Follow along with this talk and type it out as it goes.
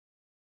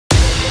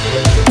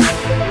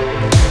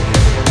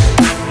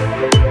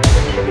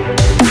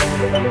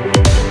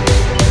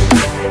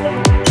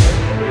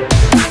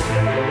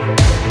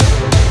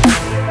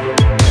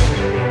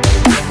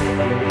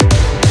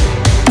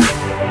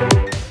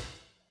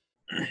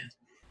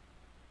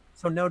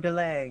so no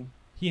delay.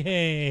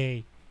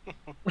 Yay!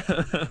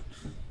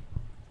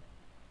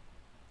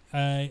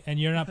 And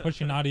you're not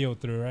pushing audio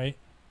through, right?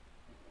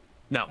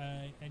 No,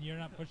 And you're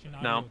not pushing no,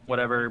 audio through.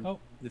 whatever Oh,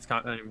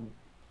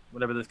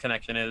 whatever this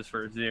connection is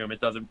for Zoom, it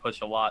doesn't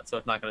push a lot, so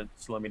it's not going to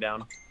slow me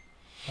down.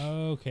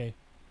 okay.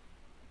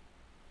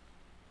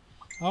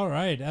 All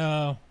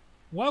right.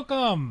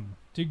 Welcome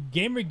to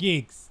Gamer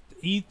Geeks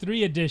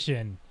E3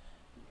 edition.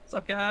 What's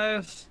up,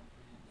 guys?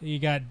 You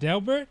got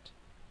Delbert,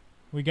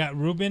 we got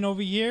Ruben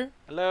over here,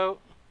 Hello.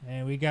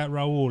 and we got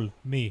Raul,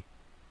 me.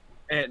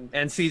 And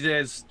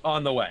CJ's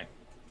on the way.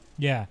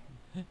 Yeah,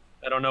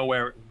 I don't know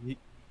where.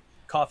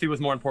 Coffee was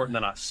more important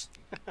than us.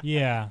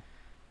 yeah.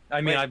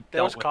 I mean, Wait, I've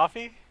there was dealt with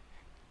coffee?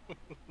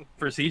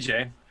 for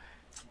CJ.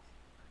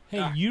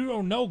 Hey, you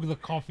don't know the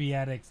coffee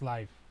addict's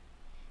life.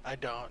 I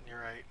don't. You're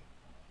right.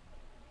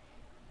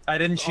 I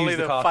didn't choose Only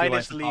the the coffee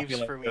finest life. The leaves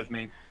coffee for life chose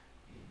me.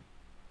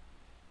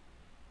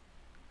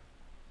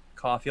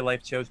 Coffee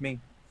life chose me.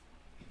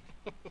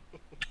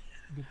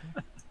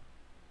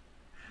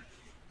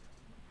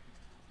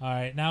 All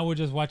right, now we're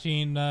just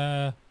watching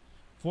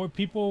four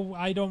people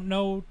I don't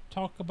know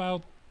talk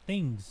about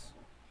things.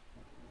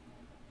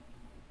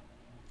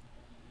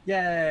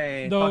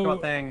 Yay! Though- Talk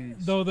about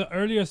things. Though the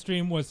earlier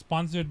stream was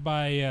sponsored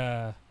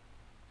by.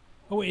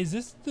 Oh, wait, is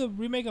this the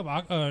remake of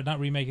not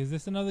remake? Is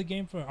this another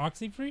game for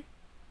Oxyfree?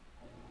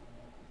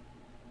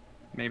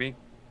 Maybe.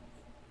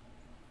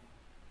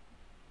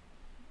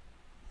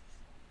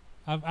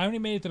 I only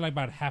made it to like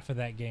about half of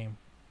that game.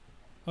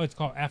 Oh, it's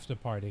called After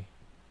Party.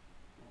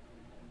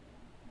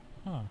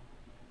 Huh.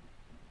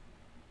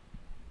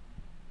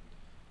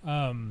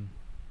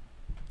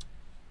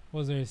 What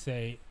was I gonna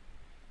say?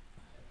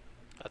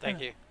 Oh,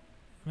 thank you.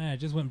 Man, it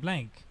just went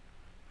blank.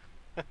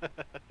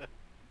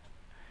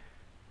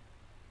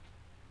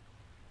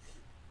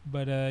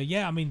 But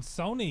yeah, I mean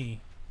Sony.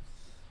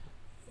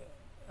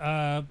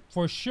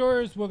 For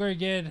sure, we're gonna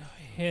get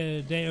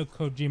Hideo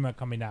Kojima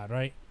coming out,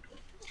 right?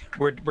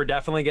 We're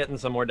definitely getting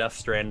some more Death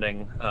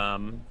Stranding.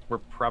 We're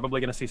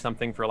probably gonna see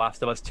something for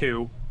Last of Us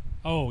 2.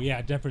 Oh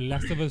yeah, definitely.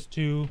 Last of Us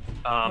 2.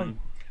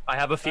 I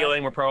have a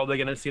feeling we're probably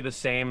gonna see the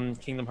same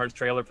Kingdom Hearts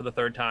trailer for the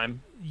third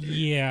time.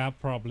 Yeah,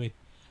 probably.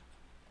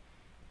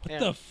 What Yeah.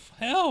 the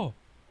hell?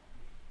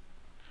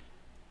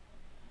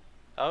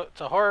 Oh,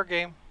 it's a horror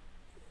game.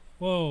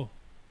 Whoa.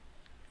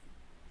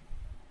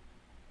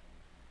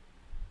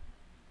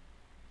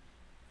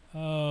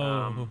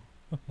 Oh.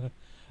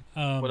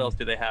 What else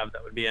do they have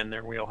that would be in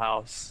their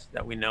wheelhouse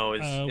that we know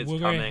is we're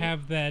coming? gonna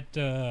have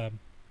that.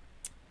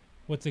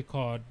 What's it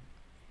called?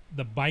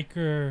 The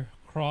biker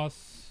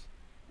cross.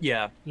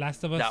 Yeah,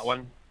 Last of Us. that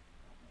one.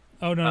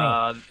 Oh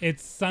no,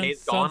 it's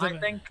Days Sons Gone, of. I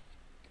think.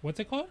 What's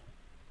it called?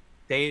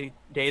 Days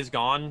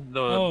Gone.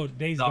 Oh,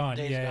 Days Gone.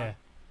 Days Yeah,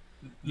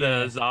 Gone.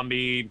 The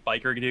zombie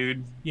biker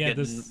dude. Yeah,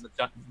 getting this-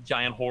 the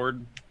giant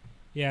horde.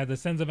 yeah. The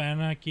Sons of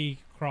Anarchy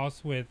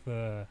cross with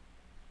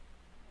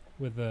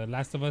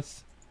Last of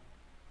Us.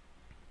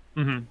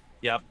 Mm-hmm.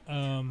 Yep.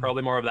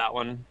 Probably more of that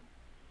one.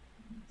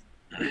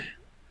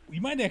 We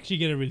might actually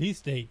get a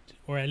release date,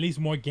 or at least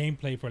more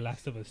gameplay for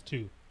Last of Us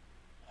 2.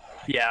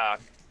 Yeah.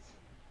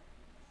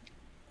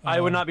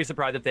 I would not be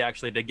surprised if they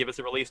actually did give us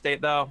a release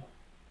date, though.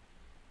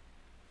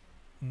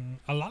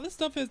 A lot of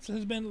stuff has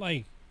been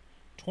like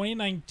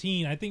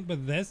 2019. I think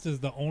Bethesda's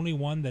the only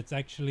one that's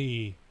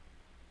actually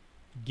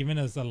given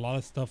us a lot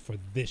of stuff for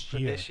this For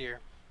year. this year.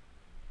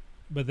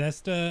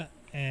 Bethesda,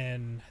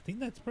 and I think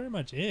that's pretty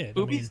much it.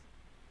 I mean,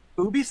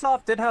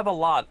 Ubisoft did have a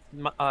lot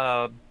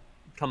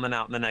coming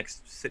out in the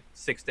next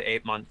 6 to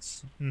 8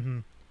 months.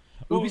 mhm.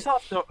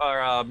 Ubisoft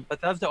or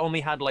Bethesda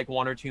only had like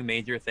one or two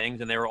major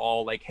things, and they were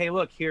all like, "Hey,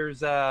 look,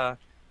 here's a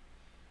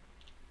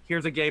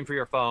game for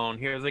your phone.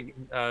 Here's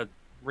a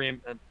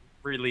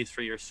release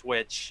for your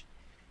Switch,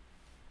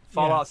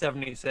 Fallout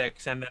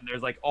 76," and then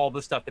there's like all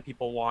the stuff that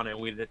people wanted.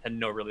 We had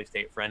no release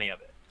date for any of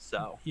it.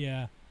 So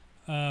Yeah.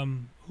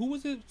 Who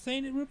was it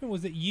saying it, Ruben?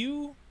 Was it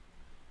you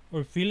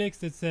or Felix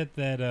that said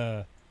that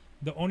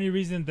the only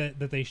reason that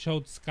they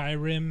showed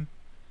Skyrim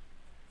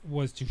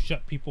was to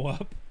shut people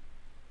up?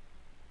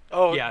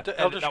 Oh, Yeah, the that-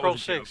 Elder that was a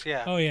Scrolls 6,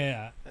 yeah. Oh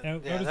yeah. Yeah, Elder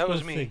that was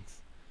Scrolls me.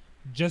 6.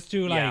 Just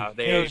to like, Yeah,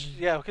 they- hey,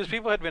 Yeah, because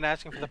people had been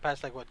asking for the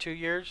past, like, what, 2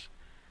 years?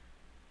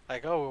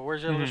 Like, oh,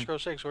 where's Elder Mhm.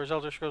 Scrolls 6? Where's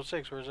Elder Scrolls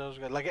 6? Where's Elder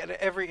Scrolls... Like, at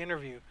every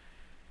interview.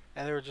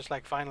 And they were just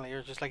like, finally,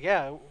 you're just like,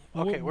 yeah,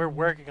 okay, we're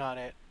working on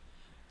it.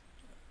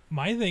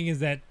 my thing is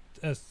that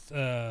I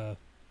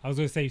was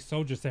gonna say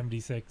Soldier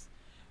 76,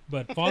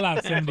 but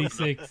Fallout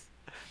 76.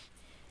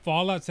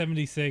 Fallout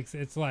 76,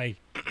 it's like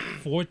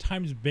 4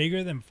 times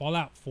bigger than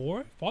Fallout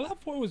 4.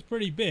 Fallout 4 was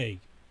pretty big.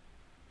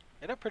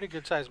 It had a pretty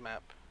good size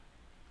map.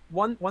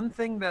 one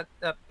thing that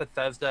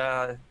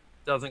Bethesda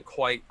doesn't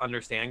quite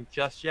understand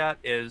just yet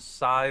is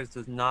size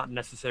does not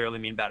necessarily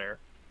mean better.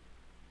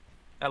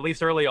 At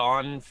least early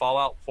on,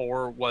 Fallout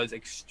 4 was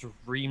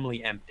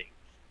extremely empty.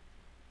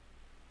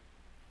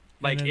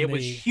 Like, then it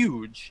was they-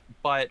 huge,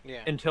 but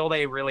Yeah. until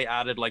they really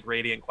added like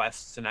Radiant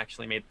quests and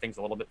actually made things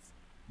a little bit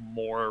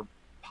more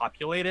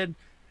populated,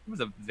 it was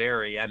a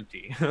very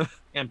empty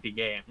empty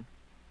game.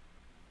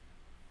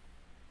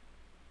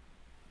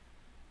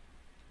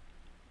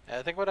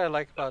 I think what I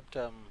like about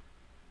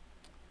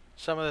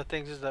some of the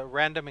things is the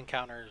random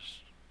encounters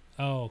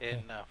Oh, okay.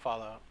 in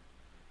Fallout.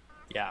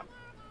 Yeah.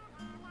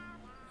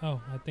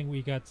 Oh, I think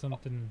we got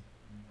something.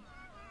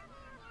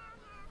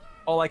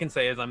 All I can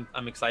say is I'm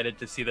excited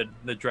to see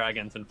the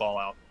dragons in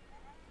Fallout.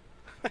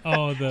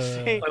 Oh, See,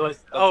 the Like,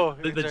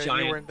 the sorry, you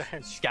giant weren't there.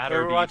 We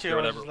scatter were beast watching. or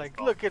I was whatever. just It was like,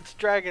 called. look, it's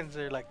dragons.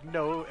 They're like,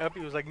 no.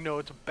 Epi was like, no,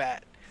 it's a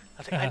bat.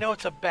 I was like, I know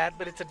it's a bat,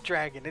 but it's a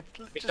dragon. It's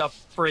just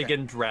a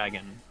friggin'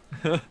 dragon.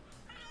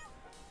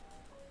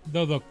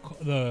 though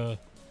the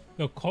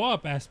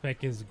co-op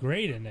aspect is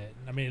great in it.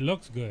 I mean, it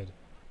looks good.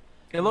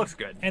 It looks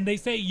good. And they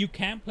say you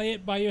can't play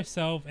it by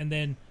yourself, and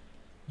then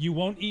you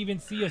won't even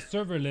see a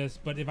server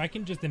list. But if I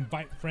can just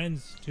invite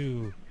friends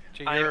to,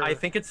 I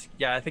think it's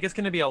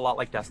going to be a lot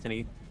like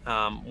Destiny,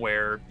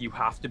 where you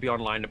have to be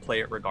online to play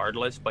it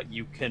regardless, but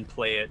you can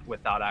play it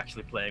without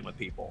actually playing with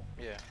people.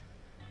 Yeah.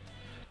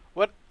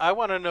 What I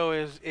want to know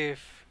is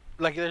if,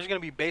 like, there's going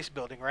to be base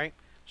building, right?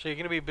 So you're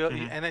going to be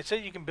building, and it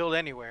said you can build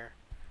anywhere.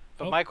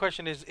 But my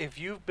question is, if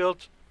you've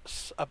built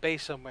a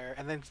base somewhere,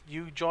 and then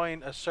you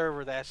join a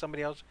server that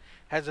somebody else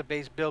has a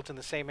base built in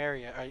the same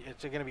area,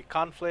 is it going to be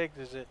conflict?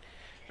 Is it,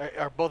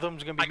 are both of them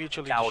going to be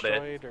mutually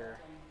destroyed, or?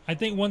 I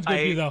think one's gonna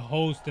be the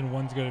host and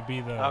one's gonna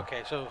be the.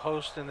 Okay, so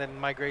host and then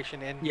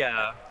migration in.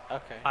 Yeah.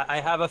 Okay. I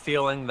have a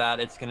feeling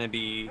that it's going to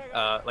be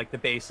like the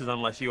bases,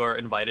 unless you are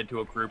invited to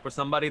a group with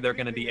somebody, they're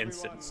going to be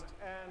instanced.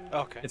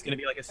 Okay. It's going to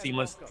be like a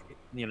seamless,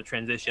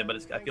 transition, but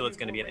I feel it's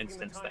going to be an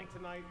instance thing.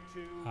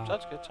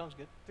 Sounds good. Sounds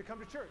good. To come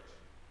to church.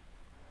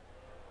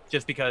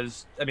 Just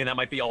because, I mean, that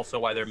might be also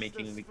why they're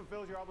making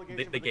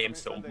the game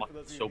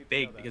so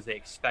big, because they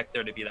expect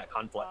there to be that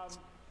conflict.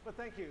 But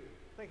thank you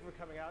for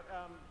coming out.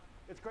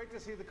 It's great to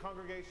see the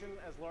congregation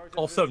as large.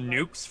 Also,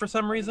 nukes for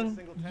some reason.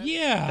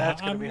 Yeah,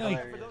 That's gonna be like,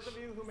 hilarious. For those of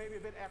you who may be a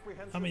bit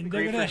apprehensive, I mean,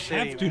 they're gonna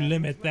have to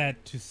limit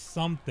that to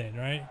something,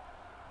 right?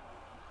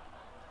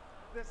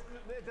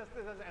 it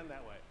doesn't end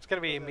that way. It's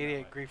gonna be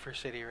immediate Griefer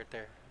City right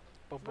there.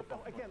 Boom, boom, boom.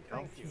 Again,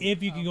 thank you.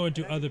 If you can go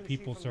into And as other you can see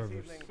people's from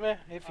this servers. evening,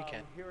 If you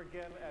can. Here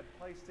again at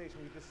PlayStation,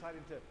 we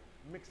decided to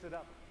mix it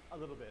up a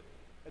little bit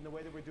in the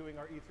way that we're doing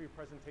our E3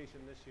 presentation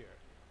this year.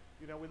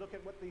 You know, we look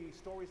at what the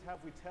stories have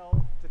we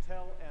tell,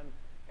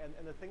 and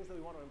the things that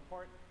we want to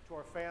impart to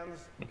our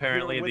fans.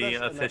 Apparently, here with the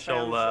us and their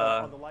official fans,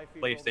 on the live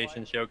feed PlayStation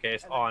worldwide.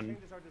 showcase And that on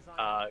changes our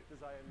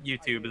design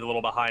YouTube is a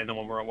little behind the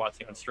one we're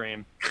watching on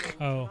stream.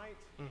 Oh.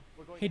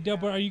 Hey,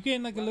 Delbert, are you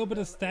getting like a little bit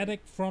of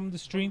static from the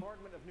stream?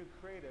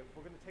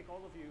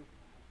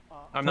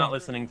 I'm not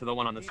listening to the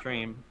one on the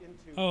stream.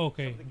 Oh,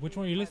 okay. Which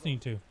one are you listening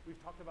to?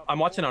 I'm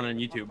watching it on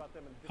YouTube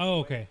Oh,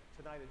 okay.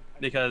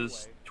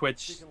 because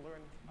Twitch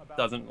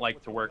doesn't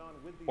like to work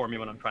for me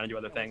when I'm trying to do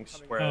other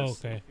things, whereas Oh,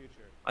 okay.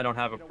 I don't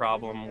have a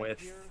problem with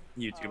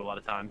YouTube a lot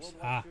of times.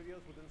 Ah.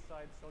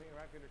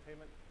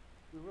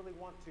 We really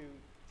want to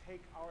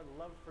take our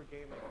love for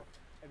gaming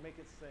and make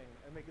it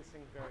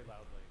sing very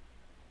loudly.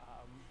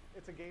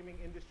 It's a gaming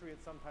industry,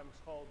 it's sometimes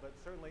called, but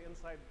certainly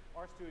inside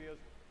our studios,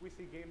 we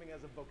see gaming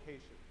as a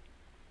vocation.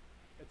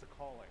 It's a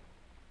calling.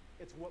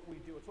 It's what we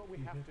do. It's what we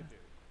have to do.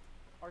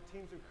 Our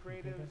teams of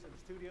creatives and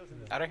studios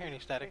and I don't hear any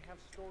static. they have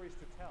stories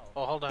to tell.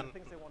 Oh, hold on. The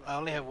things they wanna I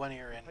only say, have one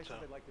ear the in, places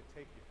so. they'd like to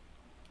take you.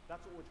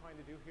 That's what we're trying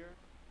to do here.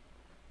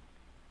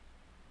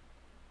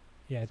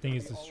 Yeah, I think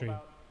it's Be the all stream.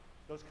 about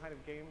those kind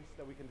of games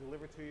that we can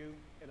deliver to you.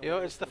 In a Yo,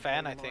 way it's that's the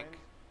fan, gonna blow I your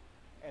think.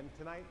 mind. And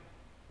tonight,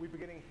 we're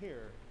beginning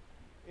here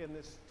in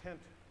this tent.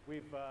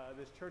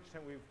 This church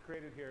tent we've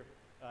created here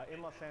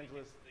in Los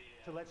Angeles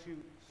to let you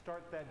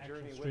start that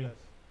journey with stream. us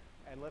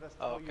and let us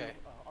tell you Okay.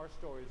 our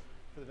stories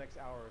for the next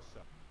hour or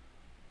so.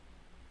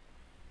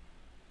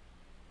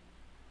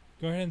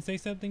 Go ahead and say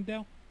something,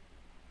 Del.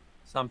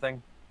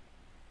 Something.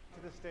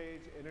 To the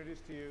stage,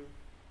 introduce to you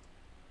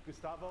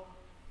Gustavo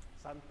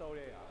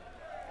Santorea.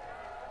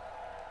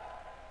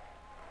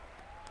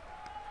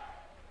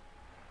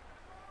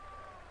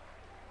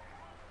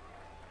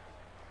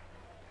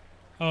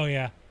 Oh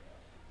yeah,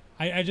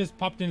 I just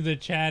popped into the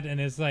chat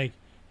and it's like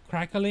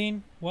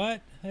crackling.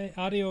 What? Hey,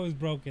 audio is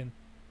broken.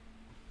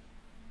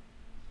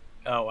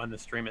 Oh, on the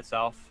stream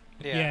itself.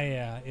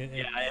 Yeah.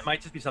 It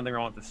might just be something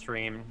wrong with the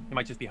stream. It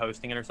might just be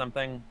hosting it or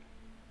something.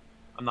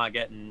 I'm not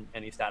getting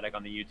any static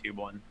on the YouTube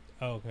one.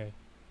 Oh, okay.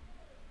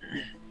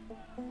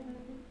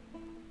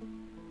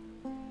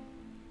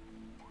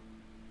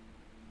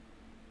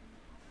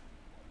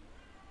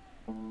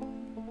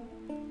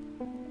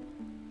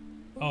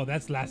 Oh,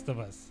 that's Last of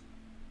Us.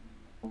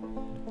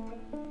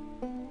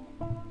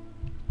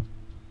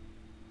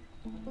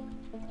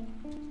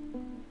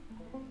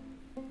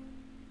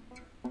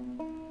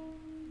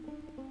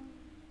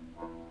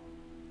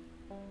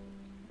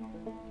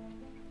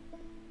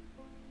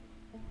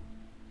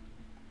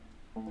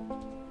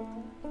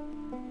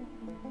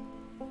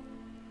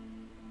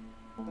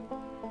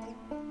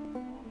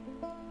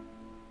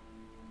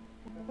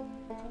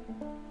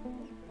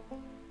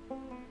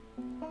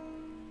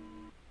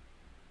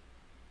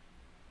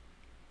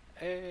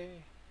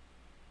 Hey.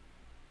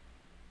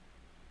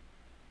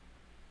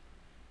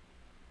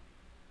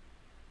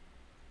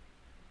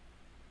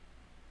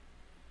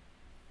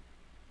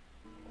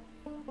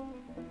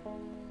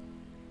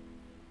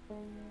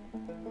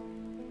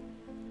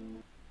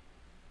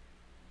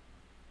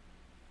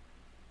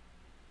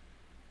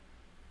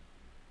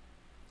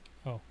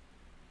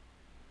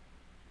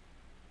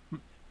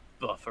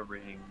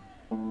 buffering.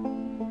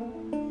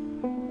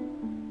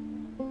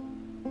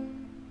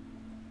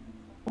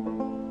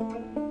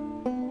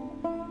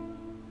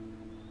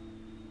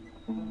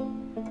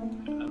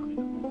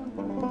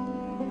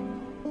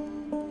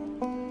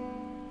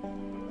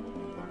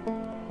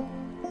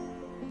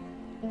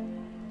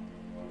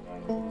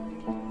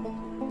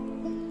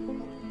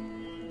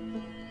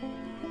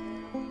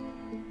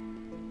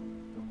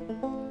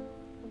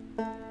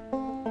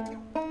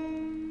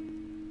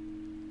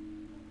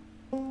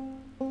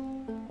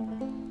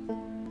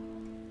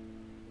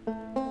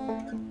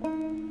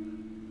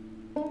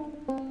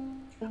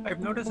 I've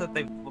noticed that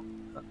they've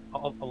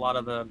a lot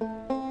of the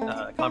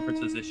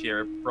conferences this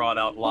year brought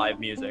out live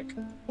music.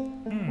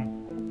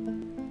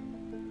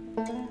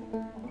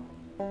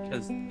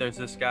 Because there's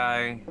this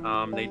guy,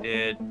 they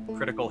did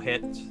Critical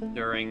Hit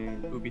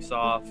during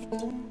Ubisoft.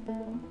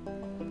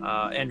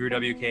 Andrew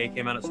WK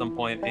came out at some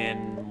point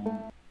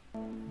in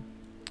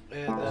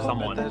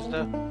someone.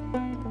 Bethesda?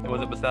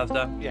 Was it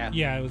Bethesda? Yeah.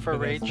 Yeah, it was for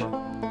Bethesda.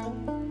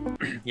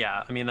 Rage.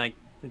 Yeah, I mean, like,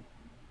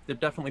 they're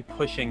definitely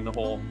pushing the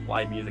whole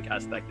live music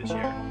aspect this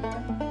year.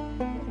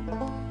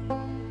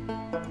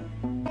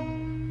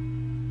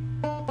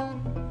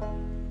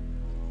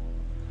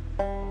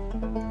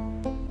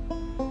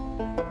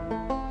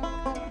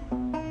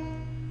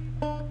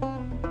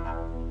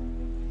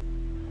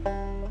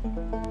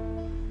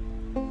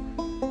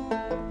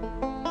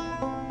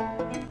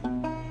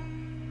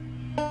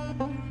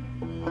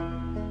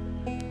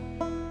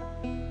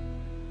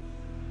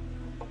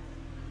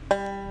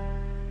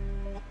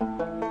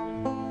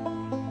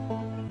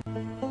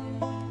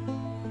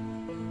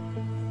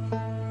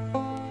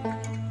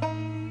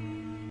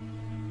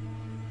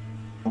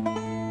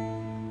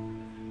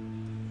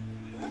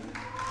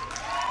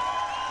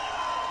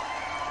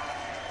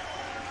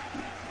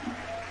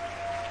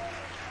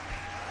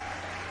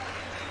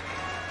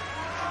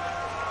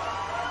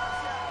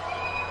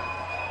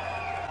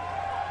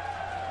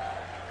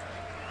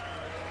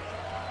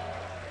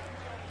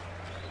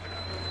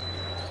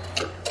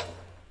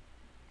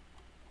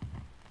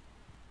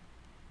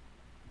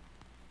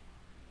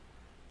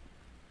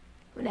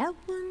 Went out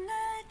one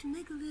night to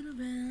make a little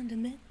round. I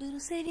met little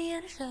Sadie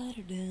and I shot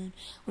her down.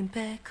 Went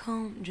back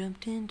home,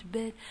 jumped into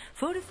bed.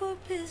 44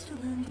 pistol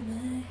under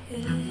my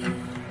head.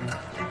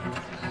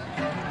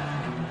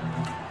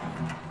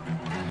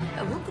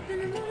 I woke up in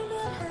the middle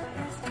of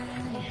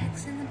the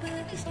hex in the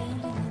buggy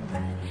standing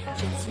around.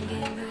 Jets and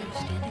gamers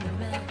standing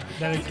around.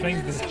 That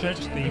explains the church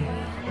theme.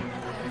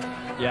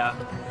 Yeah.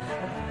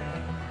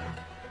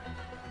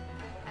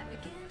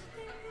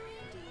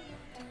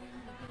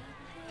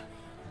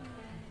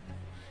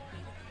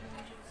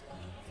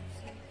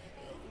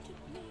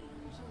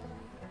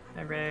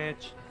 Hi,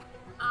 Rich.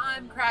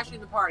 I'm crashing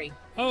the party.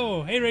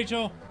 Oh, hey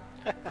Rachel.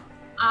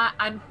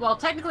 Well,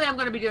 technically I'm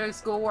going to be doing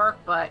schoolwork,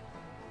 but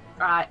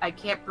I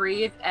can't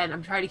breathe, and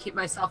I'm trying to keep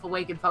myself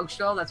awake and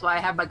functional. That's why I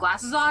have my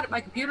glasses on at my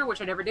computer,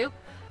 which I never do.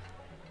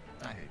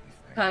 I hate these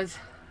things. Because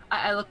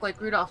I look like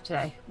Rudolph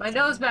today. My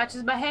nose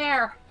matches my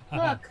hair.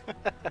 Look.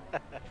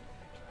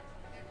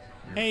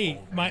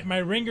 Hey, my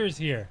ringer's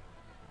here.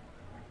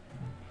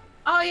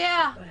 Oh,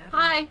 yeah.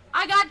 Hi.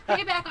 I got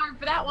payback on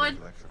for that one.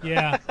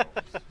 Yeah.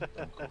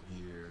 Don't go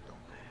here, don't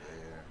go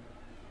there.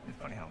 It's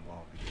funny how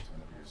involved you get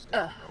whenever you're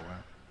scared to go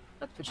out.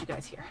 Let's put you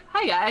guys here.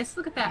 Hi, guys.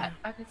 Look at that.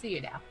 I can see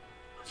you now.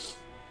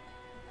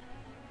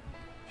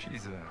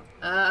 She's putting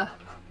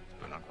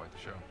on quite the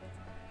show.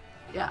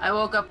 Yeah, I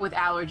woke up with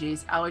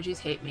allergies. Allergies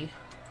hate me.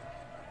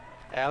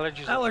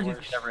 Allergies are Allergies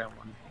worse. get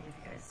everyone.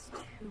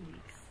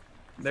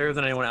 There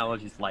isn't anyone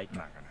allergies like.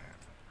 Not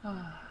gonna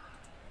happen.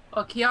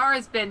 Well,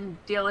 Kiara's been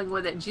dealing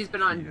with it, and she's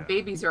been on Yeah.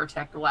 baby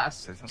Zyrtec the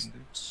last Say something,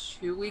 dude.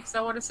 2 weeks,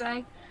 I want to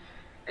say.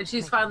 And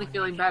she's finally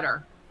feeling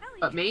better.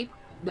 But me?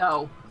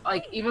 No.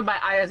 Like, even my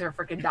eyes are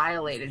freaking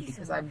dilated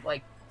because I'm,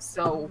 like,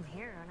 so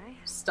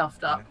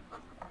stuffed up.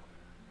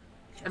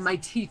 And my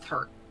teeth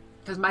hurt.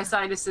 Because my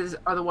sinuses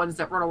are the ones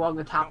that run along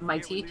the top of my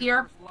teeth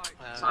here.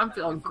 So I'm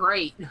feeling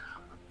great.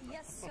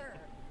 Yes, sir.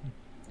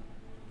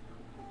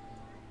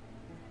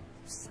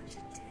 Such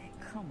a dick.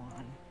 Come on.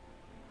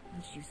 Why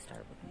don't you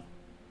start with me?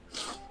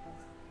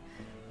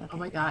 Look, Oh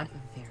my God. I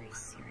have a very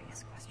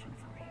serious question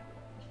for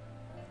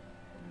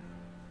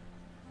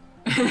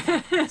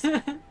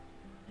you.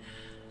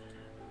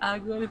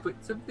 I'm gonna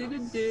put something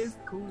in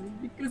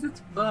Discord because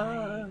it's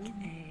fun.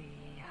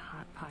 A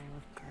hot pile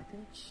of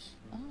garbage?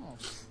 Oh.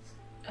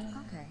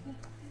 Okay.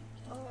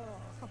 Oh.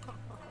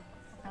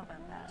 How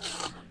about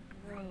that?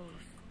 Gross.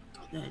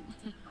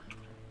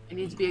 I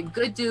need to be a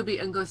good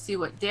doobie and go see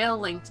what Dale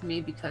linked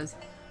me because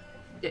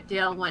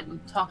Dale went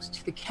and talked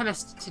to the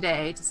chemist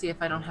today to see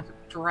if I don't have to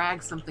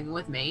drag something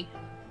with me.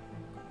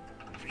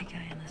 Every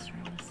guy in this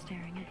room is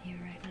staring at you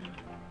right now.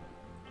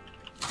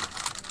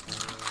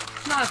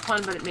 It's not as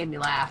fun, but it made me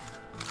laugh.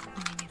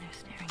 Maybe they're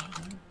staring at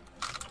you.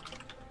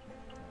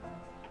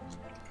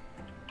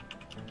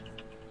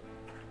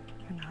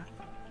 Or not.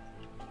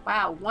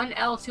 Wow, 1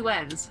 L, 2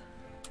 N's.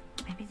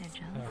 Maybe they're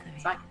jealous of Is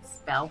you. that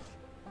spell?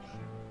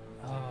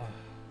 Oh,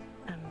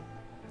 Um,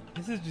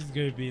 this is just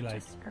gonna be like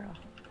just girl.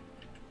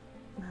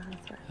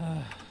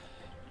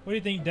 What do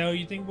you think, Dell?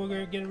 You think we're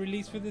gonna get a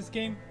release for this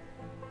game?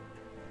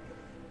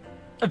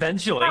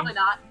 Eventually. Probably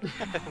not.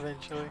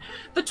 Eventually.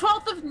 The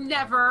 12th of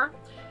never.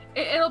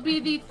 It'll be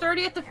the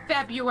 30th of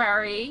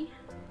February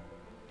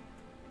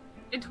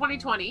in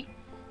 2020.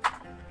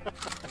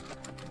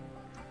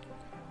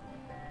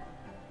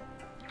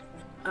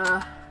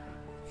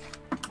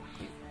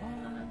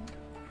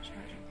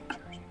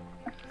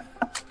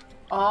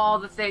 All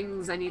the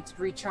things I need to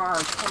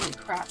recharge. Holy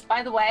crap.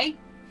 By the way,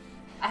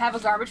 I have a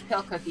garbage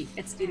pail cookie.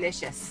 It's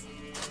delicious.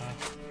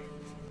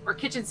 Or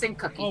kitchen sink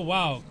cookie. Oh,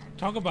 wow.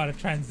 Talk about a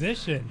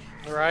transition.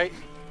 Right?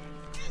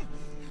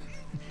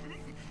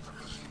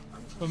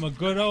 From a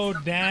good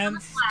old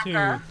dance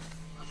to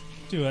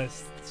a... A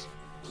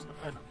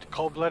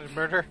cold-blooded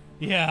murder?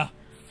 Yeah.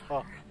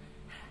 Well,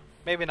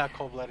 maybe not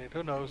cold-blooded.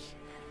 Who knows?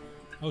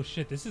 Oh,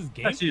 shit. This is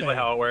gameplay. That's usually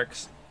how it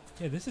works.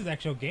 Yeah, this is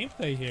actual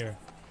gameplay here.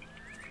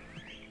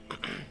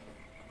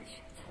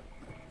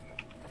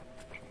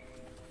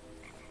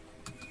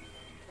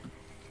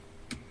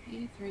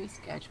 E3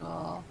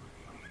 schedule.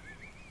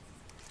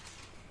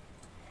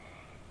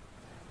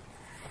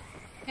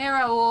 Hey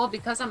Raul,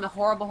 because I'm a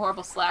horrible,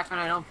 horrible slacker and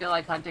I don't feel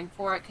like hunting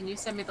for it, can you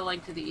send me the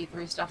link to the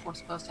E3 stuff we're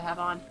supposed to have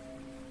on?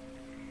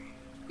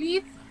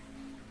 Beef?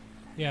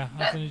 Yeah,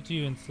 I'll send it to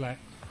you in Slack.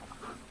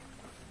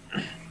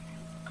 Where's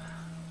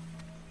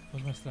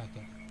my Slack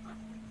at?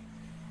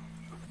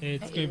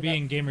 It's going to be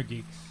in Gamer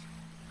Geeks.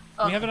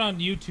 Okay. We have it on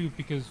YouTube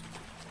because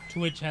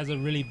Twitch has a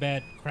really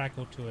bad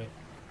crackle to it.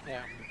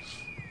 Yeah.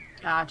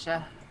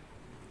 Gotcha.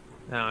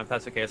 No, if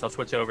that's the case, I'll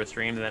switch over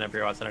stream and then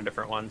every else on a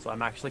different one. So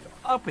I'm actually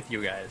up with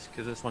you guys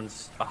because this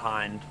one's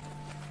behind.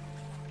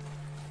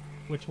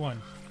 Which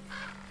one?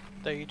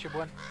 The YouTube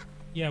one?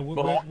 Yeah,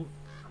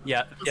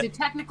 Yeah. See,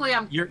 technically,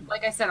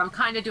 like I said, I'm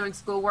kind of doing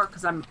schoolwork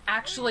because I'm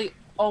actually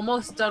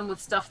almost done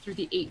with stuff through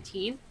the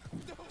 18th.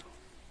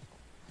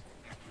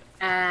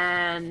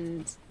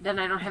 And then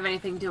I don't have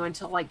anything due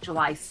until like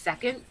July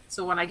 2nd.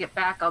 So when I get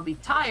back, I'll be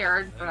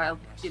tired, but I,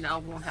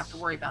 won't have to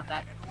worry about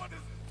that.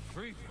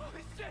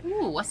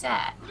 Ooh, what's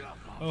that?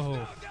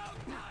 Oh.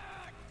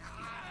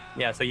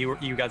 Yeah, so you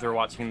guys were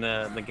watching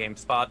the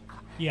GameSpot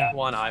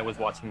one. I was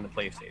watching the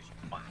PlayStation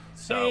one.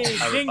 So I was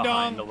ding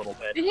behind dong. a little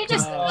bit. Did he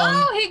just?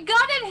 Oh, he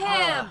gutted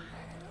him.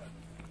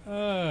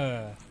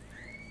 Oh.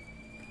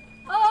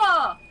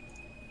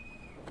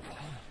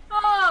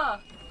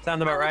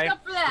 Sound about right?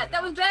 Up for that.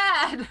 That was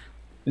bad.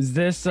 Is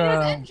this His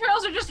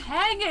entrails are just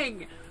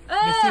hanging.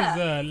 This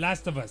is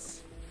Last of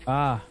Us.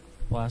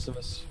 Last of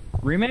Us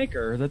remake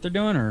or that they're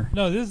doing or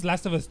no? This is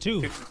Last of Us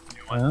 2.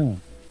 Oh,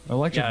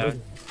 electric. Yeah.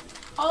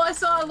 All I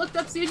saw, I looked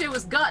up CJ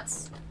was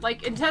guts,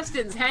 like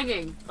intestines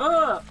hanging.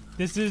 Ugh.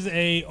 This is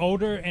a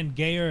older and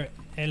gayer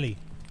Ellie.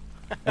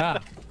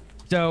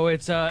 So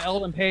it's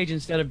Ellen Page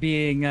instead of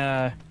being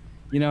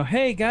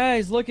hey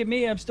guys, look at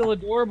me, I'm still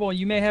adorable and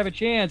you may have a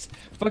chance.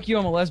 Fuck you,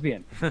 I'm a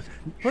lesbian.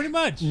 Pretty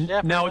much.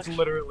 Yeah, Now it's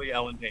literally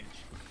Ellen Page.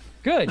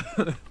 Good.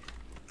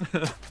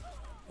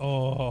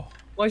 Oh.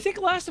 Well, I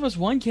think Last of Us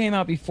 1 came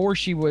out before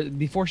she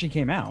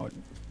came out.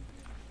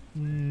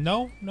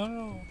 No.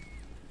 No.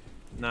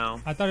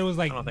 I thought it was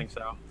like I don't think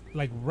so.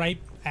 Like right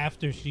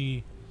after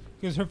she,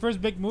 because her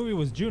first big movie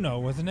was Juno,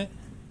 wasn't it?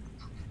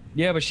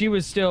 Yeah, but she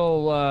was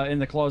still in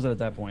the closet at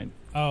that point.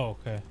 Oh,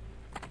 okay.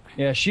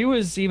 Yeah, she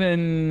was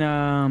even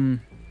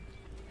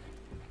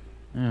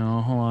hold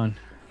on.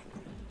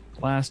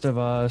 Last of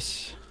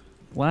Us.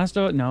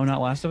 No,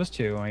 not Last of Us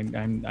 2.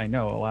 I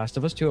know. Last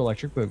of Us 2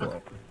 Electric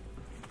Boogaloo.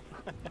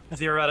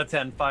 0 out of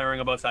 10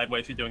 firing above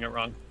sideways. You're doing it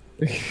wrong.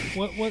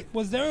 What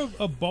was there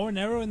a bow and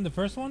arrow in the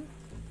first one?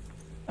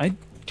 I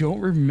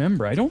don't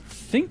remember. I don't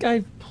think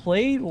I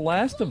played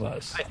Last of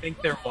Us. I think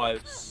there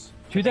was.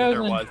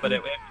 2015 but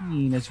it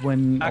is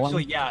when.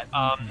 Actually, yeah.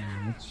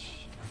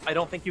 I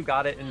don't think you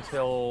got it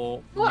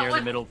until near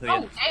the middle to the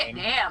end. Of the game,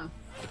 damn.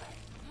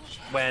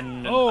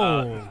 When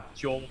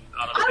Joel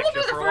got on I the will be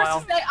picture the for a first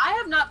while. to say I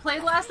have not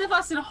played Last of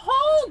Us, and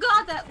oh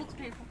god, that looks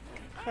painful.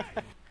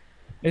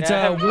 It's Yeah,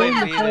 I haven't Willem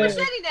played it I'm a either.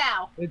 machete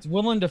now. It's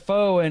Willem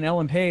Dafoe and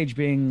Ellen Page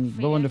being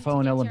Willem Dafoe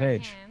and Ellen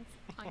Page.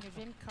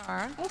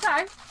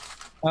 Okay.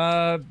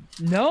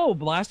 No,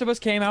 Last of Us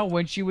came out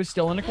when she was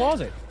still in the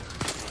closet.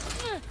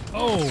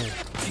 Oh.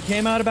 It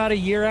came out about a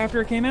year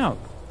after it came out.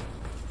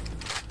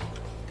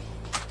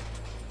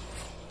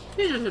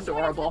 She's just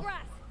adorable.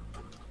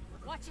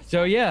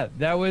 So yeah,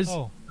 that was.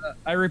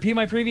 I repeat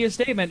my previous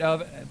statement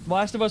of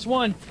Last of Us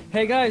 1.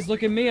 Hey guys,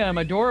 look at me, I'm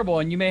adorable,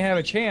 and you may have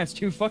a chance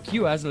to fuck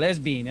you as a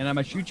lesbian, and I'm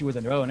gonna shoot you with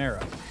a bow and arrow.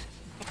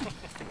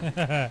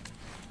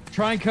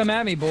 Try and come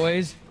at me,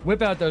 boys.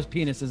 Whip out those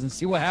penises and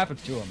see what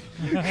happens to them.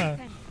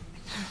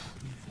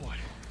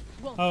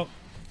 Oh,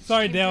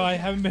 sorry, Dale. I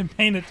haven't been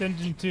paying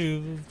attention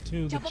to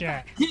the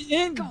chat.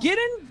 Get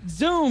in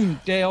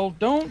Zoom, Dale.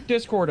 Don't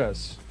Discord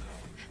us.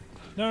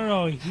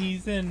 No.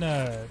 He's in.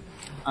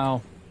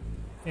 Oh.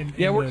 In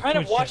we're the kind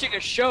of Twitch watching a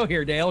show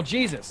here, Dale.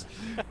 Jesus.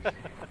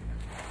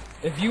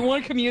 If you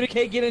want to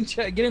communicate, get in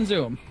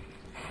Zoom.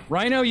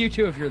 Rhino, you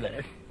too, if you're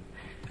there.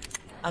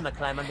 I'm gonna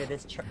climb under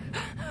this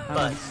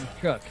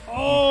Cook.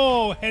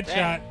 Oh,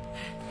 headshot.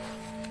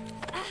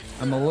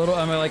 I'm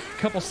like a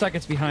couple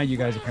seconds behind you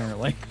guys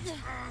apparently.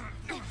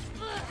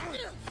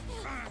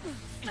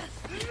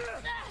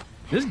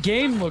 This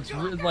game looks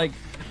like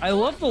I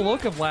love the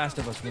look of Last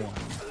of Us 1.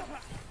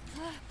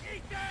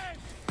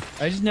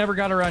 I just never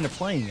got around to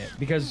playing it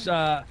because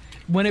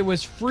when it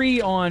was free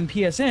on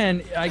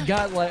PSN, I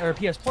got or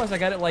PS Plus, I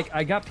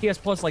got PS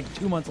Plus like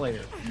 2 months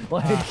later.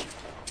 Like,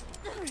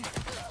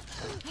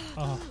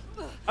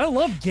 I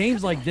love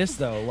games like this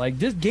though. Like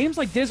games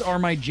like this are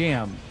my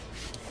jam.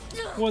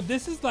 Well,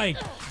 this is like,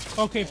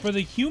 okay, for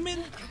the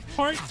human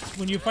part,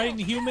 when you're fighting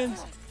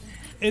humans,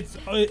 it's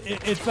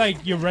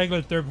like your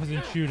regular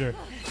third-person shooter,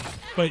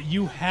 but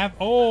you have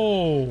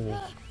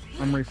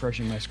I'm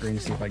refreshing my screen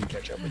to see if I can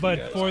catch up with but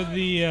you guys. for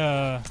the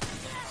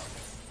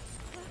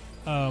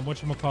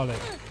whatchamacallit,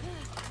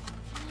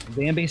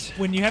 Bambies.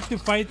 when you have to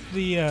fight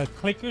the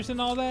clickers and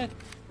all that,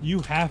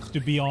 you have to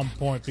be on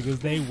point because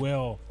they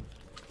will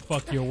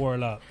fuck your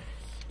world up.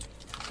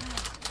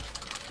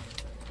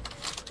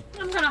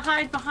 I'm gonna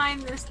hide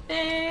behind this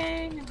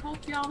thing and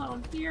hope y'all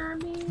don't hear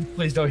me.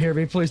 Please don't hear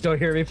me. Please don't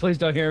hear me. Please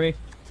don't hear me.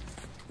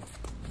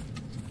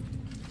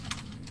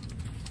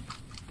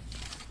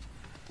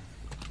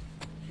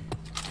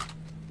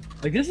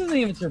 Like, this isn't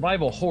even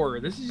survival horror.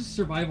 This is just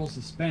survival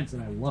suspense,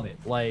 and I love it.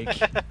 Like,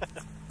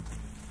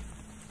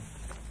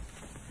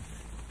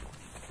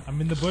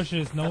 I'm in the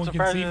bushes. No one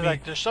can see me.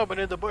 Like, there's someone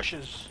in the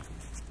bushes.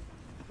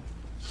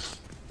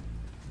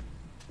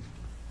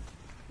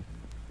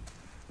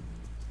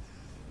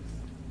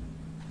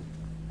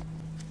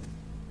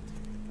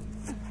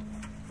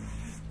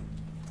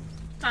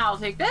 I'll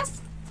take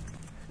this.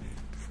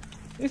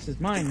 this is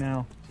mine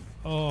now.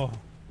 Oh,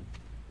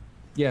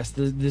 Yes,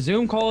 the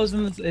Zoom call is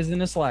in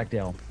the Slack,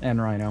 Dale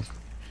and Rhino.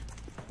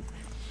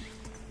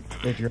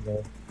 If you're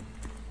there.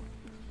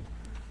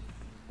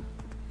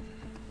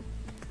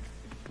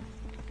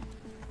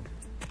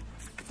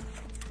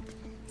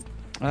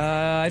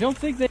 I don't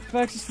think they have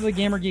access to the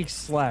Gamer Geeks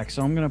Slack,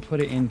 so I'm gonna put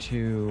it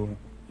into.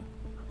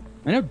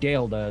 I know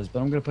Dale does, but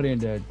I'm gonna put it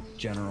into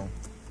general.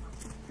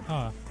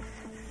 huh.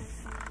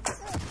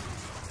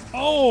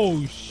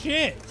 Oh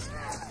shit!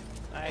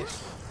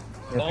 Nice.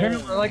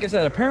 Apparently, like I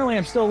said, apparently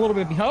I'm still a little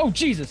bit behind. Oh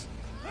Jesus!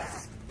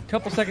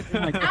 Couple seconds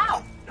behind.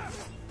 Ow!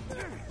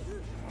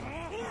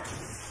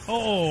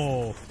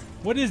 Oh,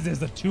 what is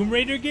this? A Tomb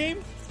Raider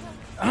game?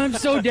 I'm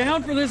so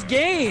down for this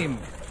game.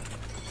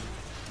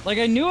 Like,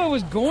 I knew I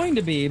was going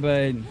to be,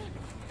 but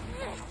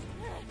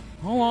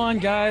hold on,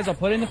 guys. I'll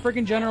put it in the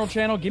freaking general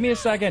channel. Give me a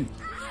second.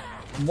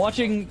 I'm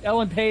watching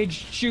Ellen Page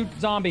shoot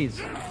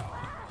zombies.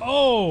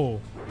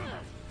 Oh.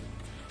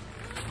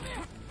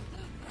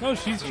 No,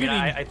 she's shooting.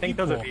 I think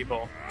those are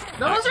people.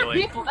 Those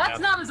actually. are people. That's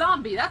not a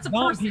zombie. That's a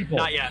Not person. people.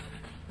 Not yet.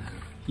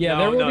 Yeah, no,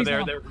 there will no, be they're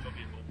zombies. real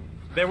people.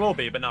 There will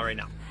be, but not right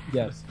now.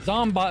 Yes,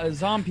 zom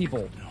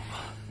people.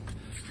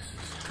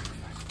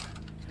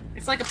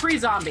 It's like a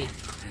pre-zombie.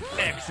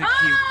 Execute.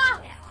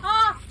 Ah!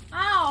 Ah!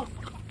 Ow!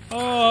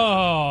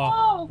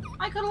 Oh. Oh!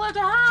 I could have lived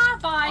a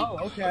half.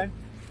 Okay.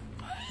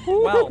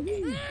 Well,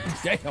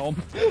 Damn.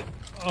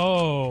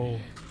 Oh.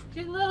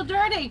 She's a little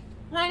dirty.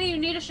 Honey, you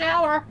need a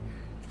shower.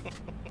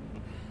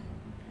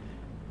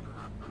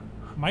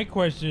 My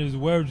question is,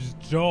 where's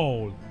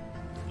Joel?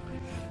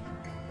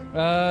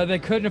 They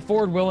couldn't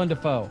afford Willem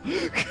Dafoe.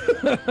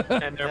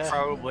 and they're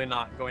probably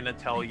not going to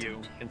tell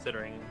you,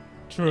 considering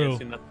True. I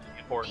assume that's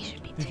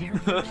important. Did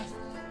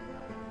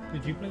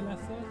you play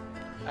Last of Us?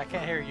 I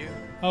can't hear you.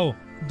 Oh,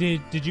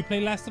 did you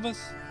play Last of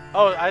Us?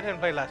 Oh, I didn't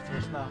play Last of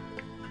Us, no.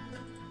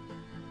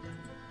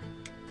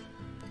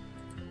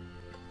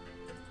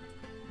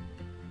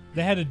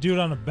 They had a dude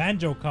on a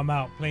banjo come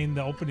out playing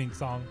the opening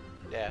song.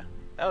 Yeah,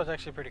 that was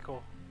actually pretty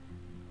cool.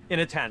 In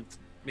a tent,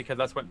 because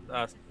that's what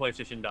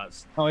PlayStation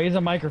does. Oh, he has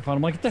a microphone.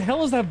 I'm like, what the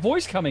hell is that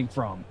voice coming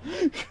from?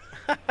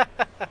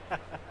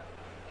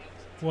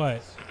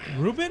 What?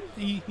 Ruben?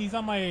 He's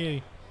on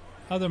my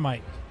other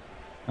mic.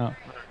 Oh.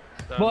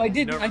 So, Well, I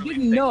didn't really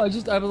know. I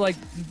was like,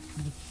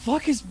 the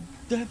fuck is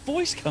that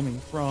voice coming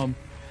from?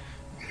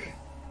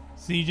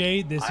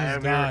 CJ, this I is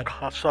am God.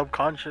 your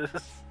subconscious.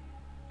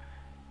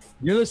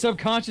 You're the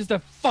subconscious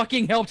that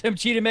fucking helped him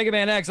cheat in Mega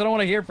Man X. I don't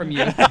want to hear from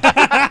you.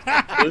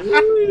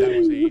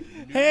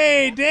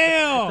 Hey,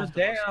 Dale!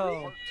 Damn.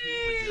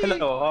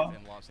 Hello.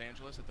 In Los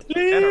Angeles at the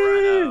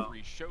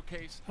free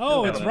showcase.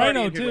 Oh, it's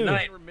Rhino too.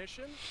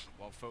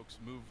 While folks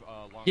move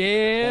along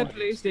Yeah, the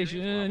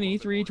PlayStation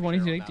E3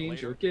 2018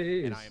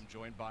 showcase. And I am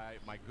joined by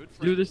my good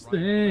friend Do this Ryan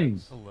thing.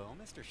 Rex. Hello,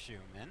 Mr.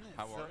 Schumann.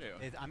 How are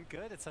you? I'm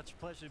good. It's such a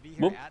pleasure to be here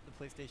Whoop. at the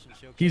PlayStation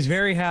Showcase. He's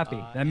very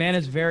happy. That man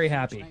is very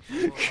happy.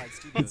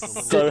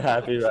 So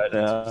happy right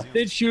now.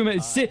 Sid's human.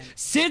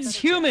 Sid's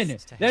human.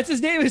 That's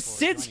his name. Is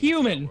Sid's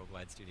human.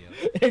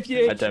 If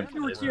you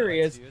were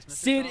curious,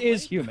 Sid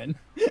is human.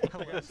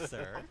 Hello,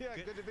 sir.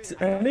 Is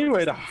there any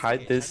way to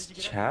hide this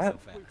chat?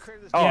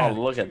 Oh, Yeah.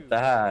 look at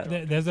that.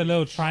 There's a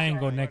little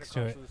triangle next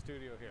to it.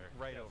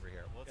 Right over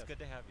here. Well, it's good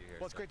to have you here.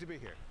 Well, it's great to be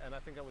here, and I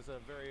think I was a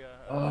very.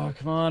 Oh,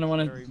 come on! I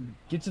want to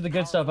get to the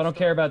good stuff. I don't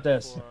care about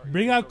this.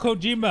 Bring out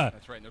Kojima.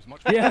 That's right. There's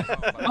much Yeah,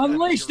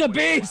 unleash the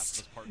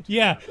beast.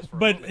 Yeah,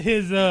 but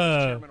his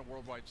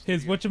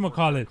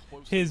whatchamacallit,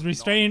 his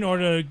restraining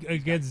order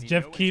against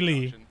Jeff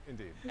Keighley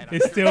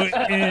is still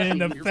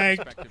in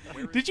effect.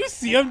 Did you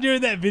see him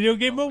during that video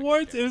game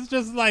awards? It was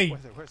just like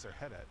Where's their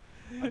head at?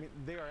 I mean,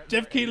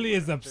 Jeff Keighley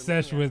is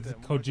obsessed with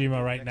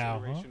Kojima right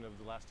now. Huh? Of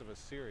the Last of Us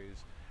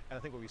series, and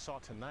I think what we saw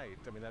tonight.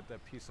 I mean, that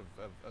piece of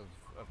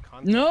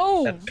content.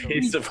 No, that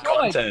piece of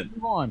content.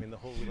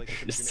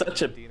 It's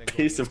such a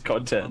piece of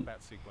content.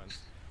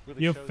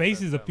 Your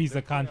face is a piece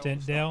of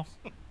content, Dale.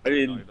 I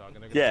mean,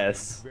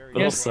 yes,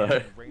 but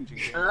also.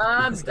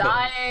 I'm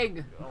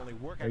dying.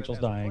 Rachel's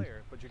dying.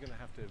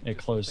 It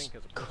closed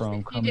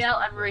Chrome. Dale,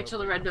 I'm Rachel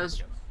the Red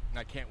Nose.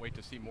 I can't wait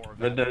to see more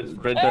of Red that.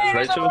 Nose Hey,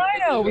 Rachel?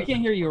 Rhino! We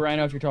can't hear you,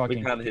 Rhino, if you're talking.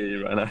 We can't hear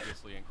you, Rhino.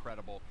 Obviously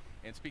incredible.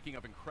 And speaking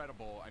of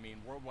incredible, I mean,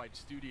 Worldwide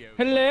Studios.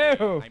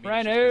 Hello, I mean,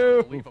 Rhino.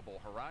 Unbelievable.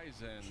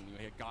 Horizon, you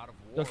had God of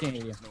War. Still can't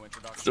hear you. No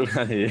introduction. Still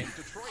can't hear you.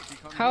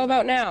 How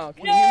about now?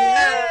 Can you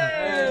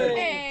Yay!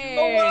 Hey!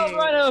 Oh, well,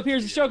 Rhino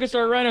appears. The show can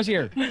start. Rhino's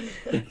here.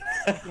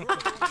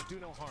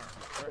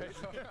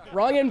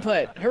 Wrong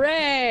input.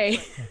 Hooray!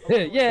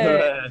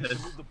 Yeah.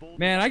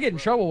 Man, I get in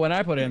trouble when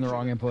I put in the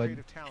wrong input.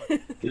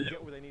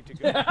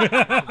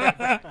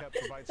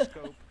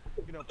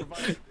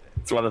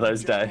 It's one of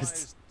those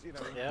days.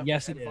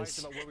 Yes, it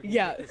is.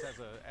 Yeah.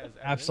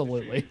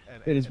 Absolutely.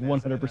 It is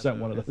 100%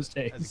 one of those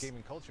days.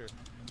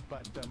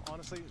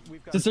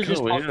 Since they're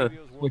just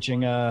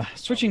switching to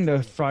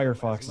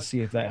Firefox to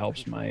see if that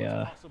helps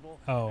my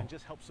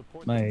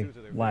my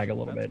lag a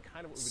little bit.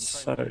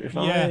 So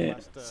Yeah,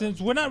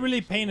 since we're not really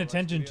paying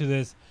attention to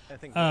this,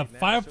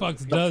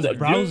 Firefox does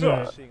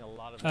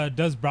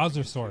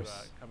browser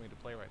source.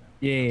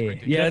 Yeah.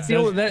 That's the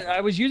only, that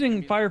I was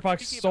using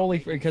Firefox solely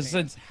because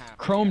since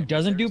Chrome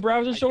doesn't do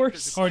browser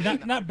source, or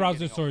not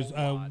browser source,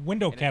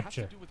 window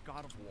capture.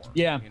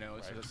 Yeah,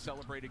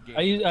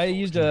 I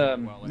used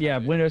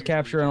Windows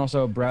capture and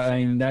also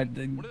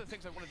the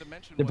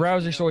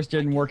browser source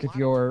didn't work if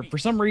you're for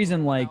some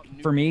reason, like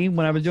for me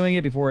when I was doing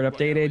it before it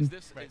updated,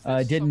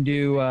 didn't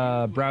do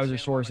browser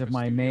source if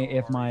my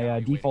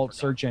default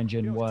search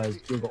engine was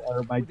Google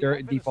or my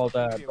default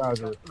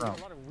browser was Chrome.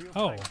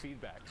 Oh.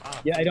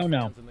 Yeah, I don't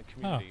know.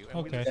 Oh,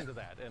 okay.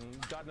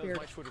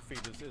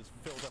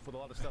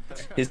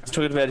 He's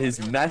talking about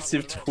his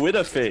massive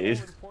Twitter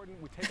feed.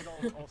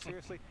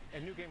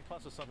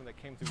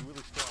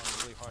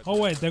 Oh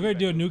wait, they're going to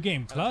do a New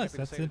Game Plus.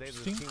 That's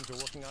interesting.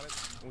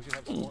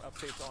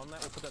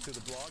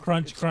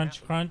 Crunch.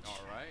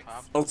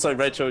 Also,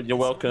 Rachel, you're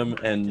welcome,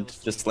 and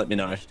just let me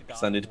know,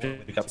 because I need to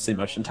pick up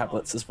C-Motion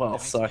tablets as well,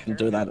 so I can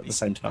do that at the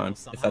same time,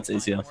 if that's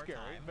easier.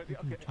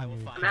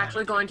 I'm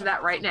actually going to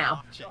that right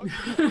now.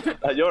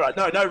 You're right.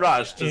 No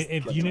rush. Just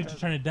if you need to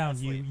turn it down,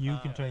 you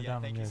can turn it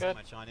down.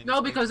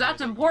 No, because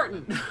that's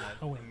important.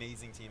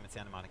 Amazing team at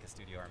Santa Monica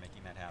Studio are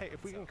making that happen. Hey,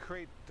 if we can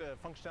create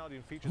functionality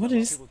and features, What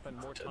is?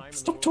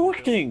 Stop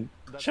talking.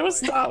 Show us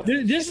stuff.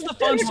 This is the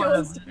fun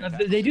part.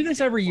 They do this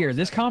every year.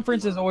 This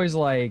conference is always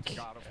like.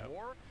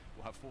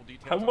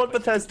 Come on,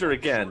 Bethesda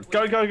again.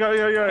 Go.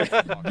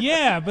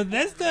 Yeah,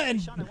 Bethesda,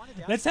 and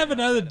let's have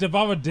another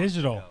Devolver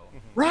Digital.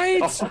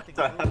 Right?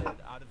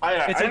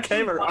 I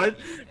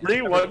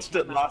rewatched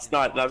it last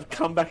night, and I've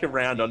come back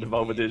around on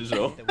Devolver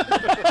Digital.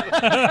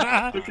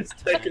 Took a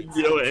second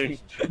viewing.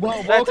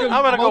 Well, welcome,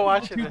 I'm gonna go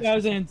watch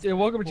it.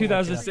 Welcome to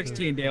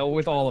 2016, Dale,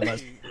 with all of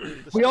us.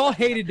 We all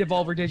hated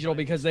Devolver Digital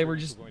because they were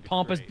just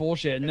pompous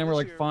bullshit, and then we're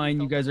like,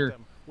 fine, you guys are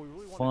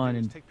fun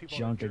and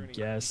junk, I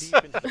guess.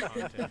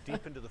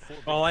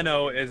 All I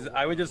know is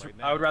I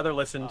would rather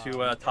listen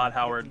to Todd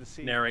Howard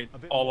narrate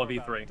all of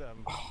E3.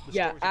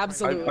 Yeah,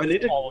 absolutely. I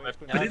need to, all of it.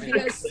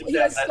 He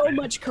has so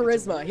much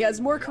charisma. He has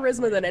more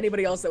charisma than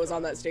anybody else that was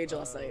on that stage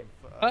last night.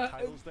 He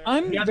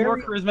has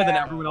more charisma than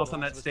everyone else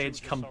on that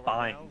stage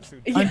combined.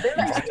 I'm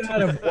very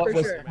sad of what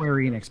was Square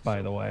Enix,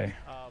 by the way.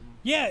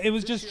 Yeah, it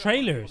was just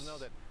trailers.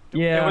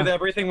 Yeah. It was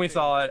everything we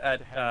saw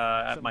at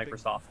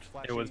Microsoft.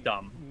 It was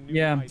dumb.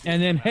 Yeah, and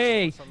then,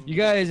 hey, you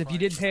guys, if you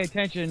didn't pay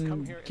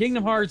attention,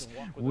 Kingdom Hearts,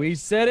 we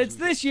said it's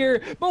this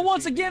year, but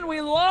once again, we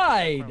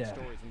lied.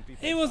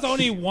 It was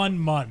only 1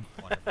 month.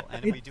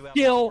 It's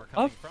still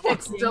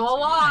It's still a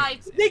lie.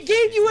 They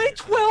gave you a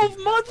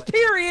 12-month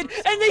period,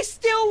 and they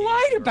still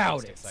lied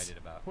about it.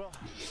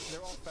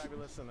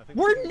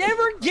 We're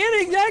never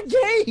getting that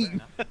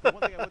game.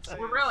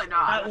 We're really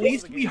not. At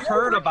least we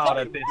heard about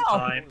it this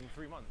time.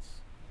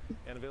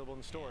 And available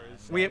in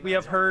stores. We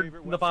have heard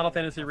the Final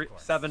Fantasy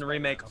VII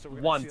remake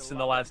once in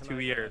the last 2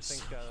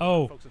 years.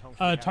 Oh,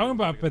 talking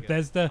about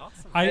Bethesda,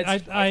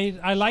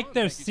 I like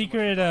their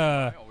secret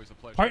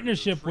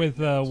partnership with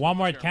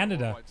Walmart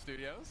Canada.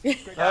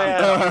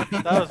 Yeah,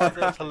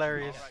 that's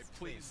hilarious.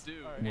 Please do.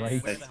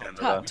 Right.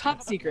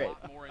 Top secret.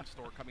 More in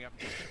store coming up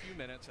in just a few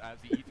minutes as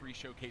the E3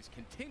 showcase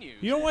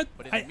continues. You know what?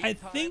 But in the I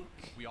meantime, think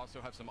we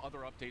also have some other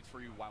updates for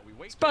you while we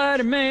wait.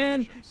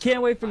 Spider-Man,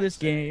 can't wait for this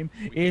game.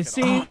 It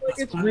seems like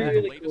it's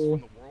really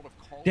cool.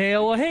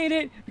 Dale will hate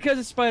it because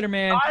it's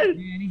Spider-Man. And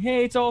he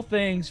hates all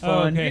things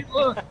fun. Okay.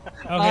 Look,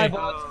 I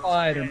bought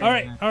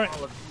Spider-Man. All right.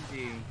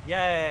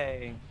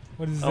 Yay.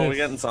 What is this? Oh, we're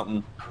getting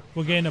something.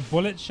 We're getting a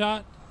bullet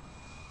shot.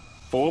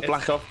 4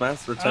 Black Ops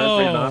Mass Return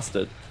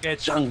Remastered.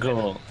 It's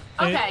Jungle.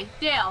 Okay,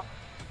 Dale.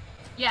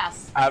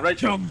 Yes.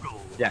 Rachel.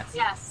 Yes.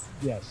 Yes.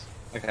 Yes.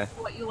 Okay.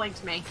 What you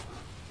linked me.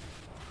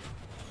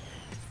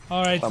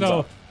 All right, Thumbs so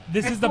up.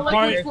 this is It's the the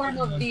part. liquid form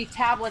of the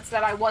tablets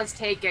that I was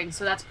taking,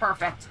 so that's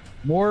perfect.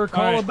 More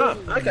Call of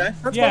Duty. Okay.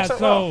 That's Yeah, works out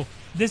so well.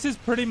 this is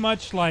pretty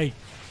much like,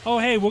 oh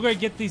hey, we're gonna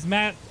get these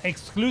maps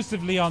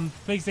exclusively on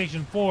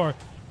PlayStation 4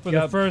 for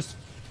the first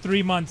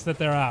 3 months that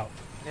they're out.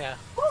 Yeah.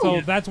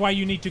 So that's why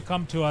you need to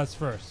come to us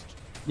first.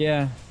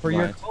 Yeah, for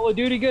your Right. Call of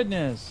Duty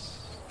goodness.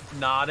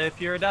 not if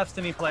you're a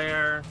Destiny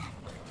player.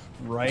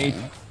 Right.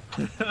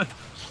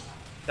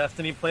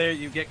 Destiny player,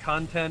 you get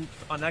content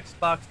on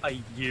Xbox a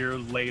year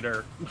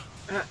later.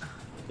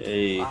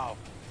 Hey. Wow.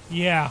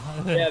 Yeah.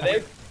 Yeah, they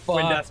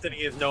when fought. Destiny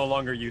is no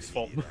longer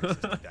useful.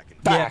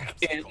 Back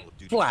in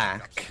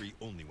black.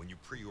 Only when you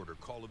pre-order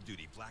Call of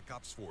Duty Black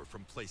Ops 4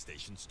 from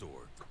PlayStation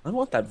Store. I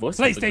want that voice.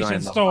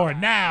 PlayStation Store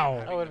now.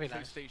 That would be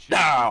nice.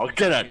 Now,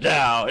 get it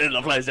now in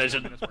the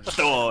PlayStation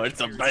Store.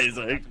 It's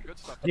amazing.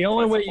 The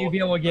only way you'd be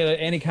able to get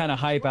any kind of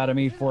hype out of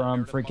me for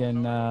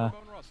freaking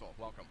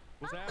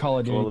Call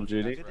of Duty. Call of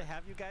Duty. Good to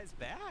have you guys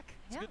back.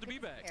 It's good to be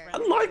back. I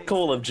like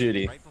Call of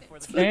Duty.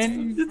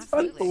 And It's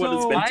fun for what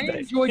it's so meant I to be.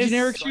 enjoy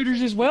generic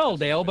shooters as well,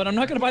 Dale, but I'm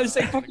not going to buy the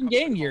same fucking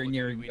game year and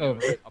year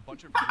over.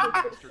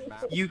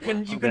 You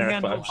can Generic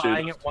handle five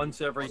buying shooters. it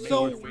once every 2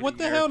 So or 3 what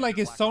the years. hell? Like,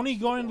 is Sony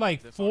going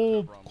like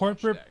full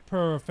corporate What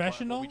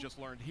professional? we just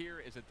learned here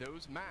is that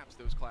those maps,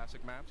 those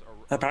classic maps,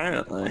 are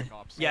Apparently.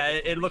 Yeah,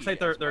 it looks like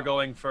they're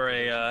going for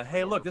a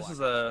hey, look, this is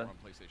a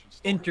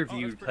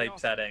interview type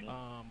setting.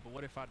 But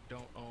what if I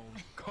don't own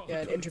Call Yeah,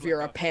 of an Duty interview or a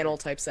Black Ops panel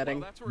 4? type setting.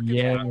 Well, that's where it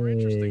gets a lot more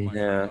interesting, my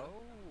Yeah. friend.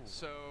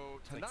 So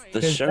tonight, The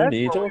Because show that's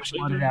need what talk we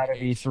wanted out of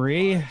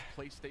E3.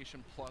 PlayStation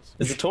Plus.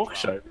 It's a talk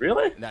show,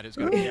 really? And that is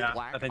going to be Yeah,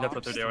 Black I think that's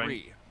what Ops they're doing.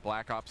 3.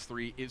 Black Ops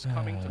 3 is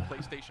coming to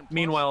PlayStation Plus.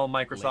 Meanwhile,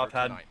 later Microsoft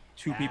had tonight.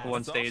 2 people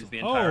on That's stage awesome. the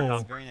entire Oh.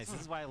 That's time. very nice.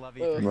 This is why I love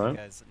E3 Right.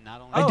 because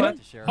not only I do we don't-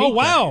 get to share Oh, our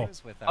wow.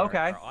 news with our, Okay.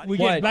 our We audience,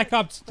 get What? Black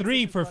Ops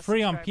 3 for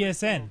free on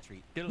PSN.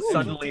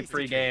 Suddenly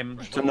free game.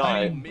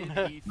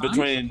 Tonight.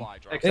 Between.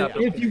 Except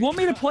If you want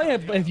me to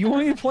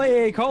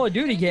play a Call of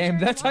Duty game,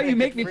 that's how you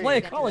make me play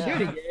a Call of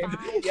Duty game.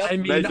 I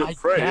mean, Make it I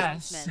free.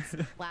 guess.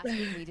 Last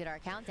week we did our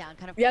countdown,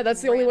 kind of Yeah,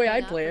 that's the only way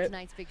ramping I'd play up for it.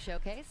 Tonight's big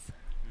showcase.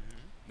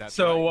 That's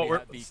So right, what we we're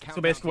had the so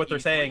countdown basically what to they're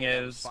saying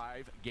E3 is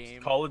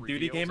 5-game Call of Duty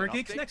reveals Gamer and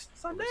Geeks updates next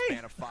over the Sunday.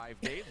 span of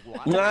 5 days.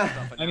 Lots of Nah.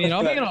 stuff I mean,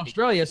 I'll be in announced.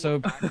 Australia, so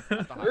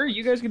sure,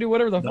 you guys can do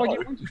whatever the fuck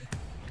you want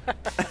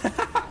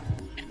to.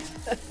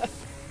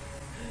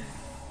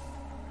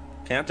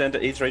 Countdown to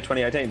E3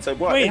 2018. So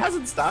what? Wait. It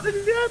hasn't started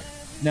yet?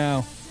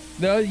 No.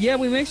 Yeah,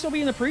 we may still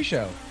be in the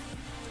pre-show.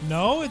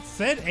 No, it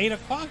said 8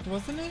 o'clock,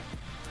 wasn't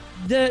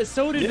it?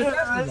 So did Yeah.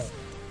 Bethesda.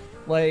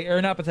 Like,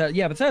 or not Bethesda.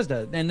 Yeah,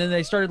 Bethesda. And then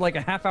they started like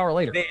a half hour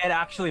later. It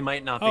actually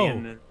might not be Oh.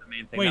 in the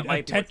main thing. Wait, that a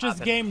might be what's Tetris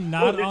happening. game Oh,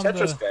 not new on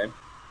Tetris the. game.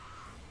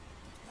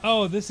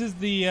 Oh, this is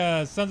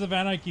the Sons of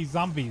Anarchy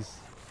zombies.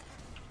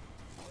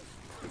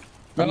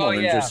 I'm Oh, more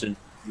yeah. interested in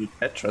new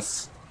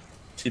Tetris.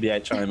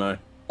 TBHIMO.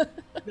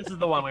 This is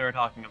the one we were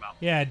talking about.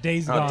 Yeah,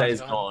 Days Oh, Gone.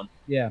 Days Gone.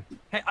 Yeah.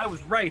 Hey, I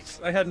was right.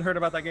 I hadn't heard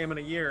about that game in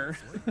a year.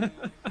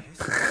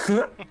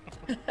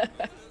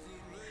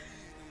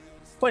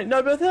 Wait,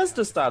 no,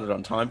 Bethesda started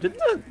on time,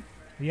 didn't it?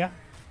 Yeah.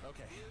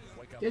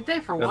 Did they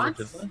for Yeah,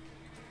 once?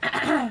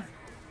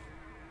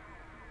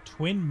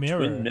 Twin Mirror.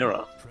 Twin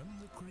Mirror.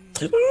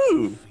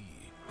 Ooh!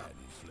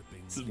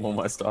 This is more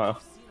my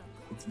style.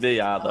 It's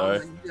VR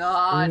though. Oh,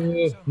 God.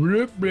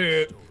 Blah,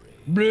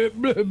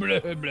 blah, blah, blah,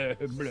 blah, blah,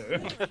 blah.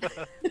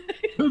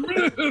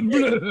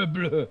 Blah,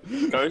 blah.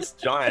 Ghost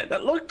Giant.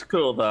 That looked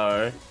cool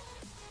though.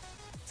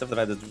 Except for the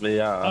fact that it's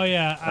VR. Oh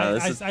yeah,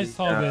 this is I the,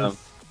 saw this.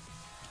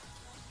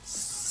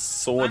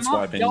 Sword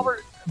swiping.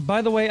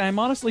 By the way, I'm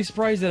honestly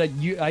surprised that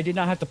I did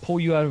not have to pull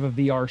you out of a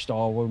VR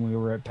stall when we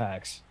were at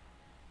PAX.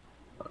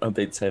 A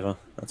Beat Saber.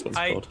 That's what it's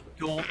I called.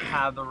 don't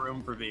have the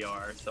room for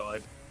VR, so I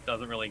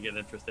doesn't really get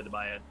interested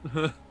by it.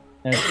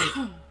 And-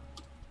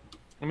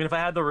 I mean, if I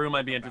had the room,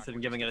 I'd be interested in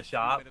giving it a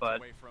shot,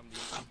 but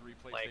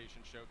like,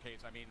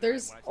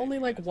 There's only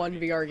like one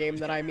VR game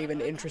that I'm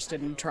even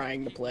interested in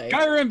trying to play.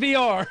 Skyrim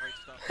VR.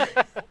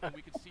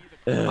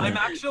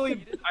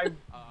 I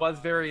was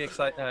very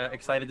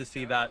excited to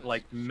see that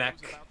like mech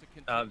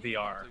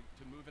VR.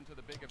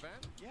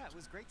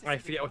 I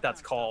forget what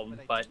that's called,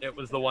 but it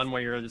was the one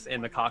where you're just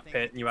in the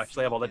cockpit and you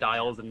actually have all the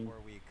dials and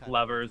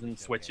levers and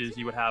switches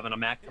you would have in a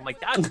mech. I'm like,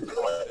 that's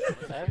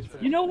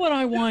You know what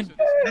I want?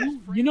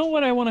 You know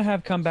what I want to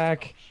have come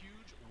back?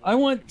 I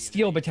want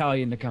Steel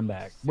Battalion to come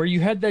back, where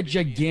you had that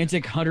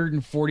gigantic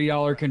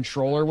 $140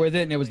 controller with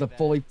it, and it was the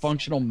fully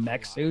functional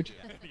mech suit.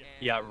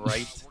 Yeah,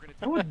 right.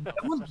 I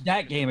want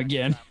that game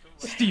again.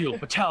 Steel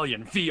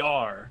Battalion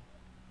VR.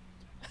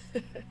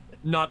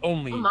 not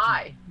only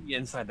be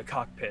inside the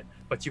cockpit,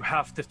 but you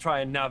have to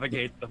try and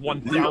navigate the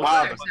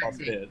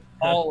 1,000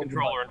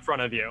 controller in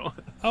front of you.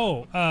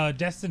 Oh,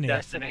 Destiny.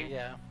 Destiny,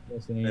 yeah.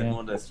 Destiny, Yeah, yeah.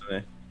 more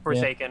Destiny.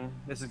 Forsaken.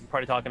 This is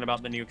probably talking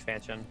about the new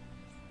expansion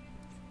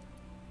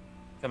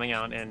coming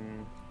out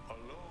in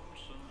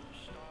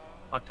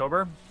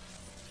October.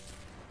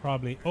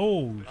 Probably.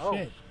 Oh,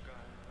 shit.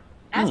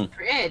 That's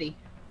pretty.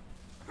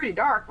 Pretty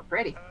dark, but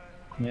pretty.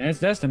 Yeah, it's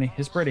Destiny.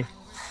 It's pretty.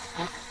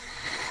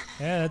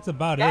 Yeah, that's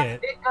about That's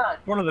it. big good.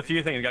 One of the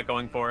few things it got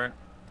going for it.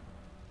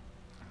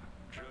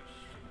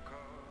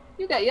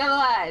 You got yellow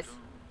eyes.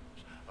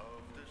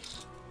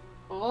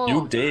 Oh,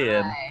 You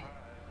did. my.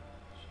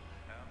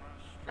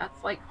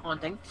 That's like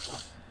haunting.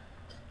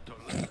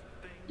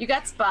 You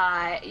got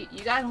spy.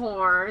 You got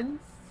horns.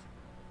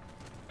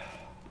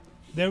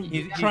 They're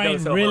You trying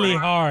go so really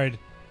hard. hard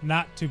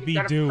not to You be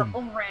got a Doom.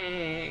 purple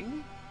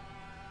ring.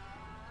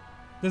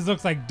 This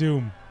looks like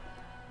Doom.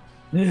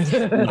 No.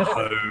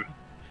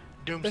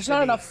 There's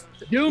not enough.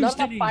 Doom Not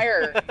enough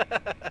fire.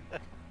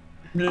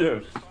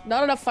 No.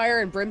 Not enough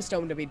fire and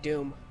brimstone to be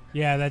Doom.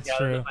 Yeah, that's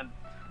true.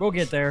 We'll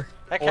get there.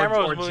 That Or- camera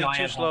or was moving too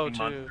giant slow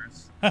honking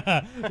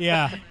too.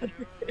 Yeah.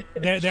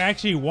 They're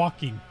actually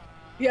walking.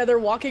 Yeah, they're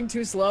walking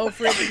too slow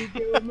for it to be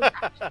Doom.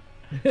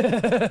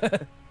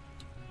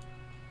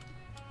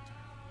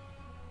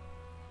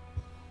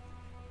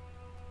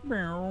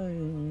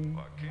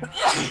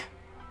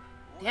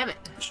 Damn it.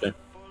 That's it.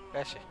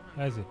 That's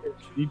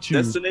it.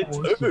 Destiny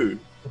 2.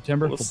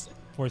 September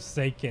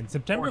Forsaken.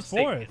 September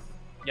Forsaken.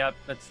 4th. Yep,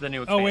 that's the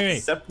new Oh,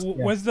 expansion. wait.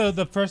 What's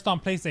the first on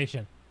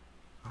PlayStation?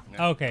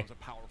 Okay. A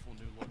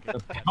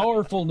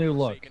powerful new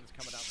look.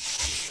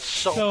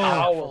 So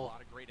powerful.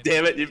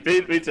 Damn it, you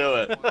beat me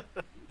to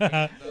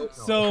it.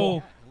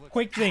 So,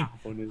 quick thing.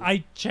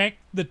 I checked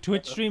the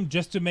Twitch stream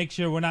just to make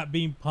sure we're not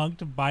being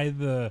punked by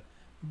the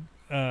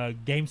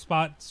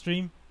GameSpot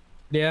stream.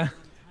 Yeah.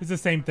 It's the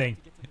same thing.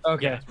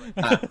 Okay.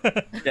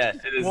 Yeah,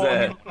 it is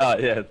there.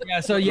 Yeah. Yeah,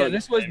 so yeah,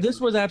 this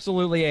was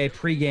absolutely a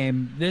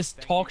pregame. This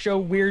talk show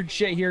weird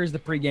shit here is the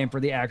pregame for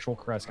the actual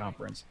press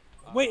conference.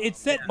 Wait,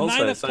 it's at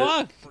Also, 9 so-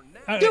 o'clock.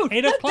 Dude,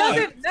 8 that o'clock.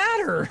 doesn't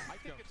matter.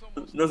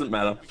 Doesn't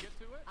matter.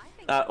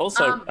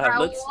 Also,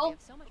 let's. Raoul,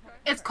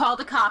 it's called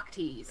a cock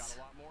tease.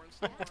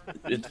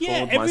 It's Yeah,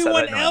 called My everyone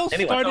Saturday Night. else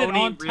Anyway, started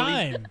on Sony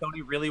time.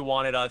 Sony really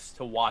wanted us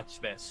to watch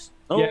this.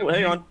 Oh, Yeah,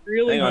 hang on.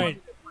 Really Hang on. wanted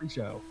a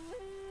pre-show.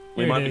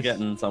 We Here might it be is.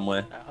 getting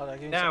somewhere.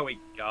 There we The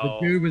go.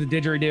 dude with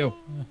the didgeridoo.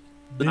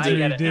 I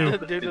get it now.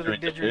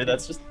 Didgeridoo,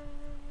 that's just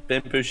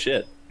bamboo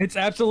shit. It's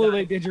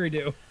absolutely a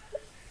didgeridoo.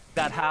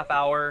 That half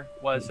hour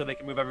was so they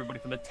can move everybody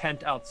from the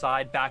tent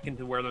outside back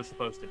into where they're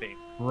supposed to be.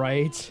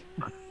 Right.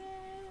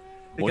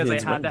 Because they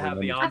Audience had to have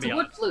the That's a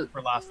wood ambiance flute.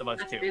 for Last of Us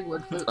That's a 2. big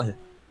wood flute.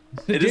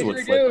 It is wood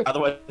Didgeridoo. flute.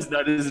 Otherwise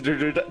known as a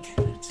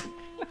didgeridoo.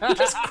 You're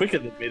just quicker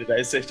than me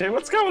today, CJ.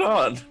 What's going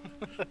on?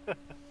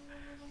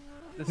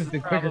 This is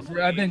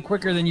Quicker, I've been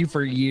quicker than you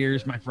for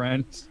years, my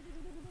friend.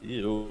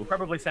 Ew.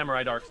 probably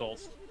Samurai Dark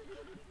Souls.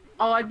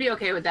 Oh, I'd be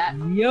okay with that.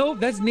 Neo?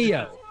 That's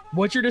Neo.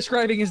 What you're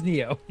describing is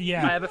Neo.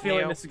 Yeah. I have a feeling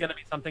Neo. this is going to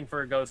be something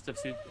for Ghost of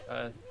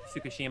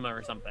Tsukushima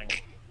or something.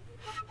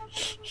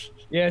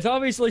 Yeah, it's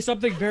obviously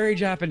something very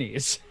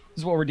Japanese.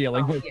 Is what we're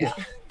dealing with. Yeah.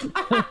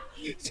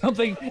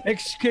 Something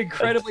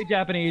incredibly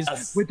Japanese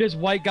with this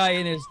white guy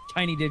in his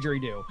tiny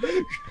didgeridoo.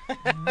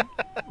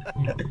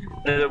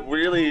 And a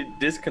really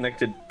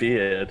disconnected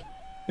beard.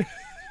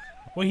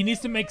 Well, he needs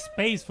to make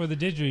space for the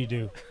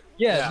didgeridoo.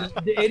 Yeah, just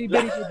the itty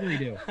bitty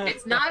didgeridoo.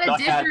 It's not a Not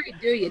bad.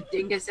 didgeridoo, you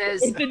dinguses.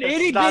 It's an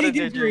itty It's not a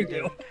bitty didgeridoo.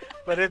 didgeridoo,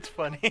 but it's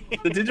funny.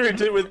 The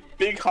didgeridoo with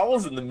big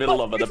holes in the middle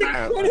of it, It's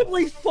apparently.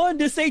 incredibly fun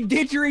to say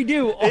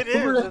didgeridoo It is.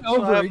 over That's and why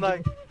over I'm again.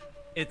 like,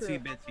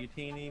 Itsy bitsy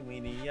teeny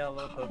weeny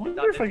yellow I polka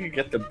wonder dot. if I could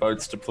get the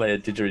boats to play a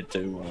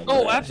didgeridoo. while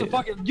Oh, they're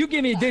absolutely! You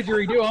give me a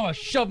didgeridoo, I'm gonna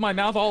shove my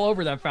mouth all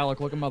over that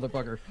phallic-looking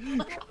motherfucker.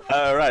 here.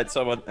 All right,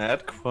 so an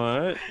ad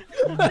quote.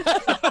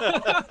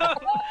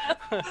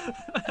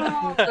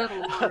 Oh, good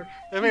lord.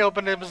 let me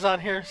open Amazon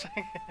here a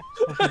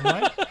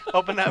second.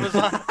 Open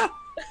Amazon.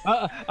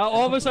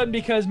 All of a sudden,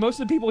 because most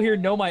of the people here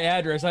know my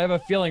address, I have a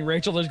feeling,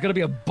 Rachel, there's gonna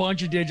be a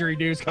bunch of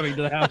didgeridoos coming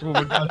to the house when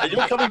we're done. Are you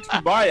coming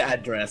to my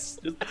address?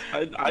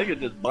 I could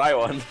just buy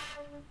one.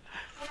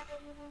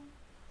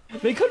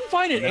 They couldn't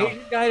find an Asian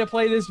guy to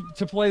play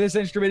this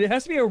instrument. It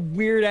has to be a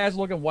weird ass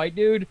looking white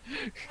dude.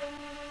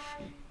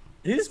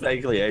 He's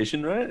vaguely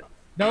Asian, right?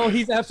 No,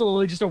 he's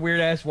absolutely just a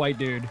weird ass white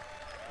dude.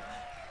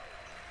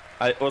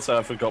 I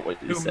forgot what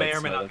you Who said, may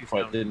or may so not that be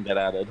quote stoned. didn't get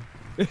added.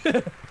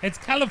 It's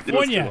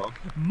California. long.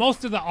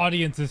 Most of the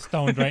audience is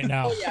stoned right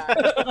now. Oh,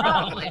 yeah.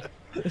 Probably.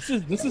 This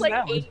is It's like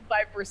valid.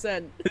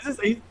 85%. This is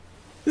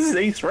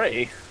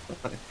E3.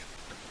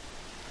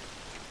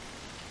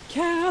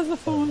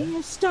 California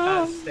As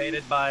stars.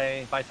 stated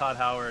by Todd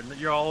Howard.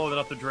 You're all old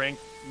enough to drink.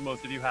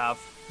 Most of you have.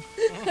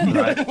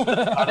 Right.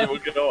 I will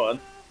go on.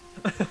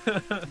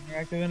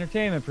 Interactive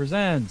Entertainment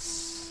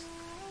presents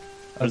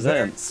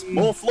Presents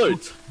more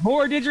flute.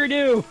 more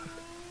didgeridoo.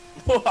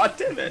 Oh,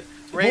 damn it.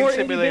 Rain More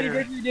Simulator.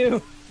 itty-bitty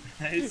didgeridoo.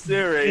 Hey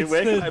Siri, It's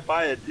where the- can I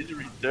buy a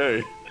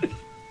didgeridoo?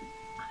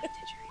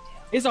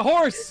 It's a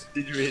horse.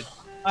 Did you read?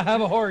 I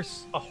have a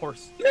horse. A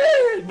horse.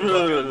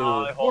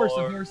 My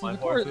horse, My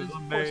horse is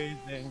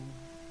amazing.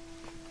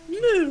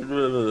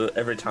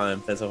 Every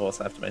time there's a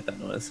horse, I have to make that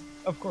noise.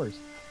 Of course.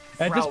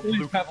 At this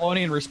point, it's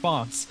Pavlovian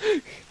response.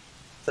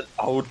 It's an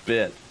old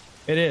bit.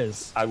 It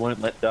is. I won't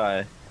let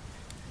die.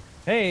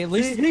 Hey, at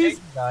least He's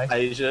guy.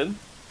 Asian.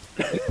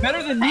 It's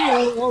better than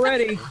Neo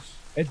already.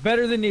 It's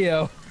better than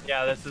Neo.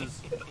 Yeah,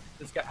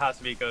 this guy has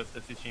to be Ghost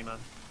of Tsushima.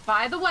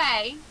 By the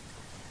way,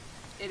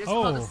 it is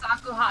called the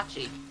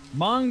Sakuhachi.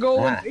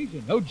 Mongol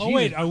invasion. Oh, geez. Oh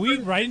wait, are we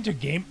right into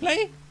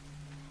gameplay?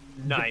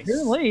 Nice.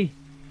 Apparently.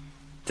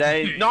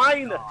 Day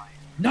 9.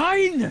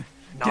 9.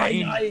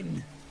 Day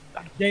 9.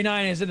 Day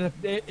 9 is in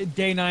the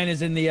Day 9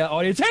 is in the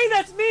audience. Hey,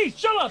 that's me.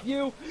 Shut up,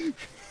 you.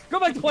 Go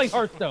back to playing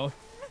Hearthstone.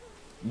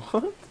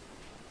 What?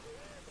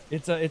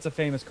 It's a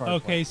famous card.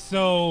 Okay,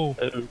 so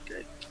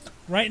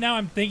right now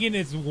I'm thinking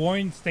it's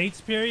Warring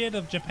States period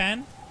of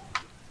Japan.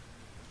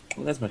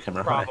 Well, that's my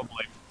camera.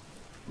 Probably.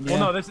 Yeah.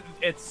 Well, no,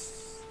 it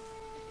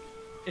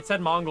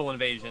said Mongol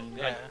invasion.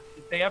 Yeah.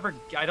 They ever?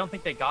 I don't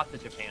think they got to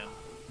Japan.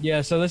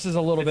 Yeah, so this is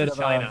a little This bit is of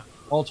China.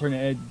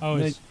 alternate. Oh,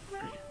 it's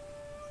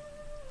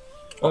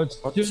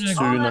it's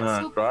Tuna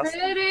That's so grass.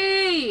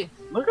 pretty.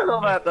 Look at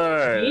all that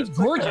though. It's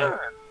gorgeous.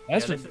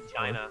 That's This is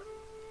China.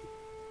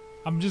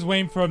 I'm just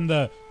waiting for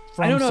the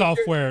I don't From know.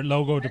 Software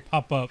logo to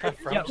pop up.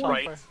 Yeah,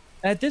 right.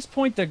 At this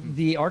point,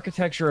 the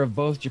architecture of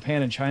both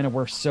Japan and China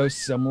were so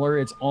similar,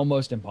 it's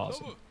almost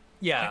impossible.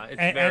 Yeah, it's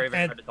very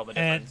hard to tell the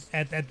difference.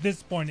 At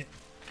this point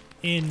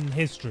in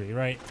history,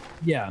 right?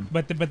 Yeah.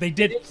 But they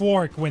did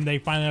fork when they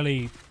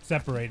finally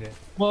separated.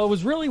 Well, it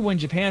was really when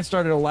Japan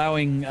started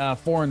allowing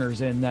foreigners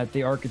in that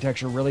the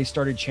architecture really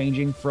started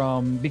changing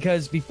from,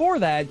 because before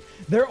that,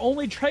 their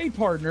only trade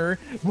partner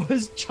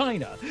was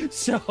China.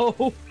 So,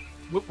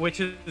 Which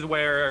is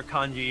where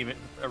kanji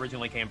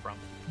originally came from.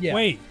 yeah.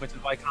 Wait, Which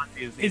is why kanji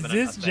is is even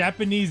this a thing.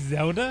 Japanese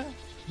Zelda?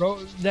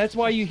 That's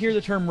why you hear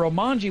the term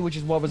Romanji, which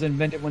is what was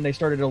invented when they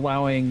started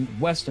allowing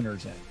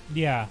Westerners in.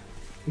 Yeah,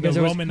 Because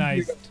the it was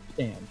Romanized. easier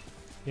to understand.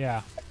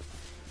 Yeah.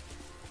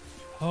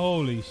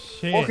 Holy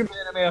shit! Welcome to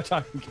the Anime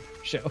Otaku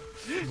Show.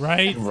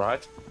 Right?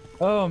 Right.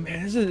 Oh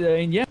man, this is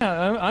yeah.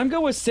 I'm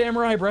going with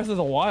Samurai Breath of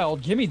the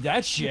Wild. Give me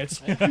that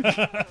shit.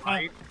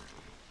 Right.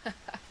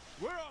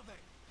 Where are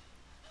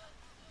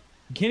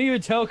they? Can't even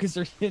tell because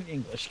they're in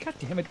English. God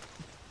damn it.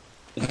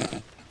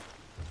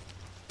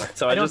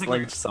 So I don't just think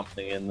linked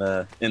something in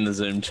the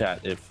Zoom chat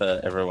if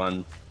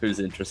everyone who's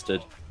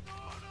interested.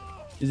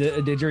 Is it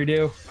a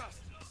didgeridoo?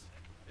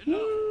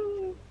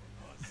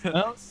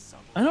 Well,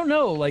 I don't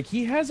know. Like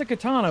he has a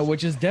katana,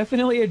 which is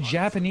definitely a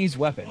Japanese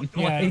weapon.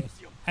 Yeah. Like,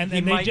 And He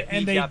they might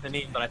and be they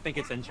Japanese, but I think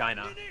it's in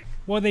China.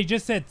 well they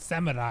just said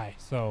samurai,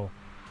 so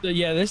so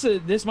yeah,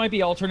 this might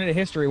be alternate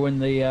history when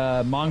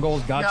the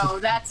Mongols got No,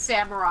 to. that's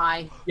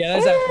samurai. Yeah,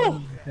 that's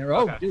actually.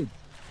 Oh, Okay. dude.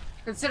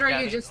 Considering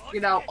Yeah. you just,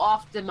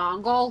 off the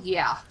Mongol,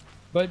 yeah.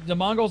 But the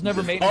Mongols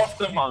never made Off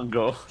the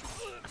Mongol.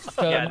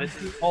 So Yeah, this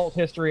this is alt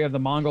history of the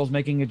Mongols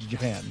making it to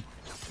Japan.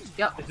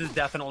 Yep. This is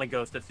definitely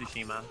Ghost of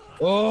Tsushima.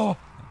 Oh,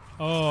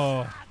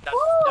 oh That's,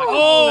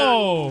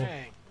 oh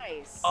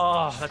Nice.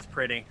 oh, that's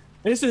pretty.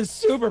 this is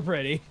super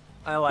pretty.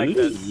 I like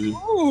this.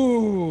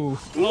 Ooh,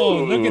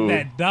 oh look at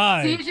that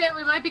dive. CJ,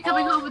 we might be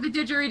coming home with a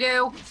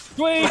didgeridoo.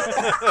 sweet.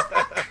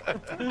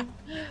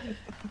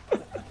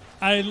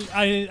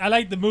 I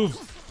like the moves.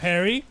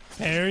 Parry,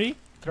 parry,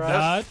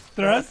 dodge,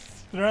 thrust,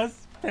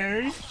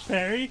 parry,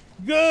 parry.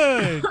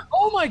 Good.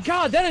 Oh my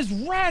god, that is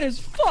rad as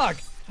fuck.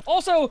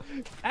 Also,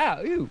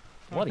 ew,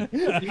 bloody.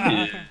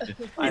 I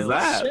Is love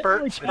that? it.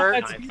 Spurt, spurt.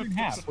 That's speed in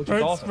half, which is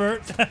Spurt,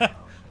 awesome. spurt.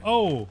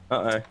 Oh,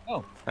 Uh-oh.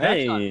 Oh,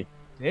 that's not, Hey,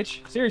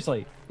 bitch.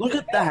 Seriously. look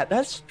at that.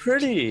 That's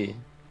pretty.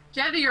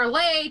 Jenna, you're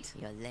late.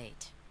 You're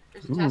late.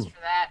 There's a test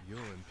for that. You're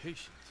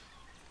impatient.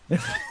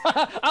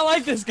 I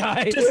like this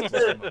guy. Just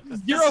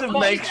to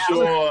make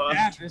sure.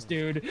 This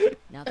dude.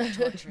 Now they're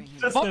torturing him.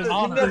 Just there's, you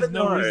never there's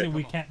no know. reason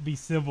we can't be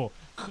civil.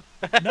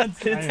 None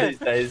Kids these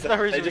days, No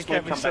reason they we just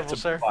can't won't be come back civil, to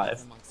sir.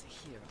 life. Amongst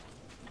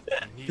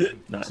a hero.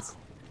 Nice.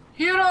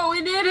 Hero,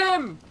 we need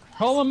him.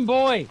 Call him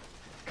boy.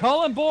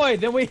 Call him boy.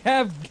 Then we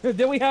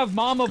have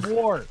Mom of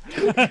War.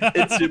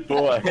 It's your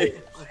boy.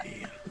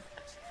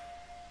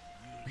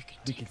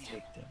 We can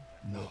take them.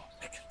 No.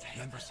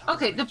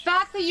 Okay, the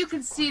fact that you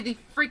can see the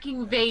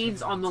freaking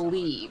veins on the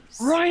leaves.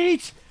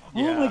 Right? Oh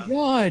Yeah. my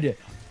god.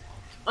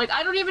 Like,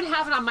 I don't even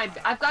have it on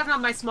I've got it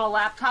on my small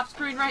laptop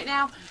screen right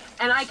now,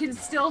 and I can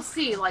still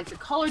see, like, the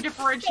color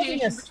differentiation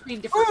Yes.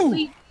 between different Ooh,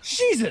 leaves.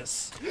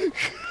 Jesus.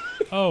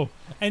 Oh,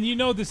 and you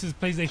know this is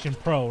PlayStation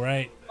Pro,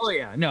 right? Oh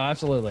yeah. No,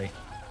 absolutely.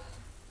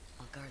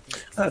 I'll guard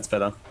these. That's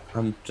better.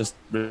 I'm just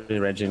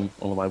rearranging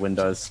all of my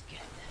windows.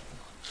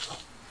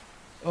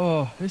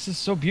 Oh, this is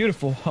so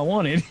beautiful. I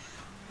want it.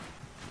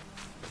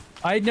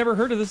 I'd never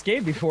heard of this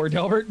game before,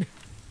 Delbert.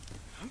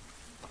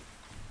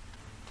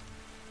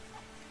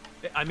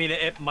 I mean,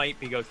 it might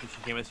be Ghost of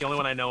Tsushima. It's the only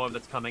one I know of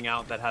that's coming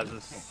out that has a Oh,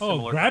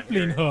 similar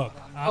grappling criteria. hook.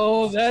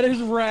 Oh, that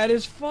is rad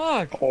as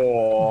fuck.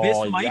 Oh,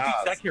 This might yes.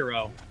 be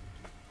Sekiro.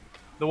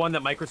 The one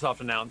that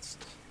Microsoft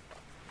announced.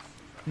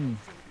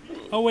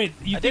 Oh wait,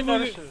 you think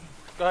we're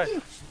Go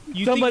ahead.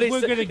 you think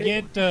we're gonna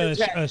get a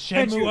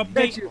Shenmue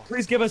update? Tenchu,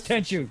 please give us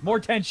Tenchu. More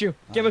Tenchu.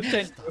 Give us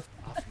Tenchu.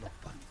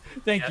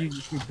 Thank you,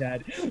 YouTube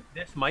Dad.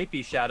 This might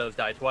be Shadows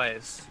Die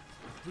Twice.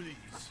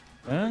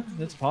 Huh?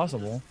 That's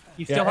possible.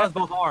 He still has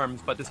both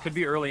arms, but this could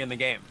be early in the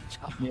game.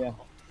 Yeah.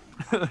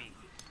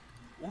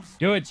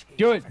 Do it.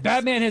 Do it.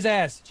 Batman his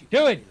ass.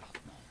 Do it.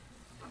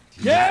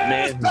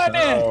 Yes,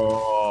 Batman.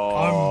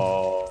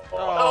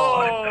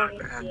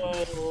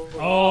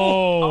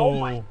 Oh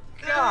my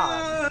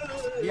God.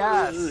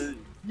 Yes.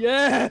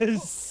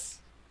 Yes.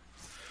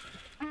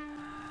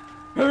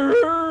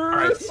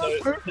 Alright,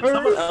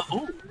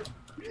 so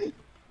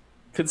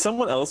could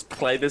someone else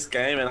play this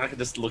game and I could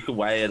just look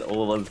away at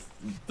all of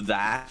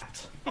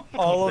that?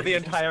 All of the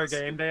entire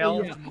game,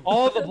 Dale? Yeah.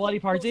 All the bloody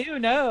parts. Ew,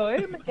 no.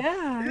 Oh my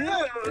God.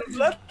 Yeah,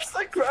 that's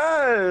the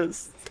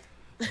Christ.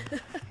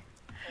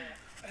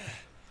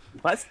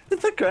 What's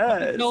the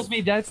Christ? It tells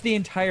me that's the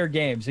entire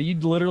game, so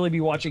you'd literally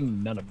be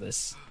watching none of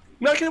this.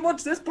 No, I can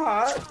watch this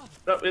part.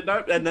 No,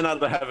 and then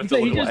I'd have it to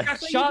He look just away.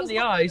 got shot in the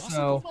eye,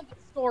 so The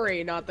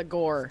story, not the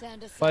gore.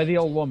 by the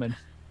old woman.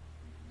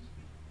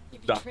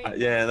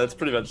 Yeah, that's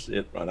pretty much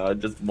it right now. I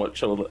just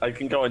watch all. I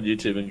can go on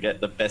YouTube and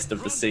get the best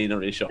of the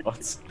scenery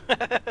shots.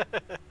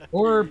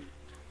 Or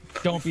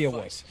don't be a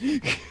wuss.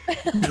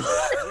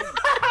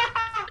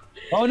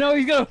 Oh no,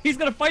 he's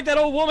gonna fight that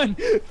old woman.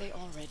 They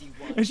already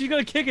won. And she's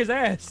gonna kick his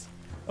ass.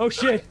 Oh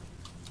shit.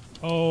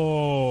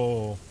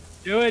 Oh.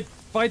 Do it.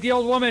 Fight the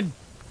old woman.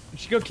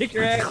 She's gonna kick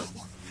your ass.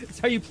 That's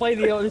how you play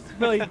the old. It's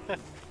really...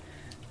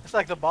 It's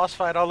like the boss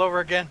fight all over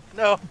again.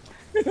 No.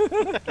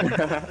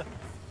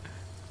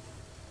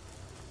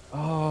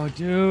 Oh,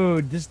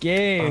 dude, this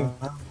game.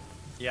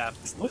 Yeah.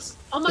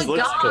 Oh my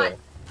god!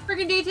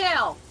 Freaking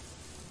detail!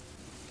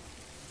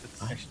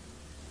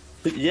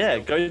 But yeah,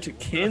 go to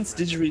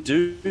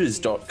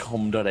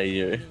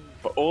cansdidgeridoos.com.au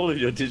for all of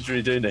your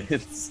didgeridoo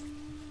needs.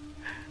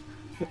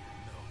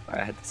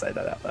 I had to say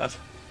that out loud.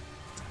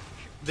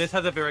 This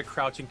has a very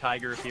Crouching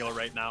Tiger feel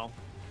right now.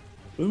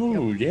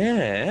 Ooh,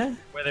 yeah.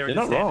 Where they were You're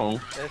just not wrong.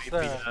 It's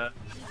the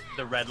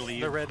red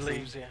leaves. the red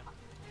leaves, yeah.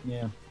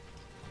 Yeah.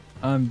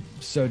 I'm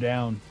so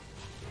down.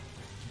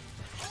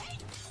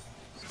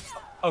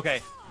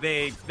 Okay,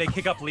 they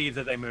kick up leaves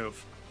as they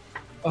move.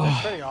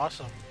 That's pretty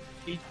awesome.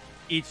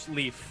 Each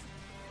leaf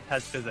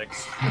has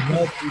physics.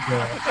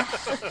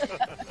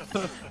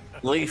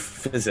 Leaf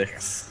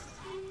physics.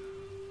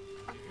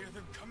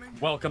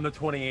 Welcome to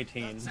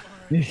 2018.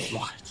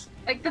 What?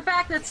 Like the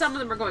fact that some of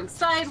them are going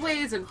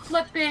sideways and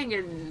flipping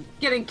and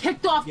getting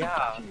kicked off the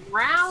fucking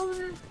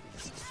ground.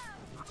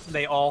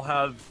 They all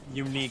have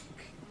unique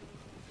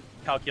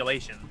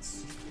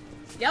calculations.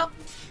 Yep.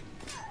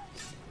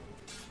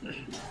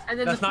 And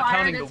then That's the not fire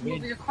counting that's the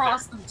wind. moving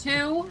across them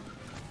too.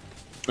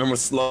 And with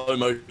slow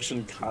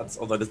motion cuts,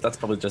 although that's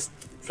probably just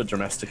for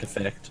dramatic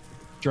effect.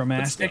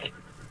 Dramatic?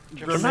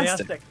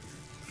 Dramatic.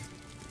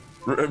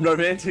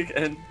 Romantic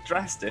and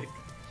drastic.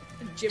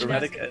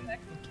 Dramatic and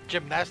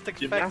Gymnastic.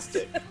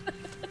 gymnastic.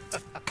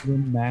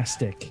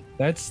 Gymnastic.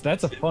 That's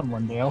a fun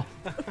one, Dale.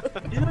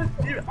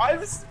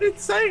 I've been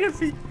saying it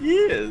for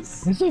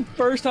years. This is the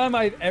first time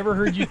I've ever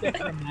heard you say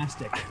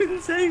gymnastic. I've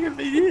been saying it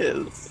for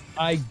years.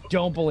 I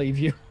don't believe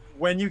you.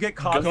 When you get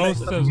caught,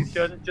 Ghost of- you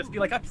should just be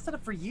like, I've said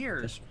it for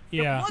years.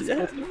 Yeah.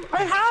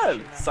 I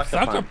have.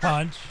 Sucker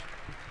punch.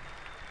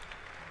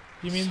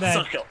 You mean that?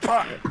 Sucker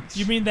punch.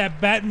 You mean that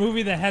Bat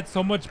movie that had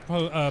so much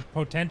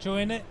potential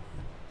in it?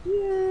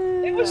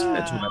 It was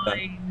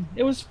fine.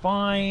 It was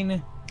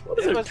fine.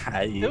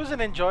 It was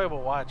an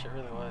enjoyable watch. It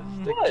really was.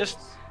 Like, just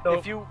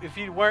if you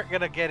weren't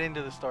gonna get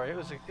into the story, it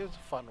was a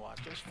fun watch.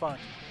 It was fun.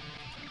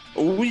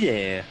 Oh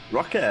yeah,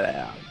 rock it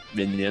out,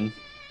 minion.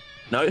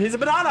 No, he's a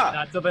banana.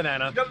 That's a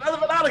banana. Got another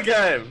banana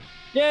game.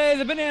 Yay,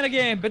 the banana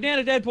game.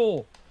 Banana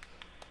Deadpool.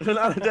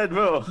 Banana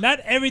Deadpool. Not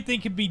everything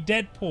can be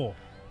Deadpool.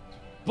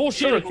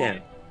 Bullshit. Sure it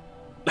can.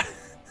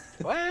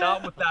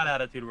 Not with that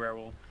attitude,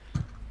 Werewolf.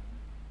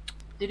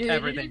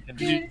 Everything can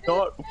be.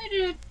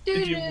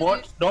 Did you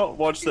not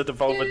watch the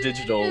Devolver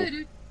Digital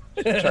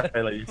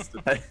trailer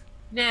yesterday?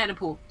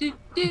 Nanapool.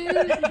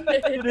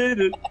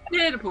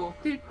 Nanapool.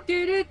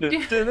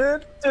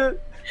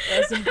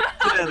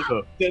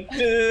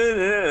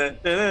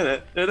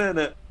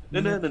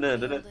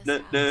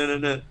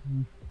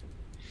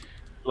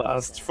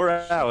 Last for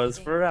hours.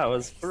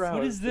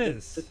 What is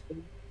this?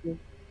 There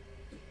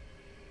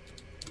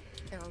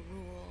are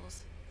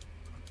rules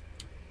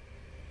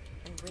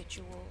and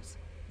rituals.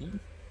 You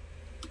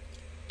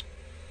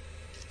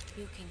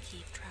can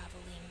keep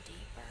traveling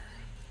deeper.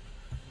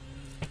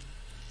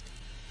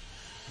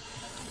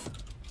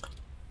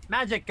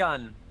 Magic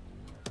gun.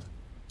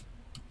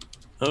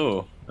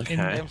 Oh, okay.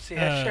 MC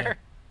Escher.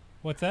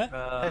 What's that?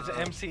 That's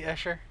MC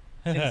Escher.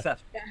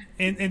 Inception.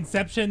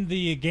 Inception,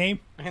 the game.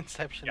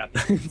 Inception. Yeah.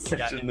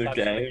 Inception, the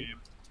game.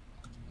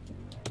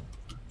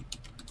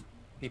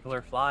 People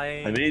are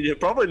flying. I mean, you're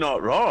probably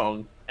not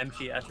wrong.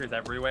 MC Escher's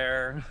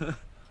everywhere.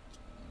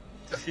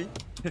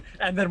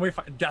 And then we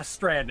find Death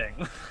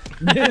Stranding.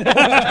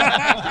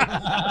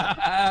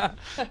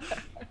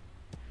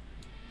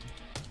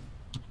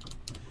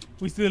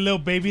 We see the little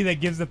baby that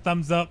gives a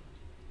thumbs up.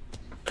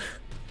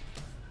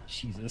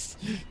 Jesus.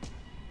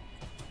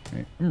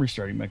 Right, I'm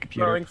restarting my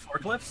computer. Throwing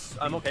forklifts?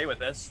 I'm okay with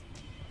this.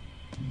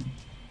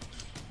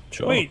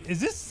 Sure. Wait, is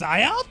this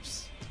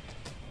psyops?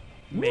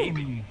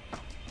 Maybe.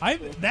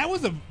 That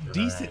was a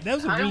decent. That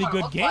was a I don't really wanna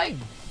good look game.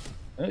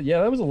 like-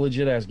 Yeah, that was a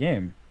legit ass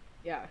game.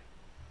 Yeah.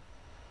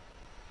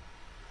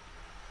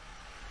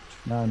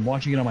 Now I'm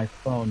watching it on my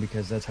phone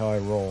because that's how I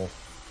roll.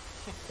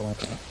 So I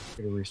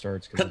it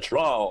restarts.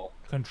 Control.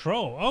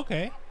 Control.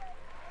 Okay.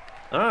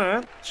 All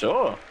right,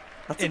 sure.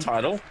 That's the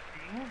title.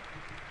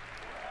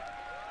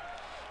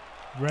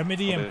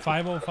 Remedy and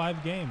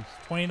 505 Games,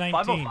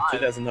 2019.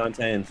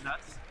 2019.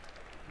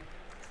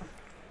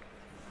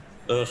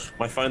 Ugh,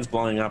 my phone's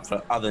blowing up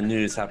for other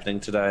news happening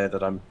today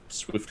that I'm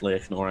swiftly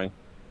ignoring.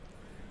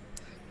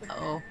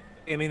 Oh.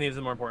 Gaming news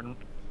is more important.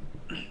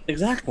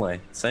 Exactly.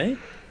 See?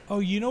 Oh,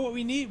 you know what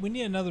we need? We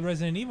need another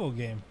Resident Evil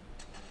game.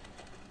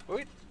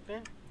 Wait.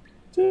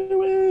 Do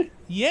we?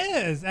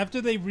 Yes, after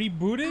they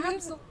rebooted it.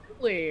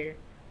 Absolutely.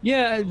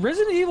 Yeah,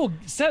 Resident Evil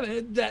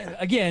 7.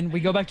 Again, we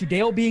go back to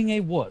Dale being a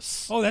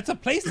wuss. Oh, that's a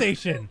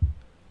PlayStation.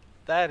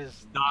 That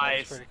is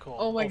nice. Pretty cool.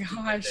 Oh my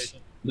gosh.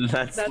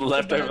 That's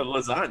leftover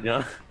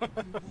lasagna.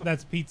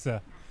 That's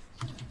pizza.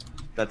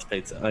 That's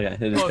pizza. Okay,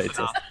 it is Close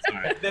pizza.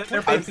 enough.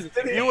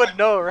 Sorry. You would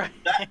know, right?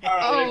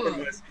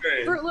 Oh,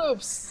 Fruit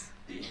Loops.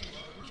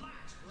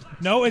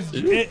 No, it's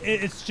Wait,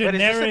 is this a new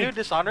generic.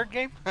 Dishonored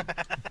game?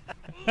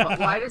 But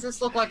why does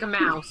this look like a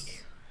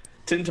mouse?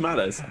 Tin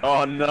tomatoes.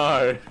 Oh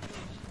no.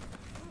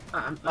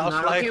 I'm Mouse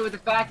not life. okay with the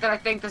fact that I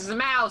think this is a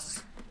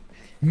mouse.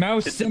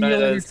 Mouse It's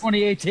Simulator tomatoes.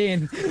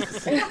 2018.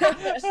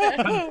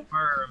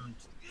 Confirmed.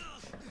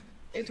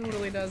 It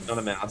totally does. Not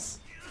a mouse.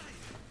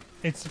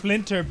 It's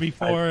Splinter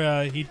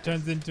before he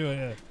turns into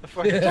a.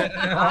 Before you use.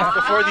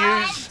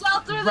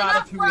 Dealt through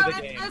Ratatouille enough rodents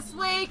the game. this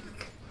week.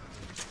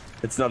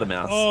 It's not a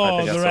mouse. Oh, I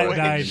think the I saw rat it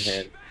died. in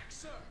hand.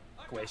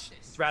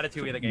 It's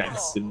Ratatouille the game.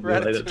 Mouse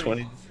Simulator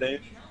Ratatouille. 2018.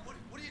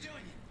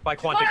 By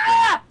Quantic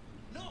Ah!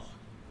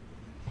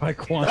 By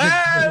Quantum.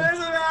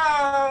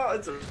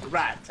 It's a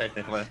rat,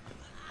 technically.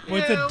 Well,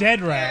 it's a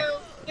dead rat.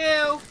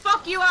 Ew,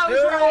 fuck you, I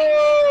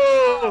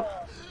was right.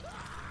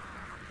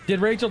 Did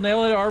Rachel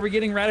nail it? Are we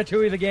getting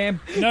Ratatouille the game?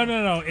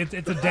 No. It's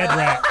a dead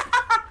rat.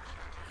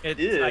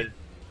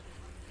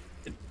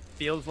 It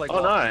feels like.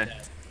 Oh Walking no.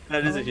 Dead.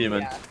 That is a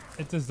human. Yeah.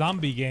 It's a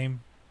zombie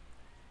game.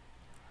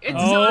 It's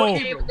Oh. not a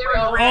game, there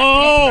are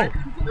Oh,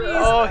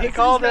 Oh, he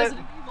called it.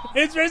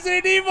 it's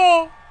Resident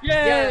Evil.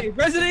 Yay!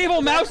 Resident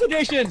Evil Mouse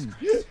Edition.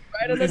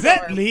 Right on the Is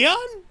that door. Leon?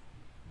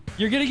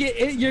 You're gonna get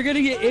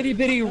itty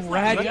bitty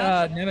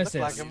rat nemesis.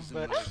 Like him,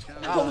 but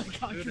Oh my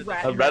gosh,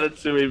 rat. A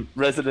Ratatouille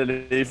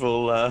Resident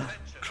Evil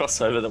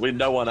crossover that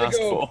no one asked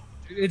for.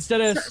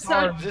 Instead of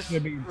Star, is this it's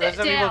gonna be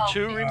Resident Evil Dale.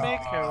 2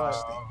 remake or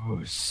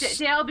what?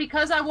 Dale,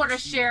 because I want to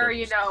share,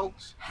 you know,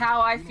 how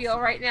I feel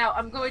right now,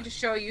 I'm going to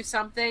show you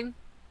something.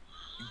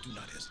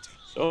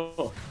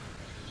 Sure.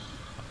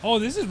 Oh,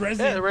 this is Yeah,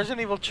 Resident.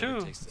 Resident Evil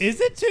 2. Is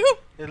it too?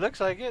 It looks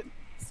like it.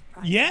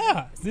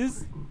 Yeah.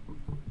 This.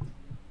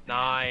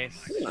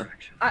 Nice.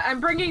 I'm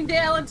bringing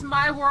Dale into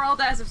my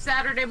world as of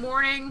Saturday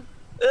morning.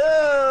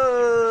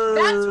 Oh.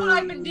 That's what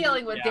I've been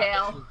dealing with,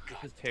 Dale.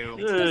 This is two.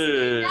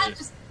 That's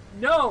just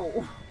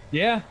no.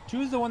 Yeah.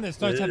 Choose the one that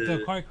starts after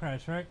the car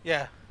crash, right?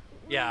 Yeah.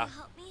 Yeah.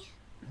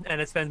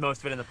 And it spends most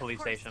of it in the police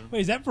station.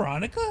 Wait, is that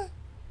Veronica?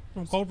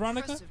 From Cold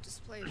Veronica?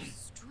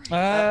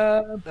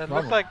 That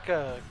looked like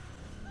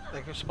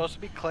it was supposed to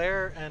be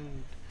Claire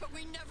and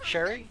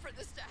Sherry.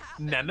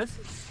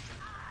 Nemesis?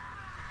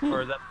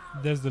 Or is that?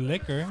 There's the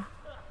liquor.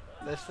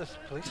 That's this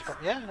police car.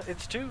 Yeah,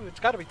 it's 2. It's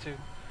got to be 2.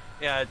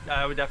 Yeah,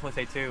 I would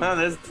definitely say two. No,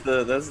 there's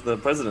the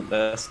president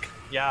desk.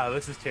 Yeah,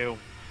 this is two.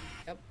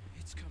 Yep.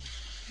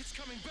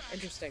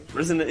 Interesting.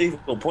 Resident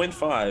Evil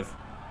 0.5.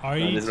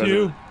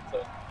 RE2.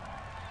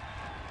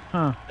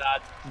 Huh.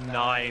 That's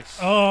nice.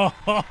 Oh.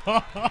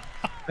 I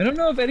don't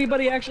know if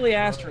anybody actually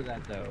asked for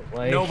that though.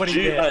 Like Nobody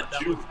did.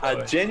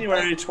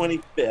 January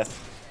 25th.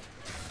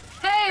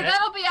 Hey,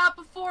 that'll be out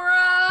before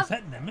Is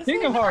that Nemesis?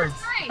 Kingdom Hearts.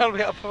 That'll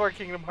be up before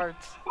Kingdom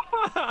Hearts.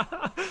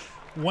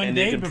 One And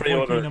you day can before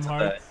pre-order it Kingdom today.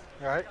 Hearts.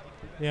 Right?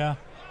 Yeah.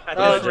 At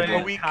Oh, this it's a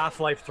rate, week.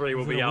 Half-Life 3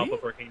 will Is it be a out week?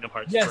 before Kingdom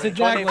Hearts Yes, 3.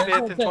 exactly. 25th That's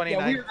what and I'm saying. Yeah,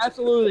 29th. we're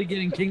absolutely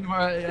getting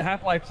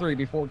Half-Life 3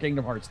 before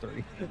Kingdom Hearts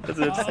 3.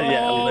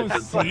 Oh,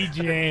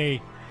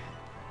 CJ.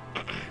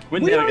 We're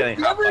We never are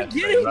getting never Half-Life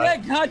 3, getting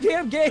right? that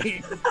goddamn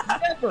game.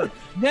 Never.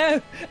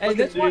 No. And Look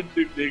that's at why.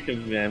 you, Duke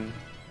Nukem, man.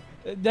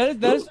 That is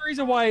the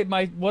reason why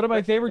one of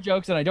my favorite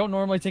jokes, and I don't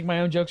normally think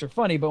my own jokes are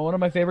funny, but one of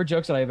my favorite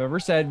jokes that I've ever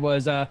said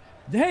was,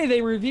 "Hey,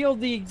 they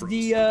revealed the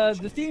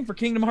theme for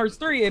Kingdom Hearts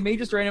 3," and me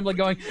just randomly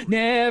going,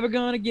 "Never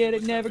gonna get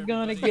it, never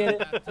gonna get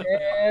it,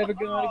 never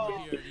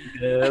gonna get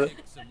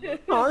Yeah.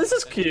 Oh, this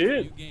is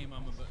cute. it."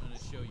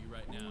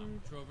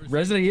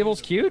 Resident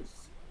Evil's cute.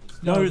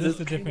 No, this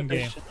is a different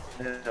game.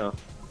 Yeah.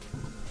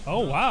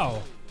 Oh,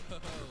 wow.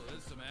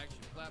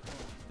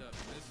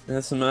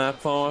 There's some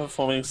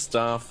platforming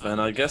stuff, and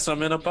I guess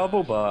I'm in a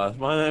bubble bath.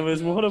 My name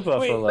is Water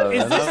Buffalo.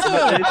 is and this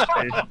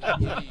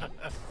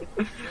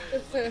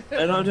I'm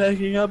And I'm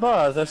taking a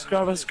bath. I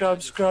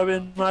scrub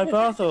in my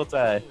bath all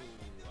day.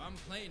 I'm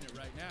playing it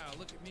right now.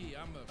 Look at me.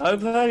 I'm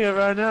playing it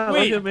right now.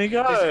 Wait. Look at me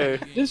go.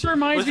 This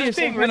reminds me Was of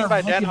this being written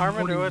by Dan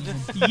Harmon or was it?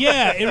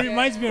 Yeah, it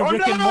reminds me of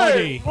Rick and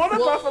Morty. What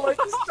if I like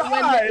this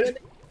died?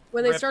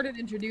 When they started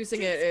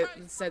introducing it, it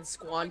said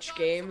Squanch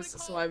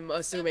Games, so I'm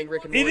assuming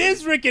Rick and It Morty.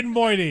 is Rick and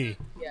Morty.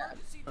 Yeah.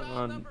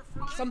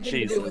 Something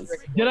to do with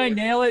Rick and Did I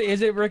nail it?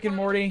 Is it Rick and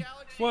Morty?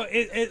 Well,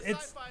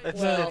 it's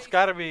It's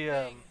got to be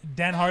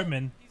Dan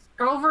Hartman.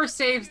 Grover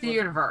saves the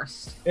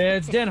universe.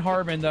 It's Dan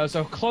Hartman though,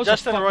 so close.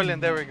 Justin Roiland.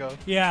 There we go.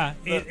 Yeah,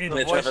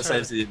 Trevor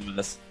saves the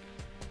universe.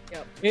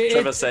 Yep.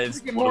 Trevor saves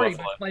Rick and Morty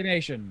Buffalo.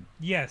 Claymation.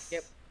 Yes.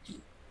 Yep.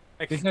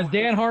 Because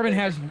Dan Harmon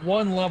has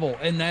one level,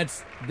 and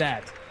that's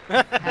that.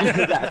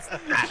 That's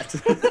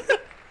that.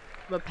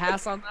 I'm a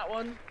pass on that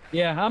one.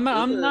 Yeah, I'm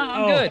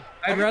good.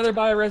 I'd rather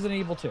buy Resident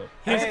Evil 2.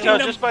 No,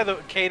 just by the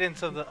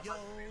cadence of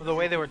the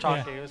way they were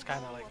talking, it was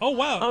kind of like. Oh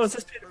wow. Oh, is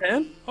this Peter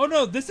Pan? Oh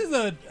no, this is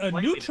a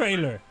new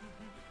trailer.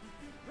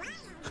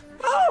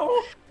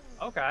 Oh.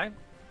 Okay.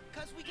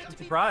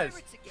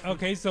 Surprise.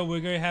 Okay, so we're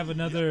gonna have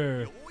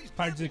another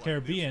Pirates of the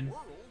Caribbean.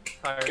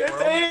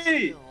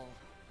 Hey!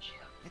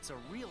 It's a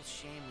real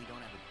shame we don't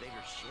have a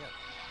bigger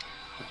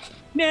ship.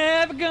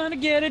 Never gonna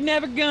get it,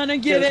 never gonna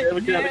get it,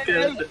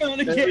 Never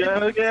gonna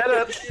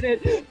get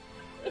it.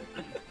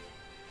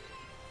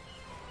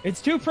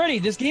 It's too pretty.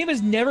 This game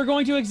is never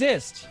going to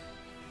exist.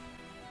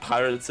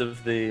 Pirates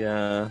of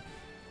the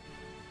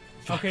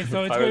Okay,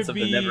 so it's Pirates going of to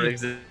be the never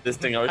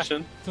existing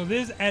ocean. So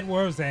this is At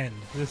World's End.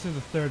 This is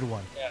the third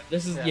one. Yeah,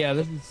 this is.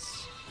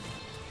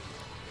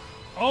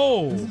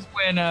 Oh. This is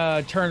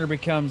when Turner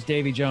becomes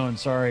Davy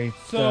Jones. Sorry.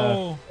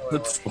 So.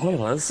 The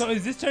spoilers. So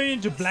is this turning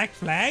into Black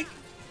Flag?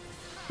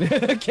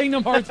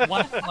 Kingdom Hearts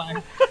Black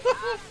Flag.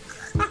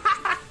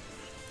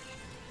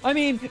 I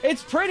mean,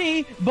 it's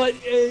pretty, but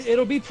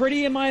it'll be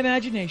pretty in my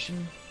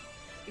imagination.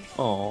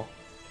 Oh.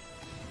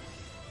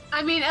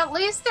 I mean, at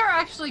least they're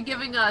actually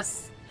giving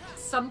us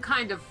some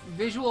kind of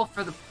visual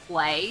for the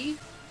play.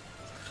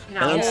 You know,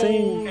 And I'm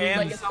seeing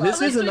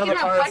this is another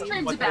part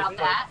dreams about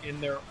that. In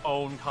their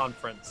own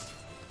conference.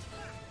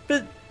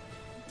 But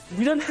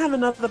we don't have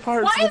another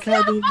Pirates Why of the is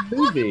that Caribbean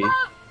movie.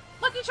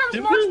 Lucky Charms Do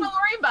we? Marshmallow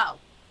Rainbow.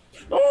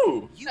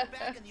 Oh! You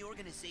back in the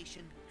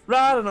organization?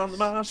 Riding on the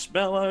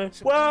marshmallow.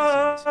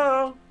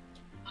 Whoa!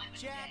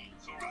 Jack,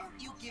 don't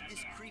you give this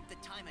creep the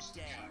time of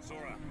day.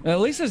 At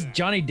least it's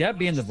Johnny Depp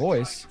being the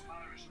voice.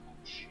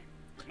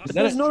 But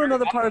there's not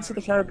another Pirates of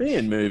the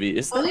Caribbean movie,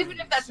 is Well, there? even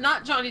if that's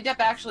not Johnny Depp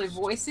actually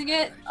voicing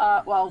it,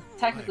 well,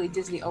 technically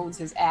Disney owns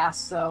his ass,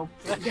 so.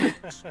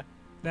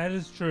 That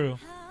is true.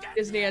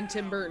 Disney and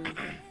Tim Burton.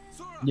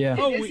 Yeah.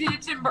 Oh, Disney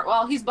and Tim Burton.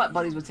 Well, he's butt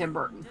buddies with Tim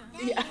Burton.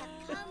 Yeah.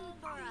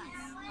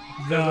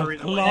 The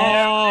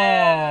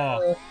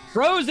Claw.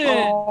 Frozen.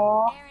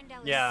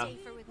 Yeah.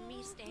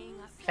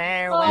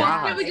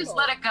 Oh, can we just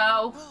let it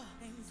go?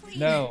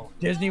 No,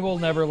 Disney will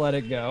never let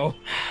it go.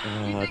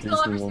 Disney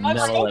will never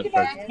let it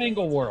go.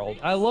 Tangle World.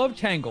 I love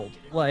Tangled.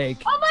 Like,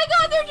 Oh my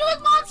God, they're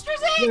doing Monsters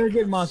Inc. they're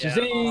good Monsters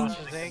Inc.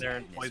 Monsters Inc. They're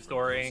in Toy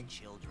Story.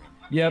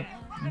 Yep,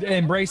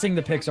 embracing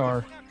the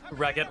Pixar.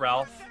 Wreck-It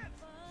Ralph.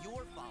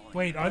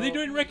 Wait, are they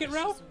doing Wreck-It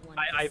Ralph?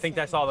 I think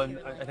I saw them.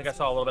 I think I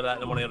saw a little bit of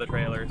that in one of the other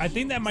trailers. I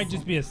think that might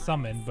just be a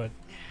summon, but.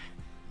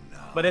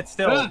 But it's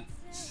still.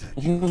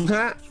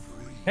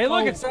 Hey,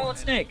 look, it's Solid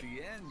Snake.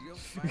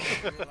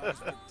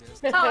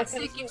 Solid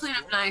Snake, you clean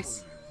up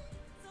nice.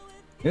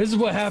 This is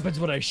what happens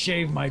when I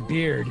shave my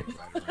beard.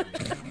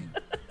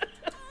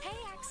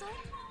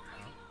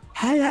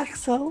 Hey,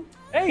 Axel.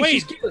 Hey, Wait,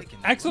 she's cute.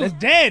 Axel's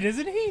dead,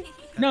 isn't he?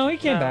 No, he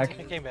came No, back.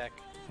 He came back.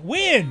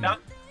 When?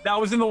 That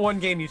was in the one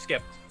game you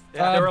skipped.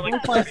 There were like,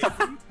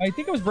 I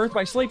think it was Birth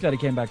by Sleep that he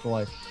came back to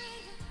life.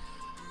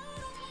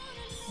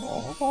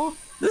 Oh,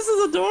 this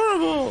is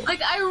adorable.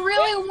 Like, I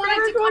really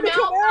wanted to going come to out,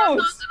 come but I'm out.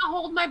 not gonna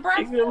hold my breath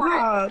Kingdom for it.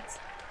 Hearts.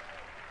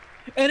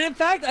 And in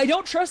fact, I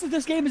don't trust that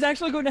this game is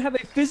actually going to have a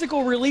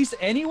physical release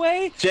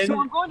anyway. So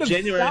I'm going to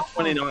January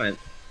download- 29th.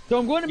 So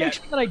I'm going to make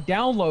sure that I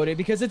download it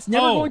because it's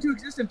never going to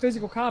exist in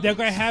physical copies. They're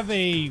going to have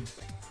a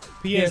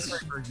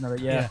PS version of it,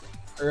 yeah.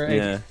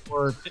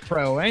 Or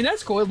Pro. I mean,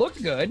 that's cool. It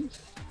looked good.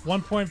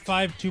 1.5,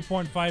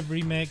 2.5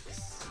 remix.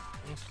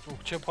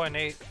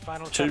 2.8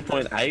 final.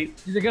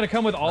 2.8. Is it going to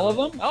come with all of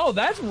them? Oh,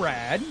 that's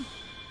rad.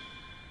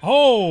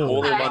 Oh.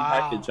 All in one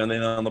package, and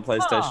then on the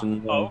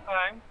PlayStation.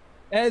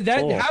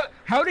 okay.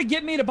 How to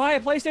get me to buy a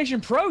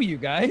PlayStation Pro, you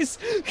guys?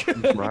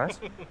 Right.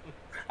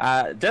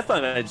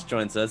 Deathline Mage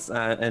joins us,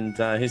 and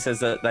he says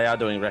that they are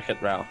doing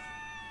Wreck-It Ralph.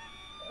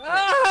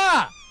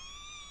 Ah!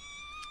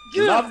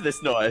 Love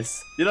this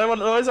noise. You know what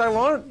noise I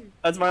want?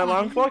 That's my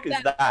alarm clock. Is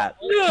that?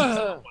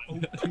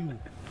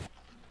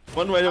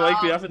 One way to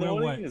wake me up in the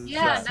morning. Is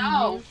Yeah, that.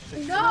 no.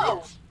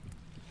 No.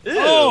 Ew.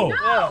 Oh!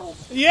 No.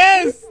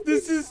 Yes!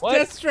 This is What?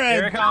 Death Stranding.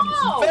 Here it comes.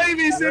 No.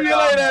 Baby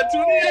Simulator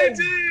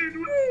 2018.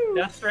 Woo!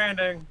 Death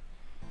Stranding.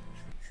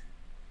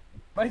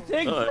 My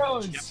thing Oh.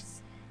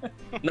 froze.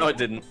 No, it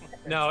didn't.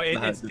 No, Nah,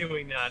 it's it-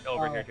 doing that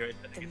over here too.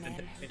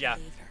 Yeah,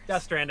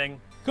 Death Stranding.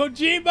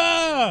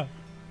 Kojima!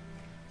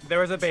 there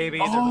was a baby.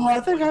 Oh,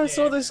 I think I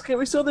saw this.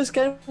 We saw this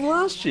game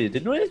last year,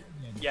 didn't we?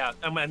 Yeah,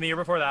 and the year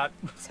before that.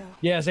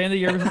 Yes, and the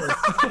year before.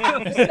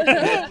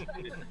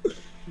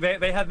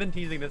 They have been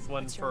teasing this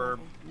one for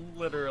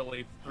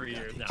literally 3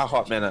 years now. A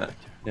hot minute.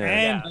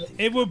 Yeah. And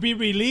it will be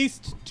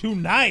released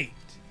tonight.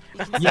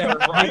 Yeah,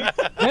 right.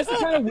 That's the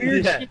kind of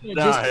weird shit that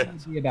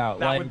just no. be about.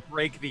 That Like, would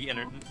break the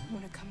internet.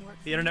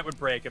 The internet would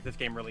break if this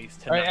game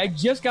released all tonight. right, I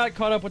just got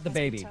caught up with the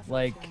baby.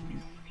 Like,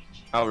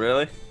 Oh,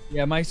 really?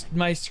 yeah, my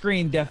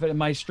stream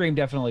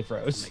definitely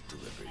froze.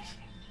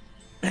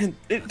 And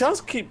it does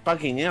keep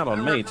bugging out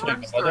on me too. I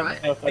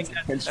don't know if that's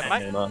intentional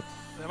or not.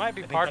 That might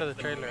be part of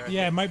the trailer.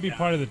 Yeah, it might be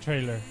part of the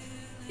trailer.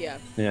 Yeah.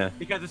 Yeah.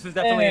 Because this is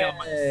definitely a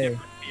much different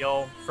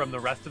feel from the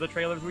rest of the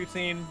trailers we've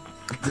seen.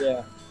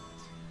 Yeah.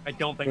 I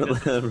don't think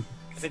this is,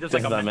 they just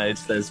like I made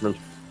says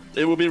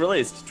it will be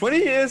released 20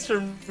 years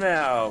from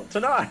now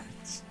tonight.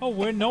 Oh,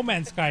 we're in No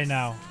Man's Sky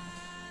now.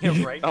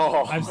 Yeah, right?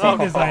 Oh, I've seen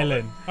this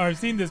island, or I've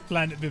seen this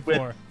planet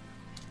before.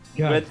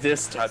 With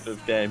this type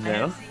of game I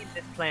now. have seen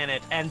this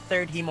planet and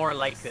 30 more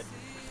like it.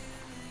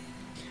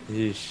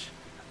 Yeesh.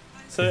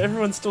 So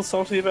everyone's still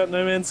salty about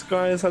No Man's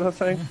Sky? Is that a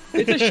thing?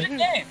 It's a shit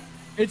game.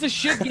 It's a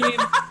shit game,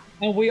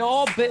 and we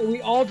all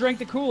drank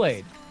the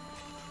Kool-Aid.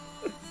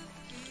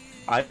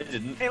 I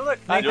didn't. Hey, look,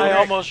 I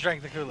almost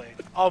drank the Kool-Aid.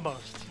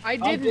 Almost. I I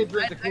didn't. did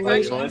drink the I Kool-Aid.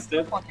 actually- Almost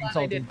did. Fucking I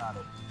salty did. about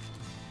it.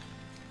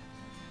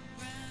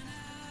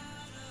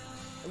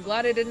 I'm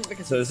glad I didn't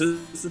because So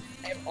is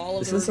I have all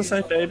of this the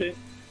same baby?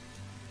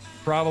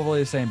 Probably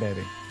the same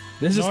baby.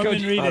 This is Norman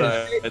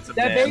Kojima. Reedus. It's a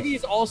That man. baby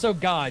is also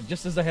God,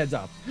 just as a heads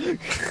up.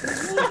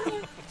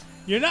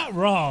 You're not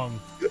wrong.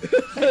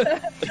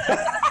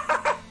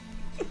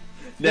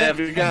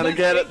 Never gonna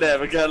get it.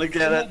 Never gonna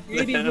get it. That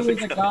baby who never is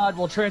a gonna- god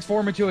will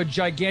transform into a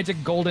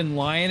gigantic golden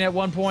lion at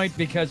one point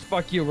because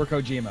fuck you, we're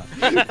Kojima.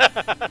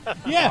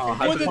 Yeah. Oh,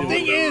 well, the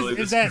thing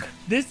hypothetically, is that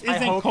this I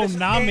isn't hope this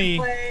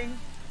Konami.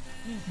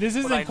 This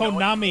isn't I know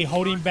Konami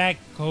holding back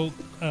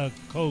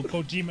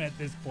Kojima at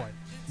this point.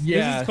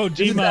 Yeah, This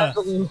is Kojima.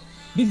 absolutely-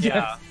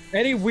 Yeah.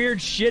 Any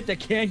weird shit that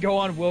can go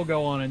on will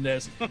go on in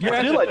this. You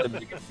do like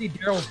the- can see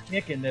Daryl's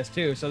dick in this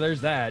too, so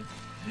there's that.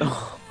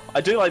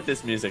 I do like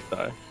this music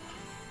though.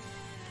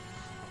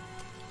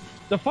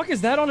 The fuck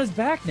is that on his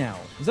back now?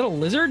 Is that a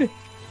lizard?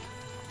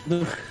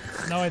 No,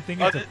 I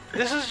think Oh, it's a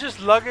this is just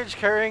luggage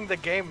carrying the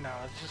game now.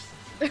 It's just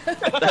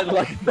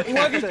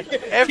Like,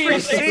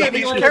 every scene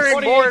he's carrying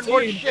more and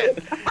more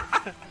shit.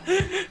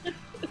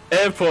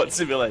 Airport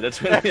Simulator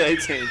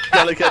 2018.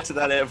 Gotta get to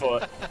that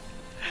airport.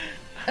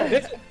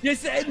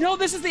 No,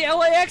 this is the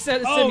LAX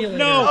simulator.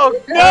 no.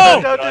 Oh,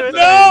 No! don't do it.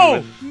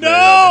 No!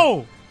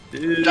 No!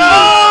 Dude.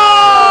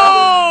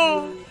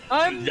 No!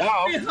 I'm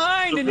Yeah.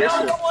 behind and now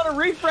I don't want to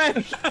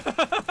refresh.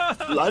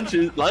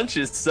 Lunch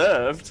is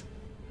served.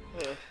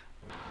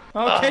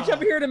 I'll catch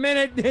up here in a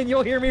minute and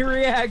you'll hear me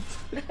react.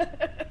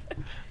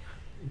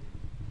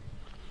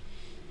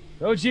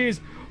 Oh jeez.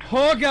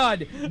 Oh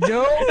god.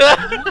 No.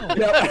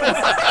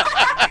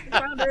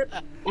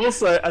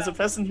 Also, as a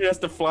person who has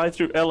to fly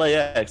through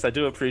LAX, I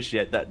do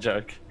appreciate that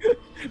joke.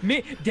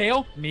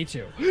 Dale, me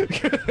too. No,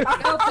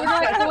 we're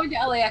not going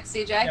to LAX,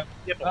 CJ.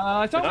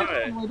 I thought we were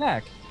No. on the way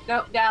back.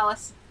 No,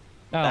 Dallas.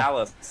 Oh.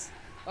 Dallas.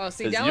 Oh,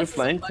 see, Because Dallas you're is a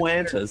flying much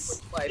better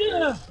Qantas. flight.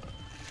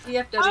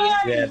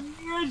 DFW.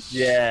 Yeah.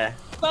 Yeah.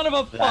 Son of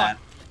a fuck.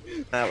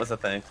 That was a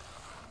thing.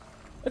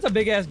 That's a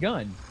big ass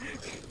gun.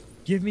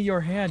 Give me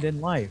your hand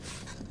in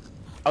life.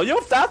 Oh, you're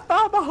that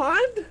far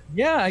behind?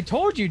 Yeah, I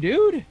told you,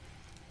 dude.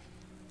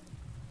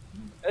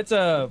 That's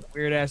a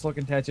weird ass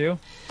looking tattoo.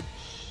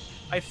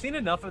 I've seen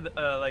enough of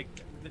like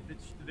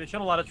they've shown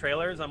a lot of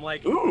trailers. I'm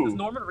like, Ooh. does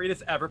Norman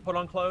Reedus ever put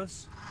on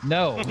clothes?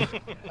 No.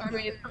 I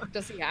mean,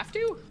 does he have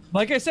to?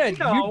 Like I said,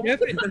 No. you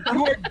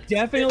are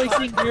definitely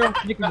seeing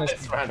Daryl's dick in this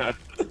That's game. right.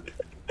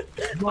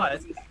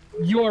 But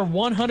You are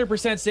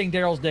 100% seeing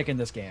Daryl's dick in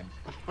this game.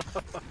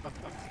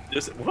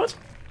 Just, what?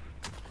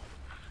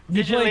 You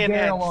Visually play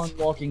Daryl enhanced.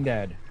 on Walking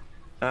Dead.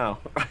 Oh,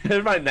 I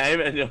heard my name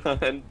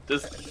and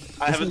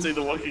just I haven't seen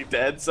The Walking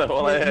Dead, so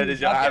all I heard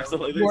is you're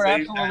absolutely You are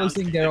seeing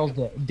absolutely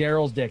seeing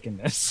Daryl's dick in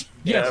this.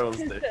 Yes. Daryl's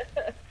dick.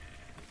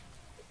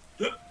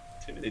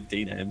 Too many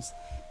D names.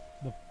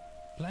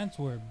 plants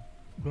were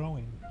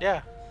growing.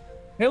 Yeah.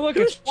 Hey, look,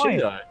 Who's it's flying.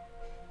 Chido?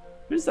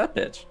 Who's that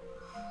bitch?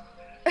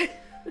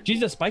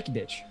 She's a spiky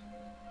bitch.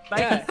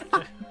 Yeah.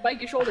 Bite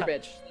your shoulder,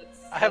 bitch.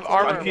 I have That's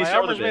armor. Monkey My shoulder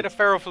armor's made bit. of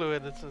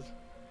ferrofluid. That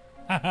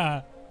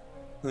says.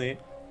 See?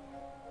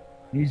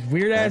 These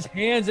weird ass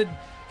hands and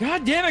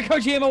God damn it,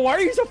 Kojima, why are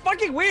you so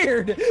fucking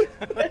weird?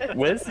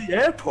 Where's the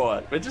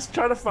airport? We're just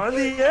trying to find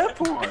the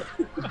airport.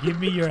 Give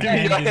me your Give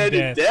me your hand hand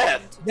in in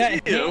death.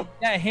 death. Ew.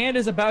 That hand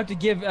is about to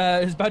give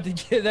that's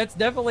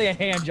definitely a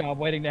hand job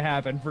waiting to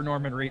happen for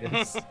Norman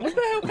Reedus. What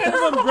the hell kind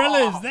of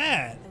umbrella is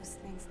that?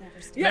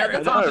 Yeah,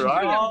 that's I know, a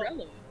right?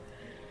 umbrella.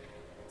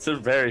 It's a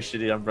very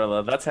shitty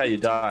umbrella. That's how you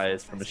die,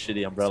 is from a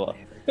shitty umbrella.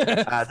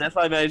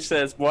 Deathlight Mage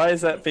says, why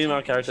is that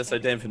female character so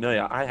damn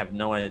familiar? I have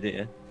no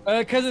idea.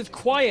 Because it's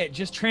quiet.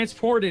 Just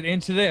transport it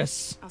into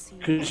this.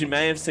 Because you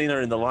may have seen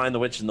her in The Lion, the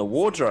Witch, and the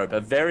Wardrobe, a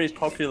very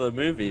popular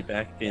movie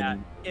back in. Yeah,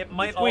 it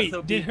might Wait,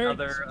 also did be her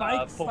another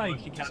spikes, full like-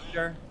 motion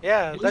capture.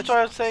 Yeah, that's what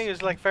I was saying.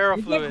 Is like Is that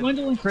ferrofluid.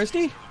 Gwendolyn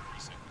Christie?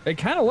 It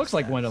kind of looks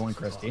like Gwendolyn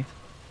Christie.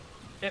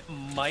 It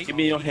might Give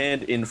me your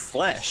hand in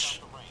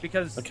flesh.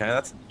 because Okay,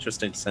 that's an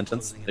interesting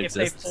sentence. It if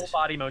they exists. full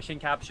body motion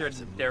captured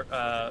their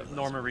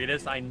Norman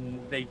Reedus,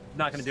 they're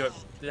not going to do it.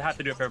 They have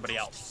to do it for everybody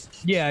else.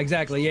 Yeah,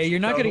 exactly. Yeah, you're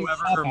not So getting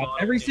whoever pop her up. model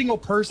Every is. single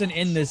person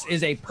in this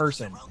is a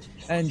person,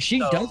 and she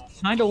So- does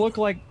kind of look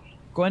like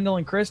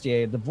Gwendolyn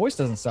Christie. The voice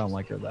doesn't sound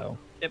like her though.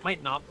 It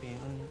might not be.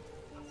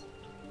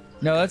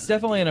 No, that's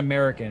definitely an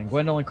American.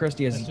 Gwendolyn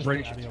Christie is That's just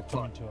British. the video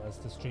coming to us.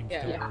 The stream Yeah.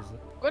 still Yeah. is it?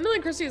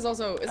 Gwendolyn Christie is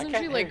also, isn't can't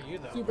she hear like you,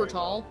 though, super very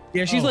tall?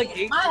 Yeah, she's Oh. like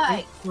My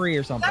height. 8'3" or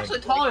It's something.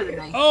 actually taller than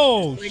me.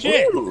 Oh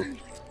shit! Ooh.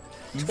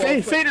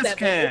 12 foot Fetus 7.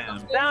 cam.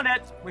 Found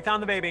it. We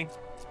found the baby.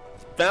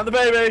 Found the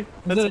baby. Is it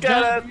a Let's get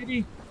giant it.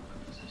 baby?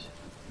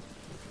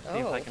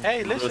 Oh.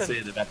 Hey, We'll see listen.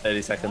 in about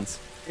 30 seconds.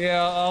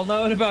 Yeah, I'll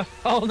know in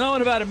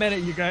about a minute,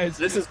 you guys.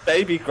 This is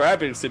Baby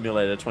Grabbing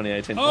Simulator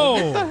 2018.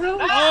 Oh!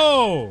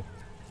 Oh!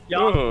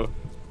 Yup. Ooh.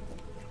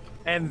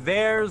 And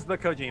there's the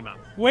Kojima.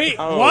 Wait,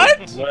 Oh,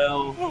 what?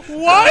 Well.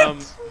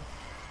 What?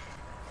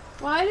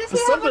 Why does For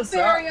he some have a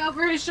bizarre- fairy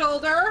over his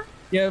shoulder?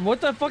 Yeah, what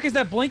the fuck is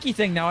that blinky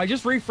thing now? I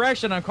just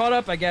refreshed and I'm caught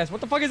up, I guess.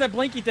 What the fuck is that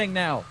blinky thing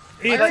now?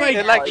 It's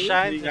It like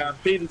shines. The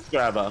fetus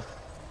grabber.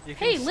 You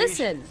can Hey, see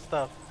listen.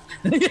 Stuff.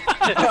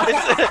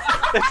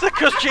 it's the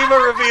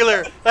Kojima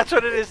revealer. That's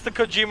what it is. The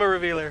Kojima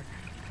revealer.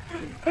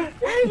 Hey,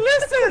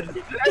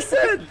 listen!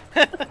 Listen!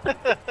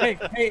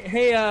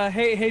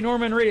 Hey,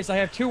 Norman Reedus, I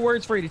have 2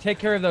 words for you to take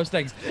care of those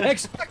things.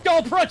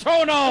 Expecto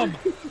Patronum!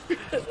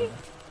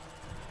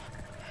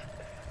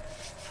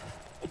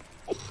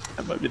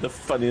 That might be the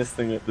funniest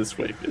thing of this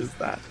week, is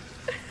that.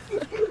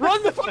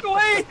 Run the fuck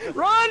away!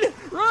 Run!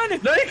 Run!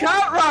 No, you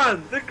can't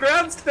run! The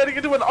ground's turning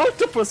into an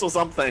octopus or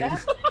something.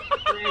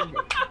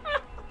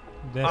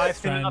 I've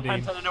seen enough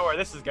time to know where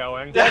this is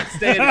going. That's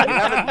standing. You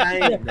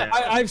haven't named that.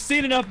 I've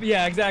seen enough.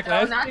 Yeah, exactly.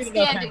 No, I've not seen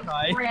enough standing,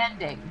 hentai.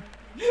 branding.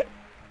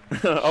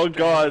 Oh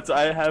god,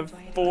 I have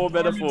 4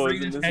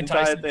 metaphors in this Hentai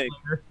entire thing.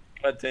 simulator.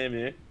 God damn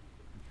you.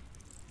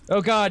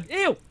 Oh god. Ew!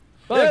 Yeah,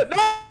 Bug!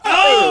 no!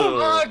 Oh!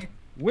 Bug!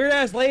 Weird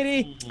ass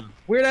lady!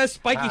 Weird ass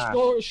spiky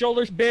Ah.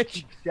 shoulders,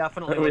 bitch!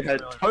 Definitely. We looks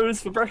had really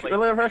toes for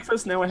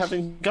breakfast, now we're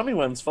having gummy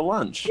worms for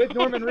lunch. With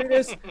Norman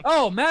Reedus.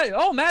 Oh,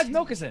 Mads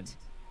Mikkelsen.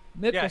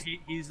 Yeah,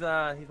 he's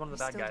one of the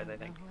bad guys, I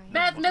think.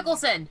 Matt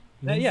Nicholson.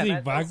 Yeah, Lindsay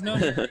Matt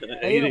Wagner.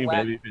 Eating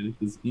baby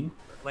fetuses.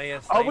 Leia Oh,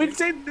 Slayton. we've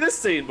seen this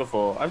scene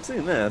before. I've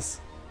seen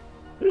this.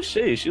 Who's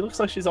she? She looks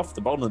like she's off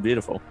The Bold and the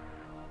Beautiful.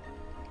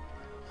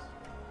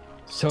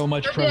 So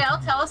much So Dale,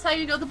 tell us how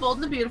you know the Bold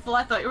and the Beautiful.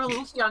 I thought you were a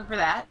little young for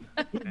that.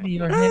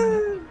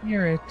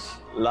 Hear it.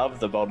 Love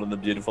The Bold and the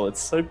Beautiful. It's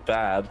so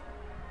bad.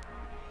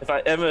 If I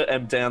ever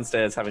am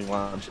downstairs having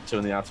lunch at 2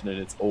 in the afternoon,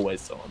 it's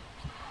always still on.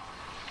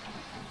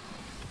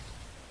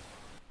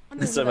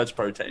 There's so much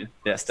protein.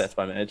 Yes, Death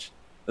by Mage.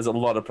 There's a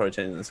lot of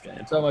protein in this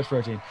game. So much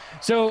protein.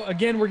 So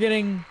again, we're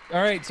getting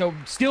all right. So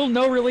still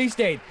no release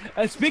date.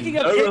 Speaking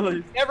of No kids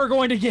release. never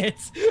going to get.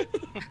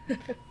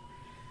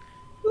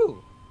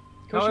 Ooh.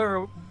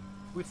 However,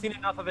 we've seen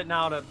enough of it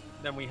now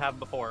than we have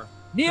before.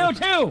 Neo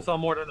 2. We saw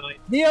more tonight.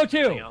 Neo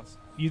Anything 2. else.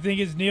 You think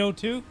it's Neo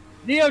 2?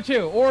 Neo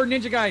 2 or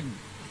Ninja Gaiden.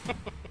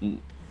 Team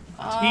Team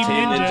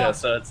Ninja. Ninja,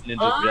 so it's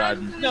Ninja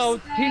Gaiden. No,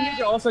 Team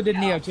Ninja also did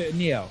Neo 2.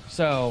 Neo.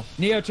 So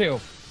Neo 2.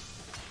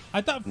 I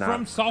thought Nah.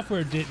 From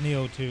Software did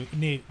Neo 2.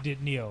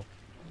 Did Neo.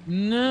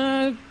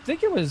 No, I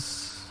think it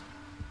was.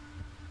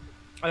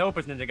 I hope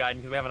it's Ninja Gaiden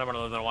because we haven't had one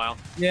of those in a while.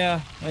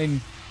 Yeah, I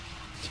mean.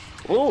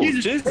 Oh,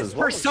 Jesus, Jesus.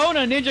 what? Persona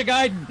Ninja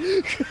Gaiden.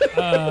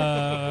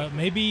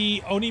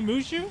 Maybe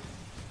Onimushu?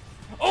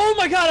 Oh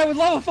my god, I would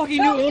love a fucking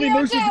new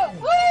Onimushu.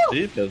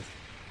 Jeepers.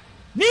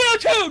 Neo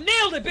 2,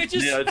 nailed it,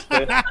 bitches. Neo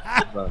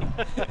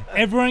 2.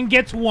 Everyone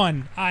gets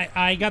one.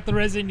 I got the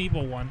Resident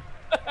Evil one.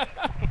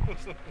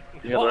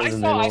 You got Well, I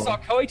Resident saw Evil.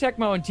 Koei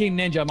Tecmo and Team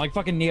Ninja. I'm like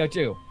fucking Neo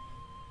 2.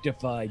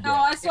 Defy No, death.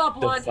 I saw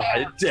blonde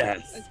hair. Defy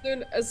death.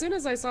 As soon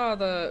as I saw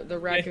the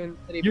Raccoon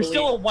City You're Police,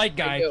 still a white I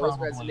guy, knew it was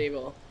probably. Resident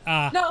Evil.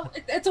 No,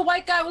 it's a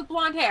white guy with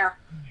blonde hair.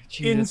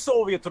 In Jesus.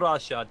 Soviet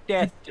Russia,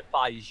 death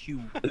defies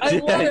you. I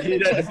love Yeah, it. you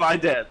don't defy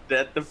death.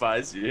 Death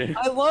defies you.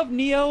 I love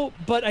Neo,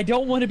 but I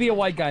don't want to be a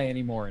white guy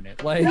anymore in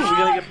it. Like, We're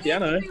gonna get Needs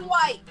piano. to be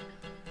white.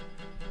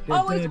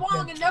 Always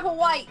Wong and never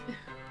white.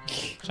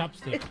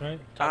 Chopsticks, right?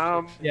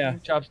 yeah,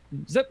 chops.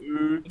 Zip.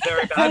 Very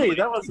bad. Hey,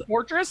 that was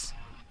Fortress?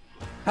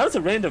 that was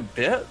a random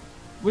bit.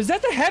 Was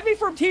that the heavy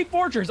from Team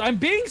Fortress? I'm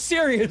being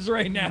serious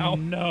right now.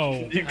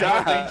 No. You I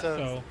got don't it. think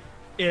so.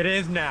 It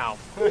is now.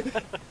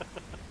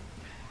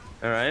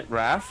 All right,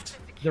 Raft.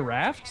 The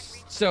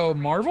Raft? So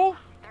Marvel?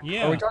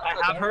 Yeah. Are we talking I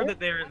about have that heard right?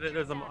 that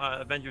there's an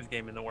Avengers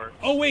game in the works.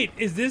 Oh wait,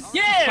 is this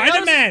Yeah,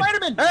 Spider-Man?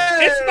 Spider-Man.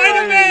 It's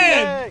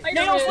Spider-Man!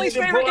 Nail's least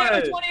Your favorite game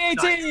of boy.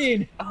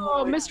 2018.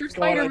 Oh, Mr.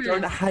 God, I don't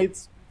Spider-Man. hate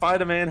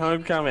Spider-Man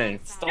Homecoming.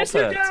 Stop Yes,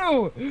 it.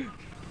 you do.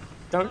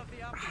 don't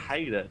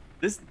hate it.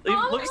 This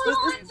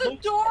It's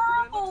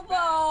adorable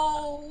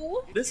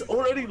though. This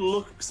already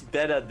looks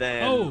better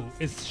than. Oh,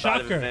 it's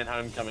Shocker. Spider-Man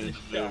Homecoming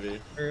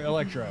movie. Or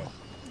Electro.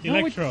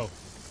 Electro.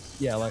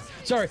 Yeah,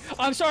 sorry.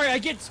 I'm sorry. I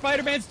get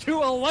Spider-Man's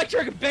two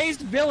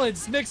electric-based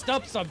villains mixed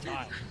up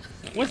sometimes.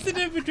 What's the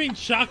difference between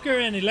Shocker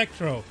and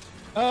Electro?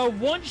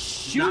 One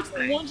shoots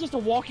and one's just a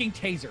walking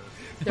taser.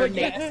 But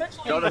yeah,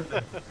 essentially,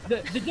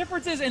 the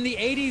difference is in the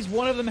 80s,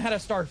 one of them had a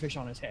starfish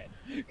on his head.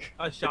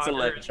 It's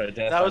Electro.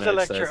 That was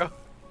Electro.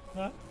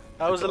 Huh?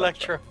 That was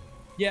Electro.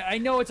 Yeah, I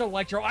know it's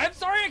Electro. I'm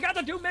sorry, I got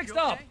the two mixed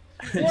up.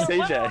 Hey, Well,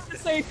 CJ. it's the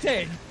same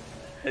thing.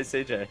 Hey,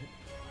 CJ.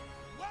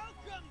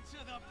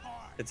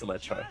 It's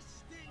Electro.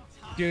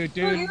 Dude.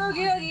 Oogie,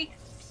 oogie, oogie.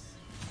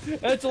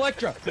 It's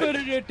Electro.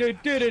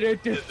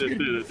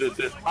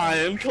 I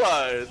am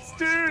clothes.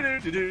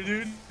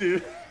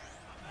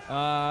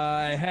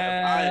 I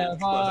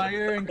have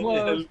iron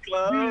clothes.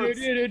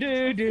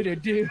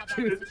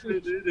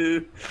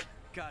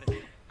 Got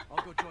it.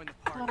 I'll go join the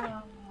party.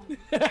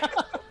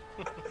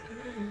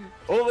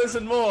 All this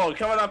and more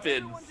coming up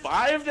in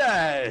 5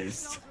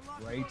 days.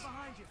 Right.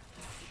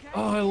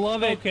 Oh, I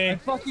love it. Okay. I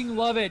fucking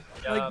love it.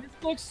 Yeah. Like, this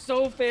looks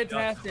so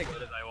fantastic.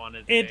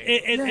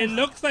 It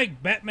looks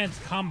like Batman's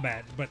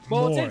Combat, but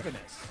Well, more. it's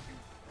Infamous.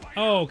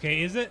 Oh,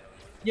 okay. Is it?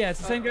 Yeah, it's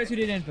the same guys who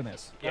did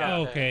Infamous. Yeah.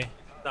 Oh, okay.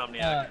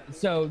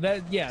 So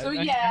that, yeah. So I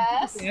mean,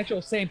 yes. it's the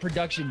actual same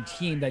production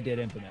team that did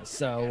Infamous.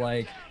 So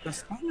like, the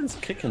Spider-Man's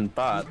kicking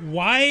butt.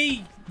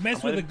 Why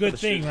mess with a good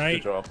thing,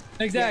 right?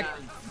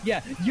 Exactly.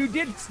 Yeah, you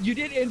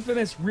did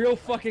Infamous real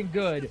fucking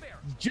good.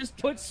 Just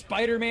put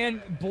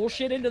Spider-Man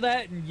bullshit into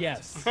that, and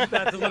yes,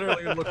 That's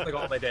literally looks like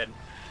all they did.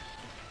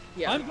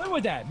 Yeah. I'm good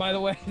with that. By the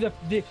way, the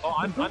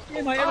first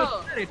game I ever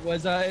played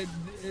was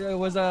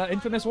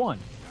Infamous 1.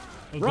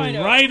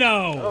 Rhino.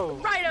 Rhino.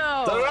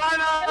 Rhino. The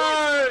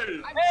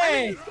Rhino!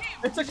 Hey,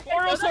 it's a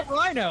quarrelsome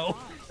Rhino.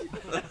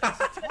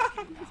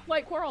 It's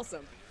quite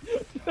quarrelsome.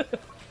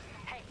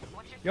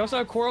 You also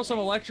have quarrelsome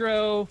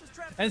Electro,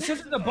 and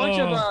since there's a bunch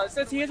of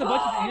since he has a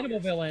bunch of animal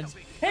villains,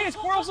 hey, it's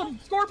quarrelsome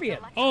Scorpion.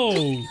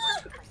 Oh.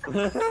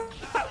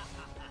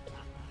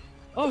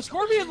 Oh,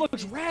 Scorpion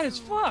looks rad as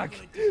fuck.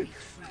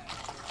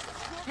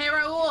 Hey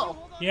Raul,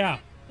 Yeah.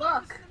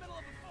 look.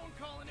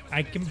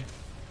 I can.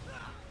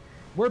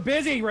 We're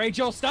busy,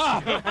 Rachel.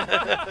 Stop.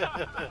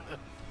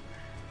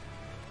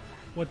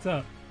 What's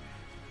up?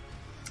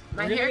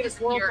 My We're gonna hair get a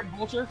disappeared. quarrelsome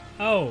vulture.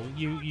 Oh,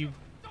 you.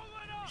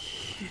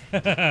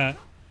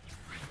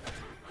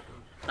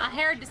 My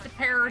hair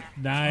disappeared.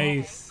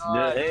 Nice.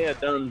 Yeah,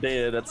 done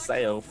did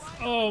itself.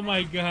 Oh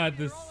my God,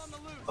 this.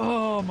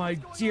 Oh my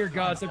dear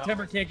God,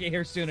 September can't get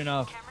here soon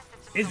enough.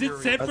 Is it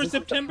set for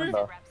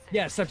September?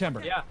 Yeah,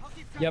 September. Yeah.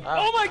 Yep.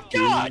 Oh my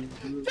God,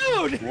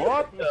 dude.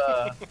 What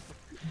the?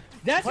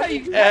 That's how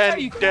you. And That's how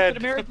you call dead. an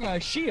American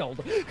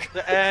shield.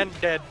 And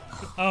dead.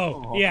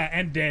 Oh yeah,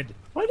 and dead.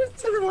 Why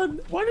does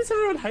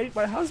everyone hate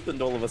my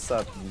husband all of a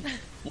sudden?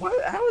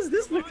 How has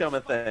this become a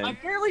thing? I'm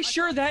fairly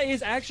sure that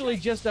is actually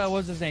just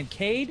what's his name,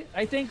 Cade,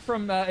 I think,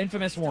 from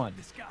Infamous 1.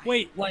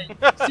 Wait, like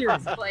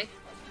seriously. Play.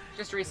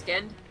 Just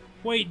reskinned.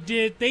 Wait,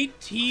 did they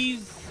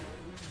tease?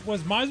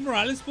 Was Miles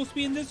Morales supposed to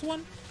be in this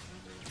one?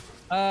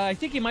 I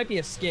think he might be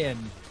a skin.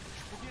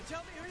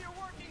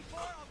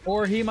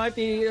 Or he might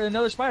be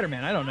another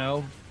Spider-Man. I don't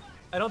know.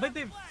 I don't think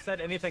they've said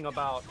anything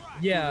about.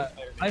 Yeah,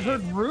 I've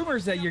heard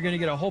rumors that you're going to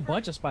get a whole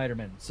bunch of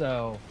Spider-Man.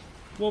 So,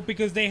 well,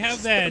 because they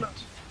have that.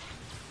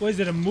 Was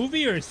it a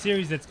movie or a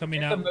series that's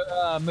coming out?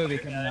 A movie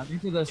coming out.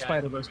 Into the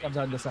Spider-Verse comes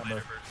out in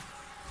December.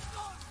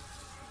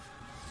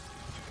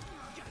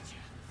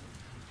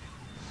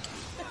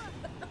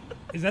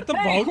 Is that the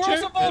Hey, vulture?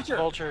 Quarrelsome Vulture.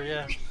 Vulture,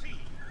 yeah.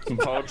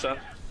 Vulture.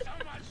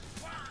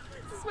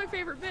 This is my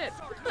favorite bit.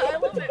 I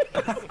love it.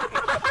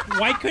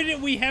 Why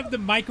couldn't we have the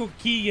Michael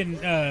Keegan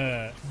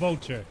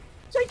vulture?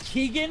 Say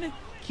Keegan?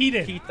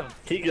 Keaton.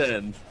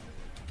 Keegan.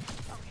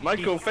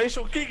 Michael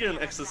facial Keegan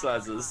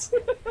exercises.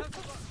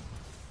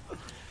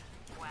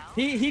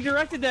 He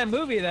directed that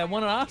movie that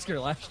won an Oscar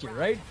last year,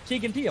 right?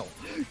 Keegan Peele.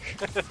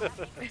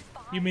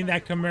 You mean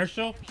that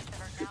commercial?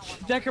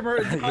 That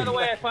commercial. By the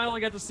way, I finally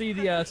got to see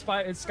the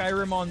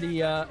Skyrim on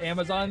the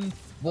Amazon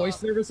voice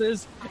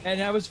services, and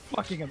that was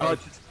fucking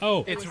amazing.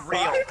 Oh, It's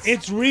real.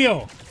 It's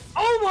real.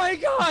 Oh my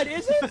God,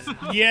 is it?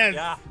 Yes.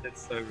 Yeah.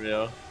 It's so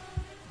real.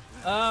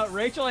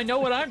 Rachel, I know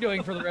what I'm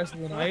doing for the rest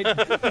of the night.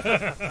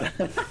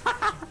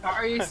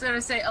 Are you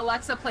gonna say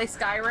Alexa play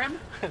Skyrim?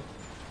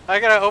 I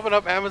gotta open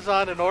up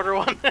Amazon and order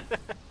one.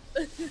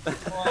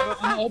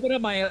 I'm opening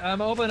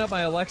up my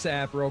Alexa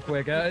app real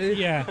quick.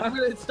 Yeah. I'm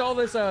gonna install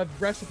this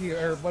recipe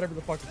or whatever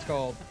the fuck it's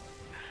called.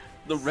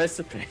 The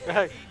recipe.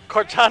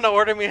 Cortana,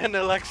 order me an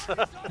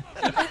Alexa.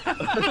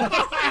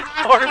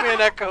 Order me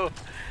an Echo.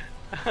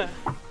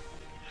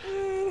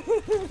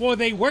 Well,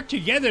 they work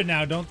together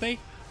now, don't they?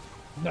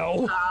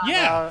 No.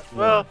 Yeah.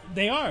 Well,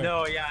 they are.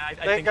 No, yeah, I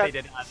they think got they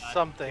did add that.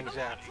 some things,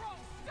 yeah.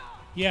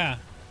 Yeah.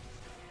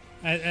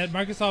 At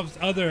Microsoft's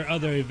other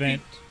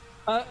event.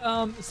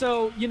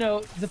 So you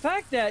know the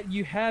fact that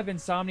you have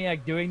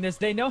Insomniac doing this,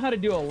 they know how to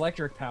do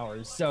electric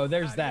powers. So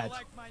there's that.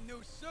 my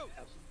new suit?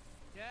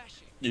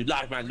 Dashing. You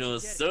like my new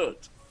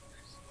suit?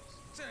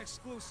 It's an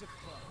exclusive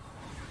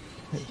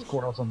club.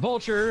 Quarrelsome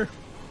Vulture.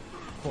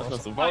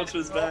 Quarrelsome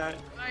Vulture's back.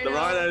 The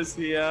Rhino's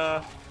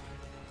here.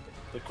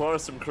 The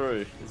Quarrelsome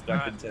crew is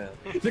back in town.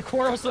 The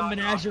Quarrelsome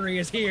Menagerie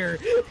is here.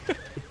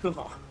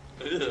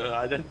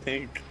 I don't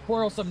think.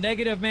 Quarrelsome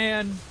Negative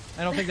Man.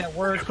 I don't think that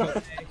works.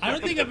 But I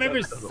don't think I've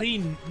ever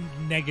seen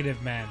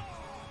Negative Man.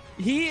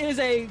 he is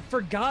a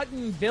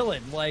forgotten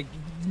villain. Like,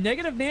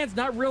 Negative Man's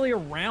not really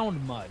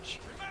around much.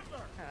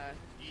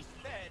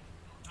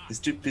 He's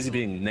too busy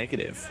being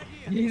negative.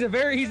 He's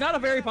not a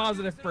very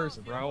positive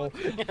person, bro.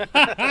 He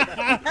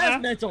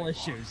has mental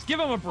issues. Give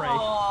him a break.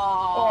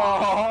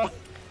 Aww.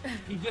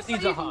 He just So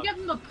needs you a can hug. give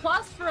him a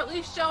plus for at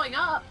least showing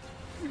up.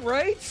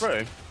 Right?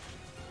 True.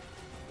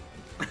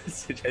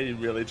 CJ, you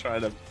really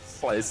trying to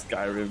play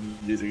Skyrim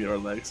using your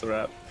Alexa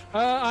app?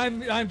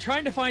 I'm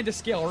trying to find a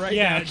skill right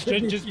now. Yeah,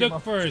 just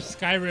look for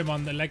Skyrim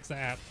on the Alexa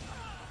app,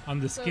 on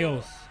the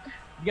skills.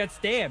 You got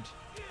stabbed.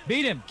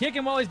 Beat him. Kick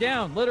him while he's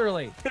down.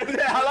 Literally.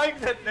 I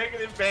like that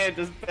Negative Man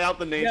just felt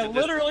the need. Yeah, to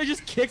literally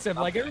just kicks him.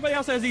 Like, everybody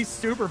else has these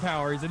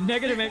superpowers, and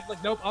Negative Man's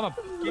like, nope, I'm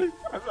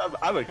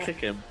gonna kick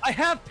him. I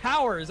have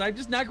powers. I'm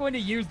just not going to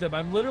use them.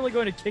 I'm literally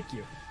going to kick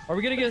you. Are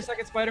we gonna get a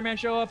second Spider-Man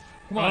show up?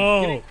 Come on.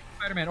 Oh. Give me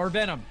Spider-Man or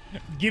Venom.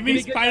 Give me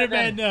good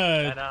Spider-Man.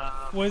 Venom.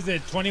 Was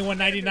it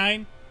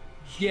 $21.99?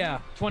 Yeah,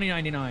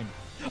 $20.99.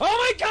 Oh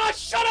my gosh!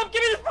 Shut up!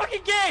 Give me this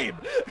fucking game.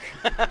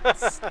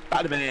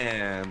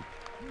 Spider-Man.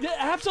 Yeah,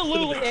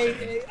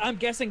 absolutely. I'm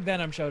guessing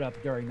Venom showed up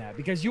during that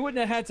because you wouldn't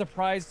have had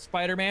surprised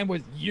Spider-Man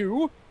with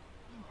you.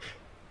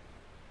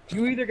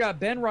 You either got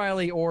Ben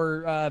Reilly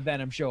or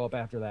Venom show up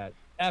after that.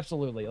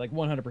 Absolutely, like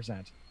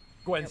 100%.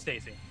 Gwen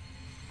Stacy.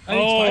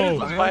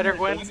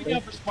 Spider-Gwen.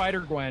 For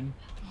Spider-Gwen.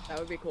 That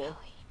would be cool.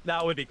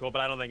 That would be cool,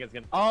 but I don't think it's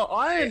gonna. Oh,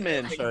 Iron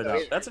Man showed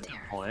up. That's a good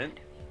point.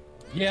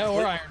 Yeah,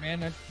 or Iron Man.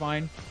 That's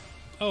fine.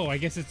 Oh, I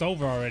guess it's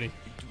over already.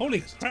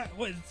 Holy crap!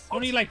 What? It's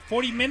only like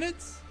 40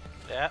 minutes?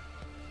 Yeah.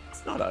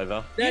 It's not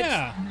over.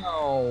 Yeah.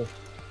 No.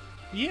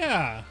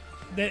 Yeah.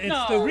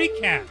 It's the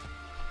recap.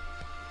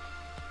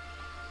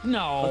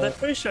 No. Well, that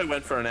first show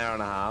went for an hour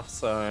and a half,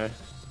 so.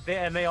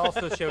 They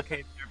also showcased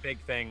their big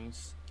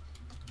things.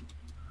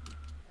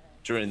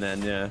 During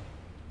then, yeah.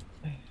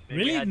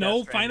 Really?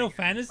 No Final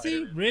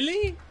Fantasy?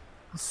 Really?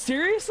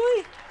 Seriously?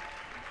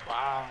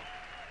 Wow.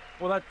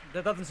 Well,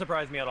 that doesn't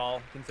surprise me at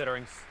all,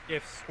 considering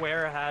if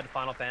Square had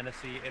Final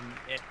Fantasy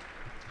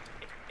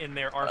in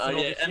their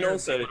arsenal, yeah, this and year,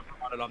 also- they would have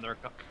brought it on their.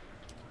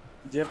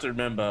 You have to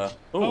remember.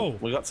 Oh,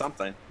 we got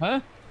something. Huh?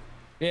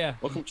 Yeah.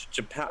 Welcome to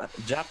Japan.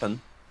 Japan.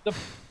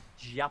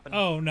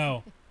 Oh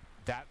no.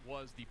 That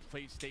was the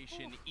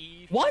PlayStation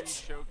E What?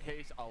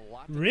 showcase. A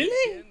lot. to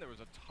Really? take in. There was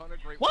a ton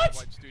of great What?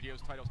 Worldwide Studios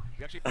titles.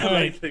 We actually. I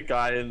like the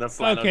guy in the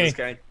flat on this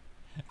game.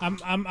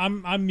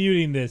 I'm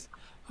muting this.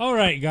 All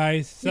right,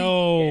 guys.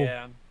 So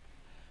Yeah.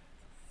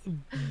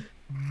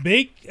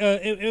 big.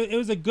 It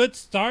was a good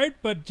start,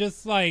 but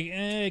just like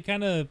it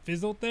kind of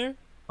fizzled there.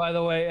 By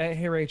the way,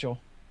 hey Rachel.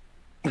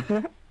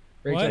 Rachel,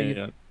 What?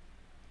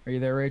 Are you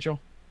there, Rachel?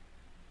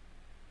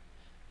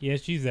 Yeah,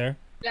 she's there.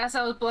 Yes,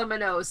 I was blowing my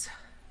nose.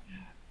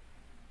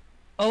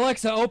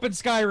 Alexa, open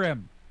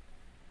Skyrim.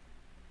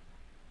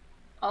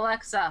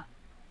 Alexa,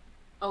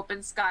 open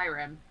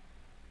Skyrim.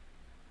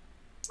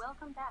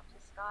 Welcome back to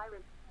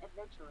Skyrim,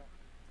 adventurer.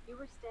 You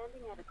were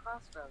standing at a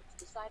crossroads,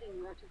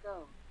 deciding where to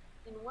go.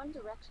 In one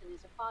direction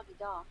is a foggy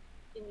dock,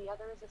 in the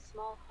other is a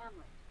small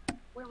hamlet.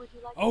 Where would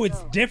you like Oh, to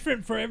it's go?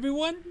 different for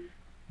everyone.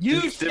 You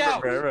It's different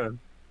shout. for everyone.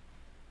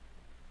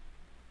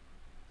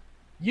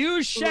 You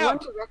In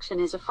shout. one direction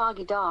is a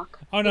foggy dock.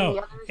 Oh in no, the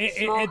other is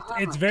a small it's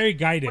hamlet. very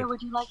guided. Where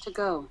would you like to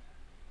go?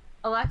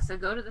 Alexa,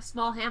 go to the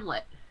small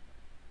hamlet.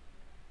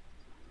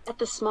 At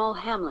the small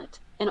hamlet,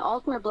 an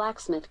Altmer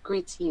blacksmith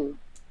greets you.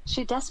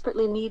 She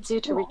desperately needs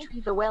you to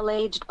retrieve a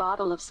well-aged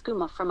bottle of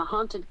skooma from a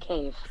haunted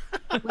cave.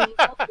 Will you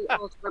help the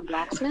Altmer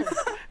blacksmith?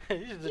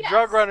 He's a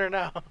drug runner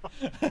now.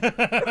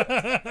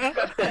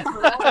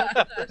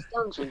 First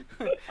dungeon.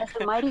 As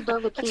the mighty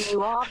Dovahkiin,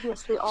 you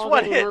obviously one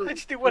already hit. know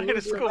Let's do to one hit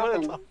use of your skooma,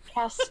 that's weapon, all.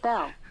 cast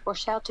spell, or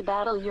shout to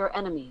battle your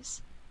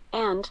enemies.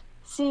 And,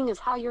 seeing as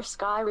how you're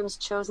Skyrim's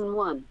chosen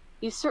one,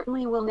 you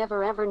certainly will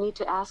never ever need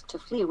to ask to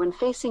flee when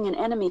facing an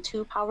enemy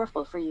too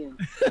powerful for you.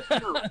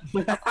 No,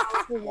 a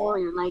powerful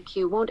warrior like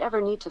you won't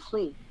ever need to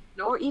flee,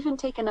 or even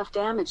take enough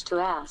damage to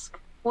ask,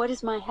 "What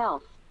is my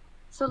health?"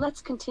 So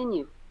let's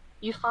continue.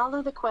 You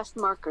follow the quest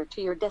marker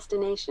to your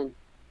destination.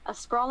 A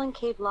sprawling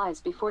cave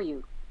lies before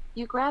you.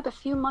 You grab a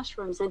few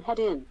mushrooms and head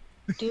in.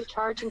 Do you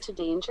charge into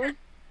danger?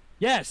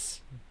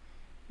 Yes.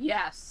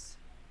 Yes.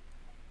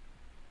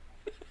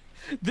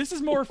 This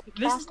is more.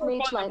 This is Cast more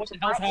mage fun than light what to the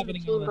hell's brighten the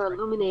happening on chamber, this.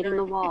 illuminating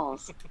the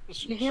walls.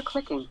 You hear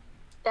clicking.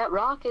 That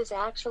rock is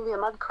actually a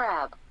mud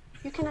crab.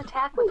 You can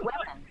attack with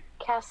weapon,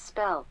 cast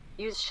spell,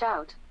 use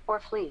shout,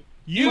 or flee.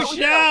 You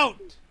shout.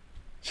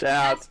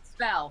 Shout. Cast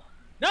spell.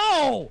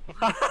 No.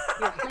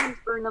 Your flames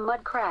burn the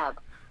mud crab.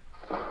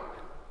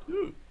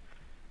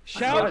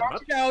 Shout,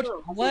 shout,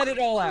 let it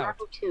all out.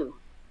 Level 2.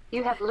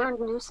 You have learned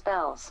new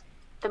spells.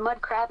 The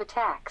mud crab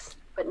attacks.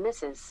 but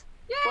misses.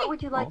 What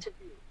would you like to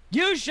do?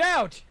 You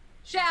shout!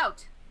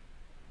 Shout!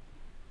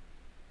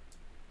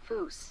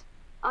 Foos.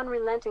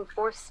 Unrelenting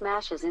force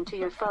smashes into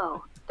your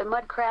foe. The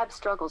mud crab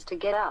struggles to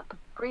get up,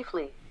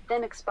 briefly,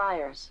 then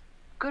expires.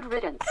 Good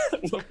riddance.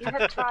 You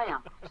have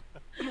triumphed.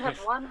 You have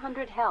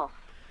 100 health.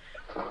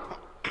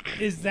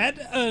 Is that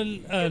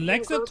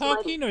Alexa grows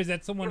talking, mighty. or is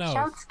that someone Your else?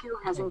 shout skill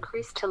has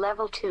increased to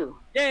level 2.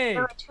 Yay!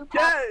 There are 2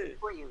 paths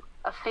for you.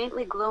 A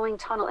faintly glowing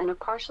tunnel and a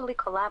partially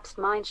collapsed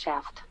mine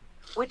shaft.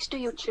 Which do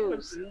you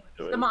choose?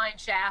 The mine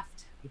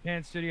shaft.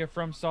 Japan Studio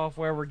from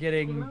Software, we're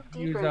getting Move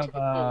news deeper into of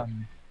the cave.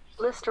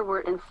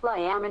 Blisterwort and fly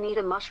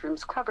amanita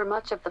mushrooms cover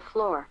much of the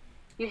floor.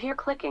 You hear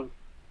clicking.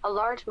 A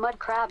large mud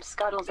crab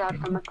scuttles out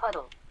from a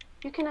puddle.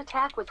 You can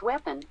attack with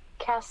weapon,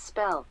 cast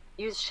spell,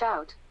 use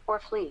shout, or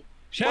flee.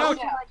 Shout! What would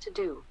you like to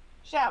do?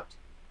 Shout.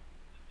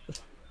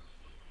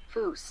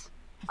 Foos.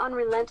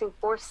 Unrelenting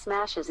force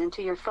smashes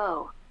into your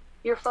foe.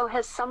 Your foe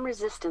has some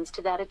resistance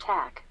to that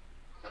attack.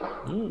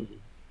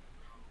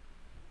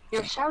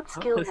 Your shout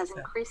skill has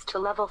increased to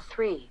level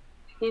 3.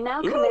 You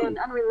now command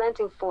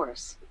unrelenting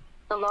force.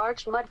 The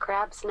large mud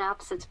crab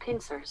snaps its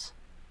pincers.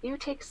 You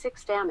take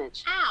 6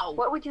 damage. Ow!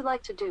 What would you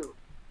like to do?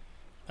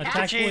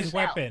 Attack with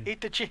weapon.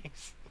 Eat the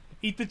cheese.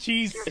 Eat the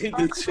cheese. Your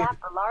sparks zap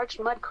the large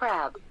mud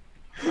crab.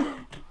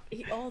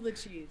 Eat all the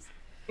cheese.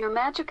 Your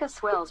magicka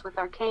swells with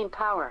arcane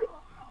power.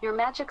 Your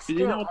magic skill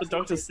Did you know what the has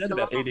doctor increased said to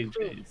about level eating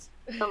 3. cheese?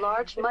 The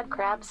large mud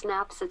crab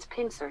snaps its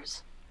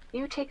pincers.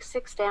 You take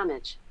 6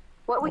 damage.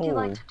 What would you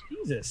like to do?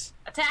 Jesus.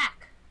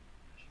 Attack.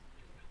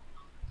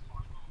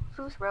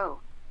 Foos row.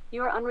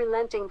 Your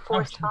unrelenting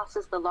force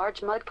tosses the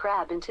large mud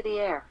crab into the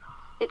air.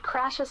 It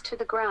crashes to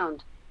the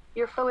ground.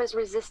 Your foe is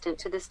resistant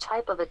to this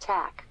type of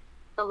attack.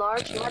 The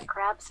large mud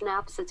crab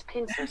snaps its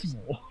pincers.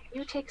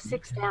 You take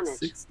 6 damage.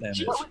 6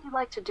 damage. What would you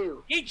like to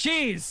do? Eat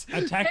cheese!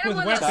 Attack with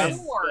Hit him weapon. a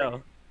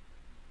sword.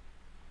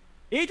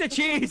 Eat the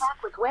cheese!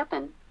 Attack with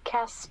weapon,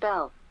 cast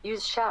spell,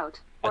 use shout,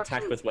 or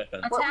Attack flee. with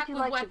weapon. What Attack would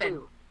you with like to weapon.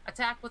 do?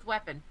 Attack with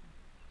weapon.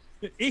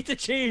 Eat the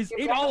cheese!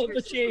 Your Eat all of the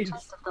dexterous is cheese!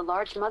 chest of the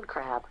large mud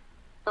crab.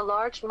 The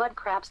large mud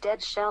crab's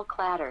dead shell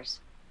clatters.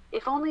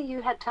 If only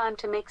you had time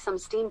to make some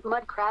steamed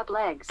mud crab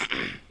legs.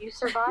 You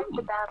survived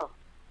the battle.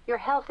 Your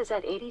health is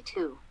at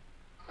 82.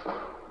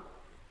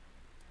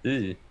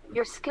 Ew.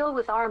 Your skill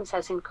with arms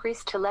has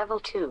increased to level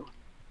 2.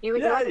 You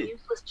ignore the Yay.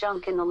 useless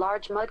junk in the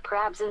large mud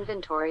crab's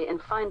inventory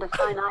and find a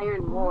fine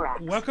iron war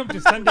axe. Welcome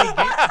to Sunday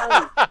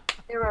Game.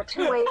 There are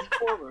 2 ways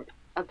forward,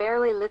 a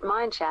barely lit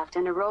mine shaft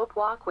and a rope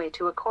walkway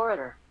to a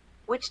corridor.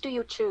 Which do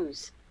you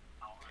choose?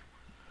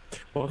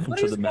 Welcome What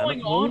to is the going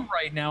Manic on Room.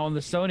 right now in the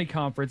Sony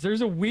conference?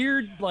 There's a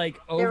weird, like,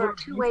 There over... are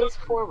 2 ways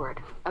forward,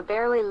 a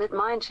barely lit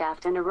mine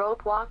shaft and a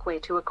rope walkway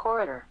to a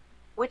corridor.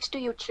 Which do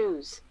you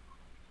choose?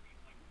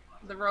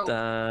 The rope.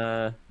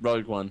 The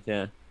Rogue One,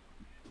 yeah.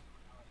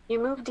 You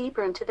move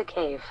deeper into the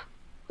cave.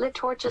 Lit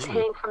torches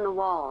hang from the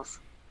walls.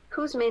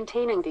 Who's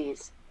maintaining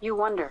these? You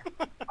wonder.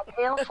 A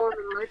pale form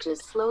emerges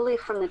slowly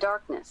from the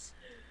darkness.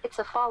 It's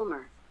a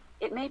Falmer.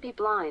 It may be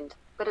blind,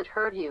 but it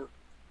heard you.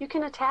 You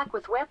can attack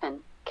with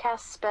weapon,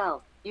 cast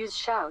spell, use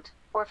shout,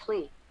 or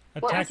flee.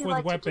 What Attack would you with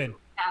like to weapon. do?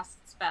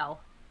 Cast spell.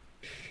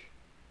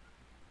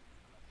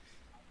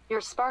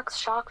 Your sparks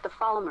shock the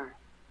Falmer.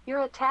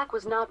 Your attack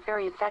was not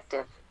very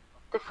effective.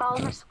 The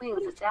Falmer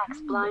swings its axe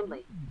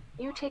blindly.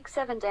 You take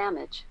 7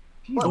 damage.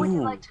 What would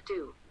you like to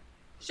do?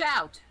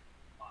 Shout.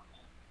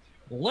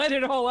 Let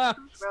it all out!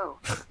 Throw.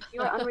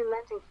 Your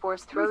unrelenting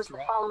force throws the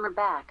Falmer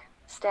back,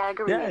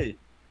 staggering it. Yay.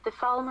 The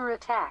Falmer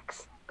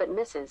attacks, but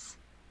misses.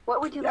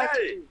 What would you like to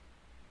Yay. do?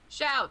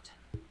 Shout.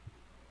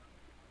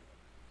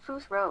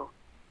 Foos row.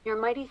 Your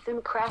mighty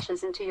Thum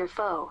crashes into your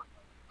foe.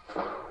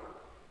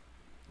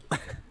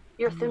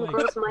 Your Thum Like,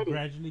 grows mighty.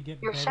 gradually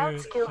get Your better shout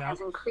skill shout.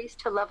 has increased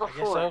to level I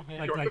guess 4. so,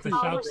 yeah. Like the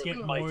Follow shouts the get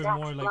theme more with and axe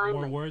more, like blindly.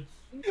 more words.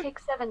 You take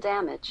 7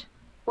 damage.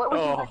 What would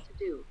you Oh. like to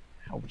do?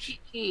 Ouch.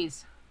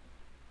 Keys.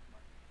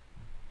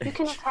 You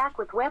can attack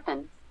with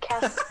weapon,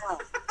 cast spell,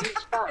 use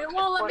shout, It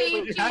won't let or me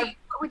flee. cheat.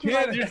 What would you Yeah,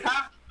 like to you do?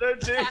 have no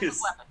Attack with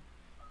cheese.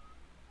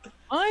 weapon.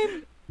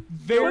 I'm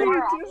very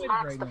Your axe disappointed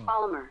hacks right the now.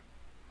 Falmer.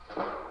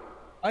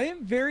 I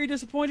am very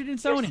disappointed in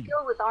Your Sony.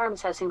 skill with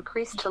arms has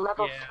increased to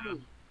level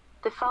 3.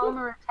 The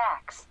Falmer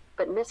attacks,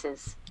 but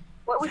misses.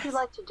 What would you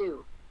like to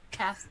do?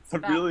 Cast I'm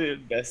spell. really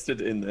invested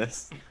in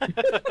this.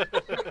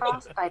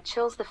 Frostbite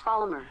chills the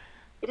Falmer.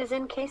 It is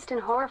encased in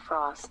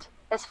hoarfrost,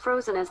 as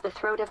frozen as the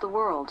throat of the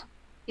world.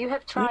 You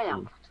have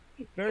triumphed.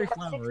 Very You have 6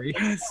 flowery.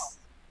 Yes.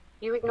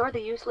 You ignore the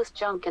useless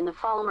junk in the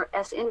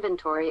Falmer's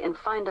inventory and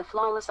find a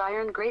flawless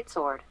iron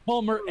greatsword.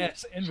 Palmer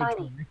S Shiny.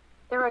 inventory.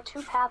 There are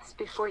 2 paths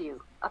before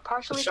you, a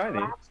partially Shiny.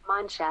 collapsed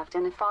mine shaft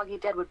and a foggy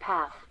deadwood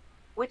path.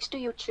 Which do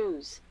you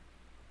choose?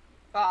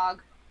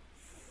 Fog.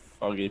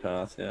 Foggy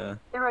path, yeah.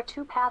 There are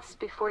 2 paths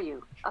before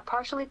you, a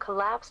partially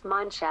collapsed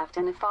mine shaft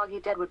and a foggy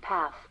deadwood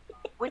path.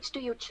 Which do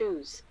you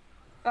choose?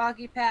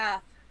 Foggy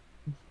path.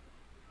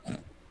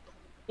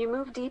 You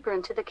move deeper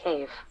into the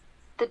cave.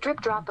 The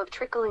drip drop of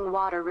trickling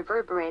water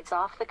reverberates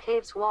off the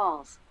cave's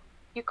walls.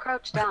 You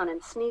crouch down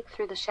and sneak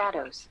through the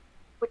shadows.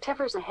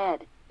 Whatever's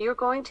ahead, You're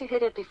going to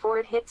hit it before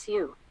it hits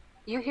you.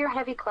 You hear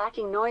heavy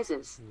clacking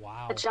noises.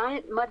 Wow. A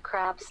giant mud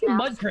crab snaps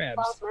Mud and crabs.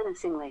 falls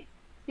menacingly.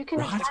 You can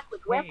What? attack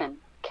with weapon,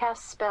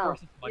 cast spell,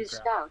 mud use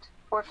crab. shout,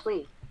 or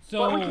flee. So,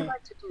 What would you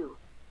like to do?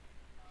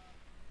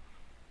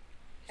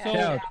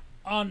 so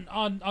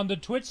on the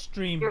Twitch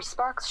stream, Your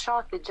sparks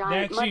shock the they're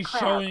giant actually mud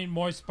crab. showing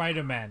more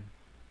Spider-Man.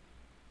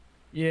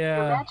 Your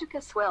Yeah.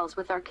 magicka swells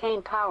with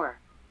arcane power.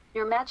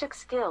 Your magic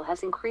skill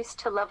has increased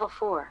to level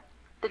 4.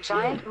 The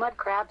giant mud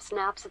crab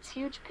snaps its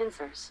huge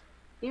pincers.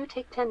 You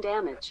take 10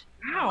 damage.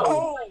 What would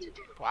you like to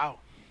do? Wow.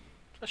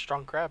 A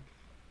strong crab.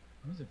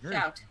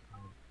 Shout.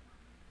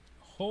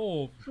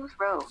 Oh, Tooth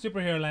row.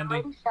 superhero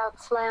landing. Mighty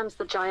shout slams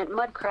the giant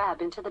mud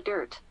crab into the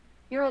dirt.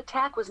 Your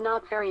attack was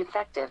not very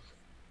effective.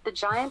 The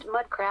giant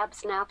mud crab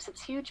snaps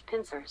its huge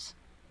pincers.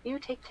 You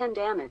take 10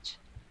 damage.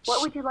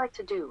 What would you like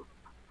to do?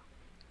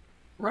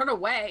 Run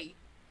away.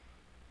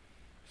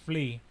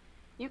 Flee.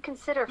 You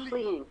consider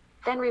fleeing,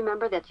 then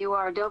remember that you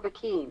are a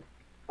Dovahkiin,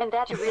 and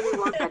that you really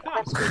want that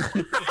quest.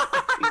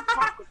 You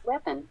attack with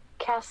weapon,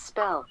 cast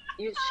spell,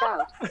 use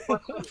shout, or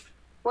flee.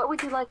 What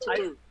would you like to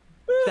do?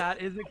 That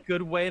is a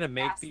good way to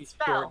make Cast these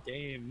spell. short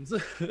games.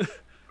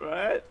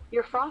 Right?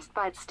 Your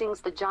frostbite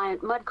stings the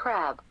giant mud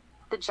crab.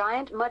 The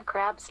giant mud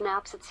crab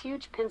snaps its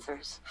huge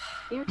pincers.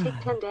 You take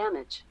 10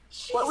 damage.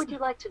 What would you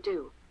like to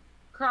do?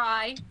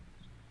 Cry.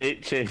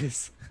 Eat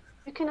cheese.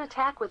 You can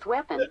attack with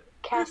weapon,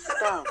 cast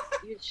spell,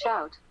 use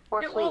shout,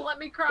 or It flee. won't let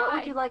me cry. What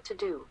would you like to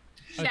do?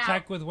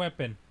 Attack with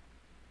weapon.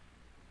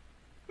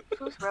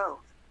 Tooth row.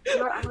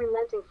 Your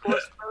unrelenting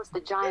force throws the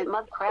giant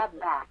mud crab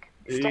back.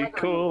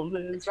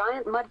 Staggering. The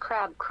giant mud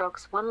crab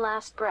croaks one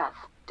last breath,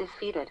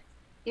 defeated.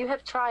 You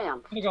have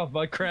triumphed. I'm gonna go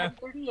mud You crab. have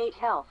 38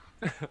 health.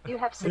 You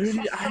have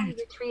successfully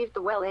retrieved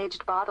the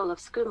well-aged bottle of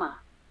skooma.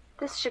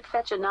 This should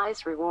fetch a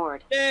nice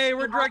reward. Yay,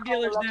 we're You drug now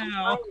dealers let you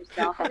now. find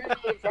yourself at the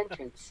cave's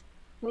entrance.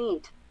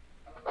 Neat.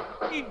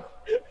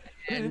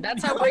 And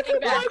that's how Breaking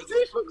Bad.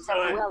 Looks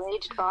at the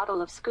well-aged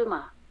bottle of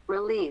skooma,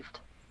 relieved.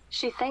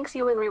 She thanks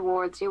you and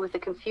rewards you with a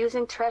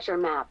confusing treasure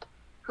map.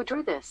 Who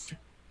drew this?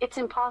 It's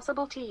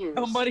impossible to use.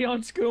 Somebody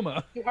on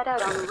skooma. You head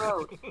out on the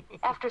road.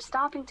 After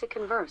stopping to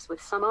converse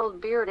with some old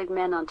bearded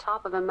men on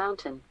top of a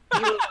mountain, you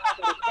arrive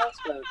at a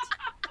crossroads.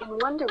 In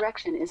one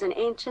direction is an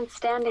ancient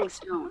standing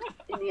stone.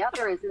 In the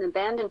other is an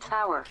abandoned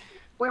tower.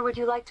 Where would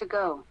you like to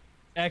go?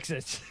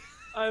 Exit.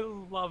 I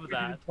love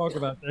that. Talk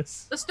about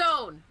this. The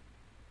stone.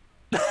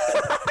 We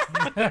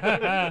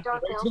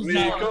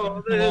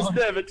call this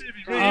never to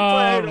be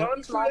replayed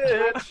on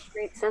Twitch.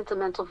 Great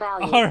sentimental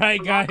value. All right,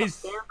 A lock of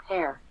guys. Damp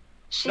hair.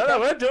 She No, begs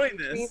we're you doing to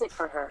this. retrieve it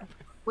for her.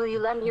 Will you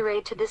lend your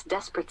aid to this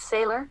desperate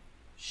sailor?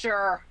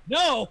 Sure.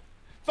 No!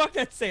 Fuck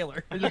that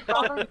sailor.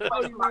 Follow the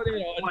quest marker.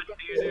 What do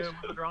you do with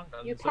the drunk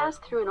You pass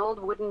through an old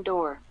wooden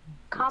door.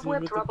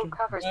 Cobwebbed rubble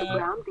covers the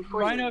ground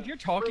before Rhino, you. if you're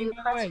talking, Will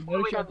you by the way, press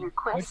notice forward on your your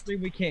quest?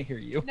 stream, we can't hear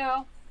you.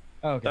 No.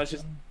 Oh, okay. That's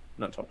just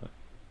not talking.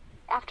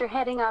 After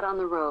heading out on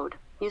the road,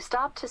 you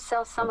stop to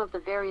sell some of the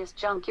various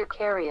junk you're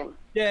carrying.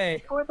 Yay.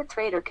 Before the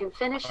trader can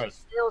finish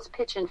his sales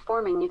pitch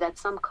informing you that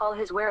some call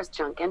his wares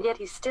junk, and yet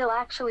he still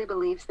actually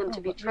believes them to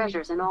be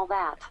treasures and all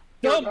that.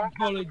 Some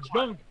call it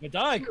junk, but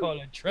I call it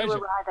You treasure.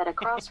 arrive at a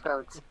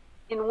crossroads.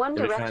 In one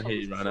Yeah, we can't direction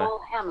hear is you, a Rhino.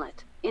 small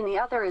hamlet. In the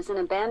other is an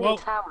abandoned Well,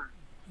 tower.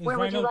 Is Where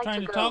would you Rhino like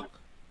trying to to go? talk?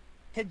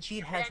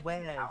 Khajiit has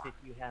wares if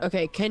you have.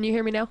 Okay, can you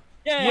hear me now?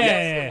 Yeah.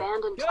 An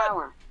abandoned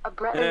tower. A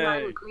Breton Hey.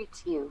 miner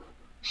greets you.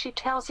 She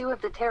tells you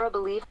of the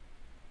terrible evil.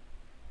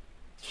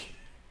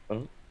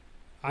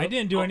 I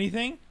didn't do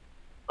anything.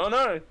 Oh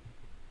no!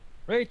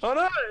 Rach. Oh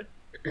no!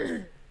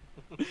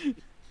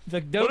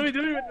 The What are we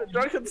doing with the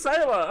drunken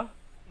sailor?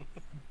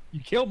 You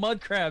kill mud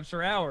crabs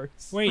for hours.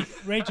 Wait,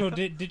 Rachel,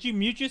 did you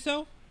mute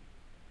yourself?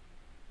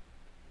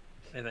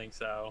 I think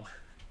so.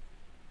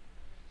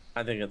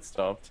 I think it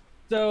stopped.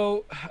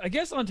 So, I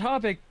guess on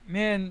topic,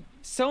 man,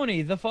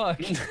 Sony, the fuck.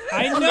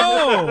 I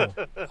know.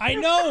 I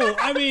know.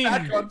 I mean,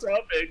 Back on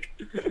topic.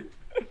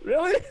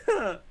 Really?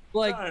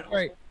 Like,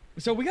 right.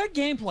 So we got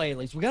gameplay at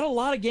least. We got a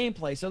lot of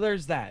gameplay. So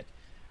there's that.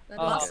 The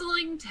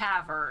Bustling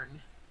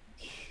Tavern.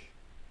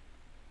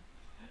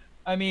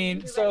 I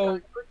mean, so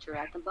Butcher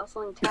at the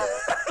bustling tavern.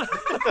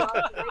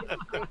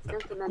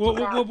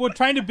 we're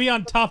trying to be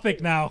on topic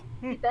now.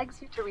 He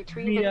begs you to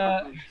retrieve the,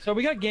 it. so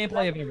we got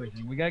gameplay of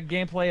everything. We got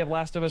gameplay of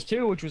Last of Us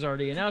 2, which was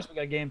already announced. We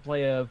got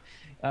gameplay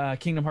of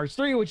Kingdom Hearts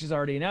 3, which is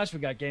already announced. We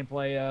got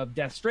gameplay of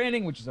Death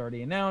Stranding, which is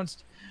already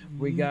announced.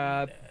 We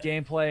got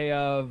gameplay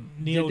of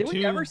Neo Did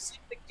we 2. ever see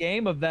the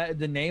game of that?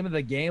 The name of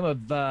the game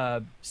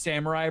of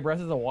Samurai Breath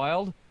of the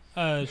Wild?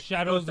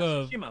 Shadows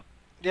of Tsushima.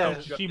 Yeah,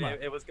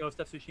 Tsushima. It was Ghost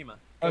of Tsushima.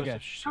 Okay.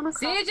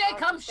 CJ,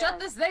 come shut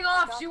this thing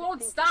off. She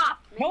won't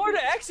stop. Tell her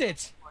to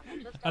exit.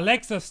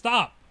 Alexa,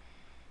 stop.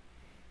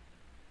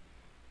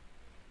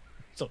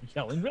 So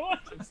yelling.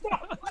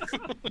 Stop.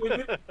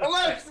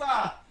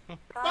 Alexa!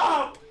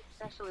 Stop!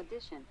 Special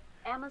edition.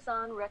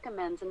 Amazon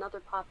recommends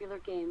another popular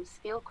game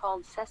skill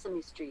called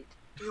Sesame Street.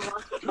 Do you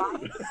want to try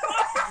it?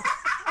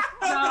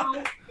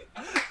 No.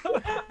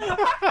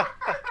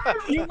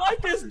 You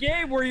like this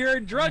game where you're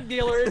a drug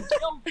dealer and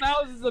kill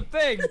thousands of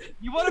things.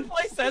 You want to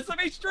play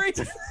Sesame Street?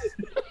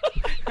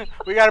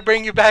 We gotta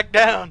bring you back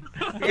down.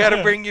 We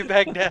gotta bring you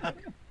back down.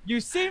 You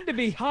seem to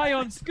be high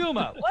on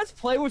skooma. Let's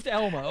play with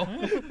Elmo.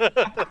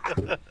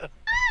 Hi,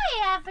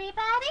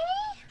 everybody.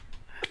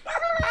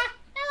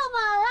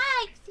 Elmo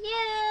likes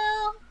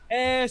you.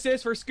 S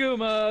is for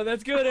skooma.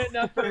 That's good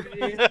enough for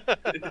me.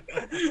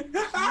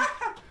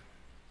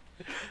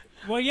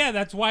 Well, yeah,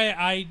 that's why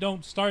I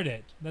don't start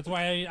it. That's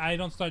why I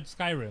don't start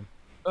Skyrim.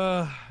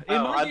 I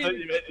thought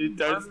you meant you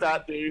don't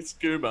start doing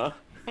skooma.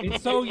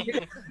 It's so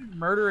you're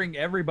murdering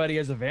everybody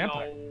as a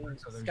vampire. No,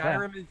 So there's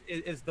Skyrim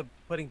is the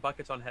putting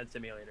buckets on head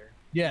simulator.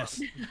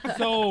 Yes.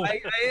 So,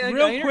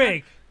 real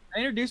quick. I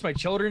introduced my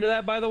children to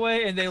that, by the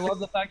way, and they love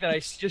the fact that I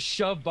just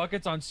shove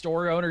buckets on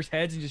store owners'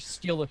 heads and just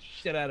steal the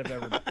shit out of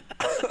everybody.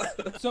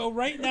 So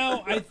right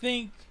now, I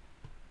think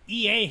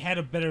EA had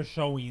a better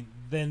showing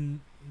than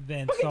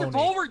Sony.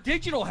 Devolver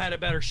Digital had a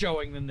better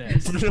showing than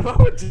this.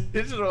 Devolver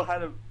Digital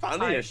had a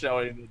funnier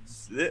showing,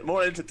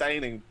 more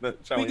entertaining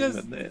showing Because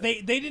than this.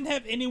 they didn't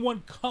have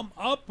anyone come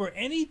up or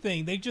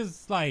anything. They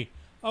just like,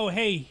 oh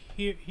hey,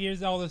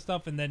 here's all this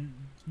stuff, and then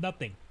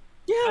nothing.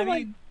 Yeah, I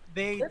mean,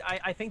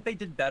 I think they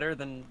did better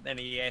than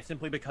EA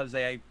simply because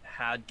they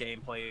had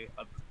gameplay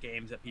of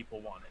games that people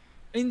wanted.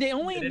 I mean, they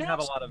only didn't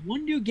announced have a lot of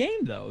one new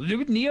game though.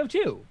 With Neo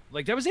 2.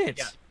 Like that was it.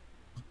 Yeah.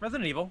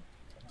 Resident Evil.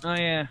 Oh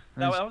yeah,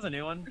 that was a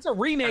new one. It's a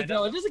remake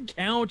though. It doesn't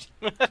count.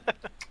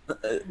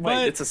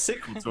 Wait, it's a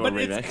sequel to a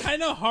remake. But it's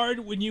kind of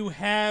hard when you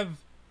have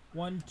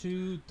 1,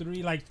 2,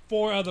 3, like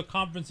 4 other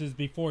conferences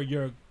before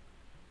yours.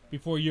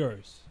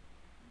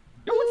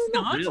 No, it's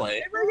not.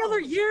 Really? Every other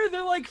year,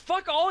 they're like,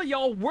 "Fuck all of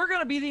y'all. We're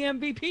gonna be the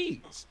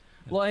MVPs."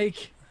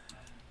 Like,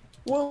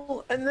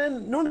 well, and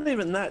then not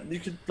even that. You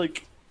could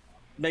like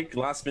make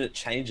last-minute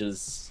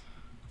changes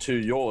to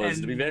yours.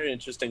 It'd be very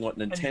interesting what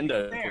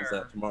Nintendo pulls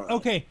out tomorrow.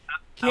 Okay.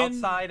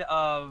 Outside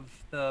of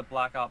the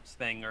Black Ops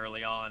thing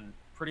early on,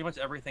 pretty much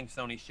everything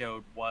Sony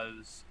showed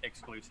was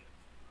exclusive.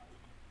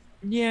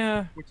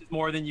 Yeah. Which is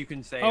more than you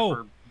can say Oh,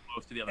 for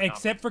most of the other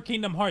except for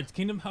Kingdom Hearts.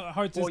 Kingdom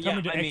Hearts is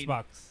coming to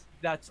Xbox.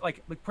 That's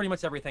like pretty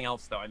much everything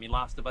else, though. I mean,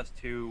 Last of Us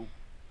 2,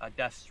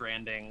 Death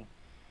Stranding.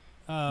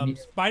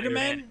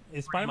 Spider-Man?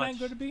 Is Spider-Man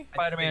going to be?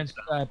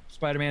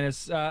 Spider-Man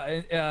is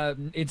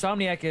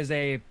Insomniac is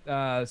a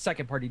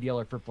second-party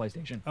dealer for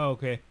PlayStation. Oh,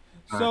 okay.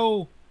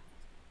 So,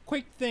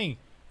 quick thing.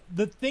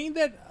 The thing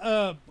that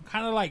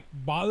kind of like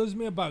bothers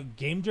me about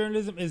game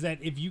journalism is that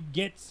if you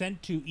get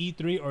sent to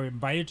E3 or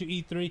invited to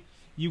E3,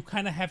 you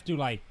kind of have to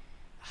like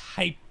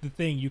hype the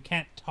thing. You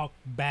can't talk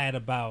bad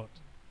about.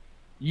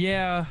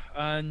 Yeah,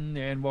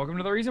 and welcome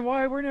to the reason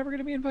why we're never going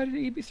to be invited to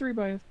E3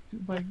 by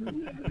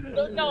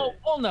no.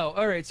 Well, no.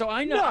 All right, so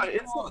I know.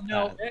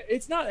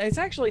 It's not. It's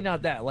actually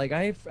not that. Like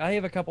I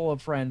have a couple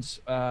of friends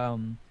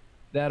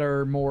that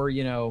are more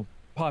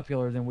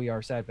popular than we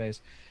are. Sad face,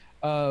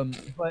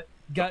 but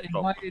got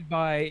invited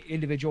by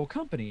individual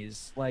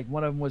companies. Like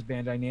one of them was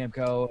Bandai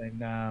Namco,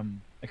 and I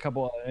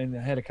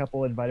had a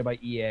couple invited by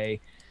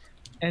EA,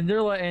 and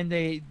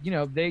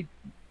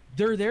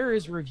they're there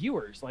as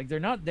reviewers. Like they're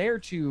not there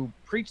to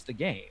preach the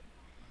game.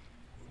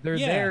 They're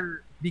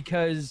there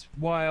because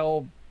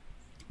while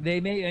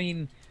they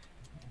may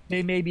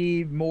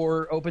be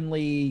more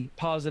openly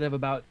positive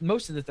about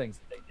most of the things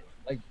that they do.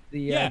 Like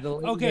the lady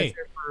that's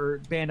there for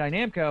Bandai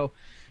Namco,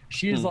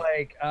 she's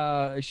like,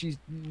 she's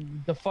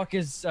the fuck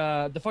is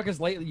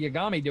Late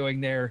Yagami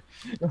doing there?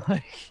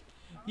 I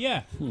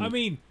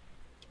mean,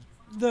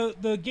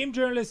 the game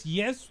journalists,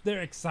 yes,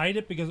 they're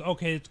excited because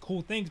it's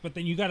cool things, but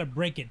then you got to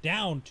break it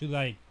down to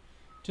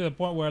the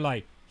point where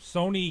like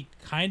Sony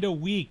kind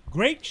of weak.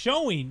 Great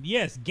showing,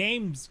 yes.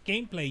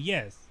 Gameplay,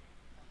 yes,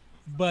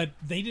 but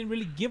they didn't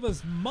really give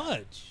us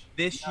much.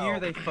 This year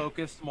they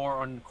focused more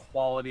on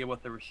quality of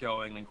what they were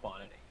showing than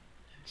quantity.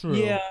 True.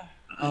 Yeah.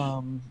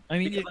 I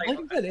mean, like I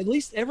said, at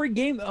least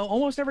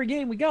almost every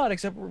game we got,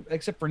 except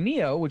for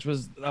Neo, which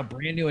was a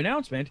brand new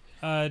announcement.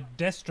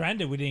 Death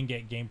Stranded, we didn't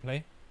get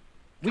gameplay.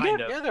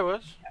 Yeah, there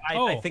was.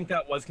 I think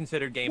that was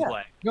considered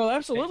gameplay. No,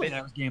 absolutely,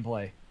 that was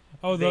gameplay.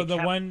 Oh, the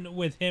one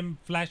with him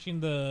flashing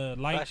the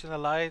lights? Flashing the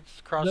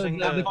lights, crossing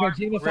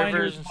the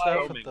rivers and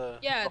stuff.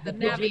 The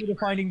Navi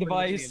finding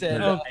device.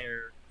 And,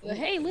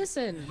 hey,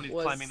 listen.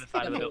 Was climbing the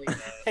side of the building.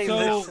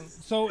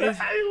 So is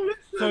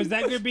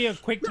that going to be a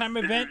quick time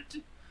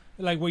event?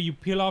 Like where you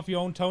peel off your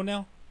own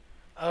toenail?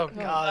 Oh,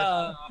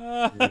 God.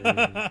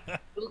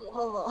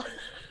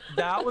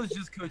 That was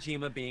just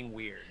Kojima being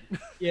weird.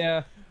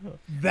 Yeah.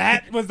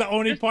 That was the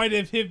only point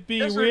of him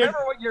being just weird.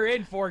 Remember what you're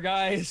in for,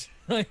 guys.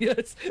 That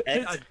was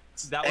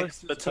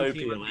just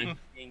Kojima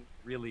being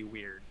really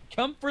weird.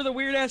 Come for the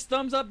weird ass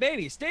thumbs up,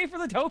 baby. Stay for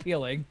the toe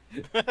peeling.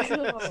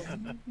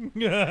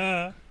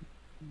 Man.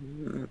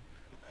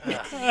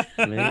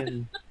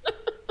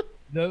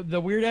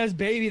 The weird ass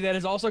baby that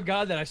is also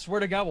God that I swear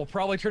to God will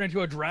probably turn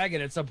into a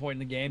dragon at some point in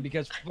the game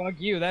because fuck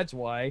you, that's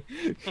why.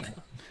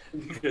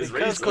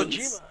 Because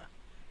Kojima.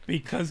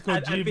 Because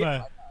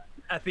Kojima.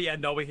 At the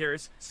end, all we hear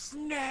is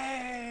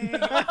Snake.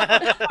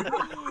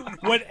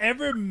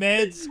 Whatever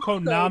meds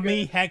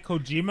Konami had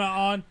Kojima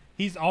on,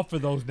 he's off for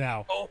those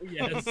now. Oh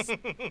yes.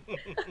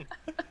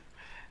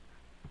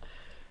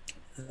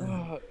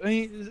 I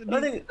mean,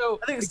 I think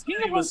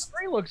Kingdom Hearts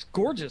 3 looks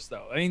gorgeous,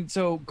 though. I mean,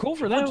 so cool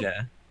for them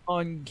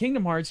on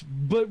Kingdom Hearts,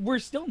 but we're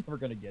still never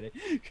gonna get it.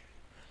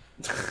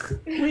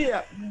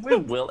 Yeah, we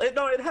will. It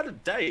had a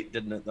date,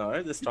 didn't it?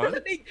 Though this time,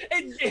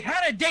 it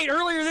had a date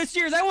earlier this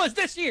year. That was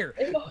this year.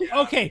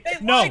 Okay,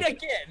 They no, lied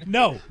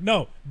again.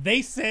 no.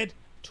 They said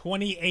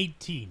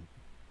 2018.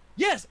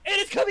 Yes, and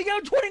it's coming out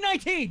in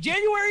 2019.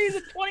 January is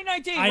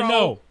 2019. I bro.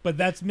 know, but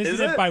that's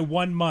missing it by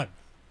 1 month.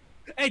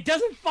 It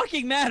doesn't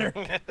fucking matter.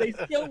 They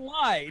still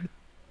lied.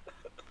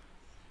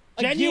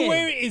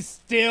 January is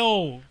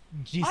still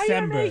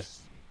December.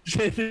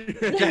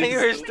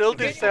 January is still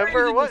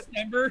December? What?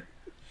 December?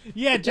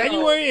 Yeah,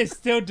 January is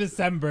still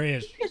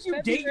December-ish. Because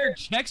you date your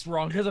checks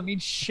wrong doesn't mean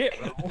shit,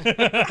 bro.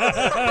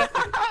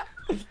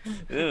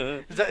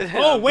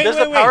 Oh, wait, Does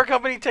wait, the power wait.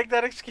 company take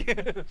that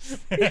excuse?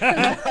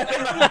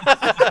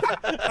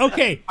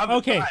 Okay.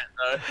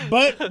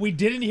 But we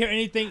didn't hear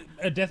anything.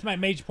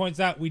 Deathmatch Mage points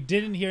out we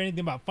didn't hear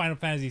anything about Final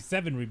Fantasy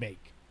VII Remake.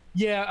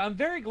 Yeah, I'm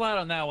very glad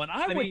on that one.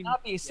 I would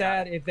not be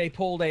sad if they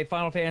pulled a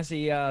Final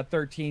Fantasy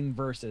 13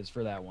 versus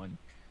for that one.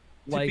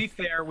 To be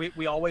fair,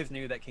 we always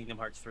knew that Kingdom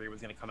Hearts 3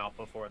 was going to come out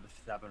before the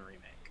 7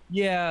 remake.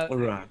 Yeah.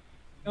 Right.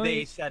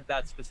 They said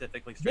that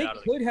specifically straight out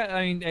of the could have.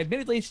 I mean,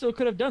 admittedly, still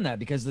could have done that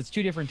because it's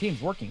two different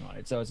teams working on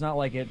it. So it's not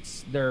like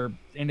it's their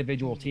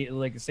individual team,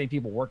 like the same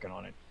people working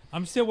on it.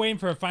 I'm still waiting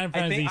for a Final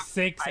Fantasy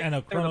VI and a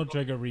think Chrono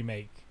Trigger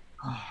remake.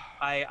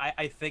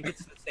 I think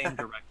it's the same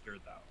director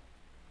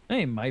though.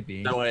 It might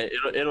be. No way,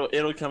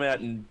 it'll come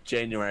out in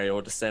January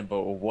or December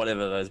or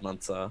whatever those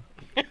months are.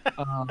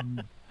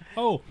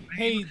 Oh,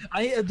 hey!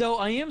 I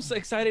am so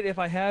excited if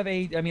I have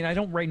a. I mean, I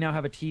don't right now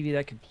have a TV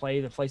that could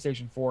play the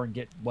PlayStation 4 and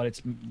get what it's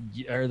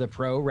or the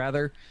Pro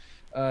rather,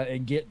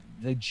 and get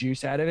the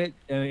juice out of it.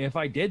 If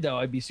I did though,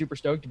 I'd be super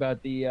stoked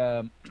about the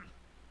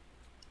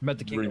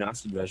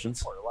remastered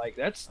versions. Like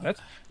that's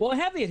well, I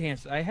have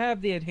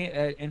the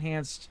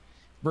enhanced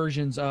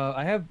versions.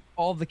 I have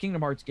all the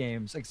Kingdom Hearts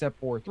games except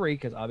for 3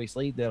 because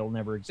obviously that'll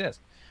never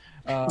exist.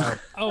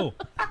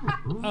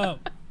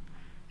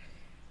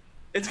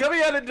 It's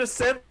coming out in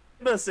December,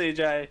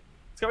 CJ.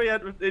 It's coming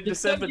out in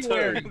December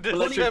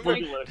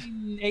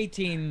too.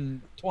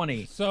 18,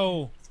 20.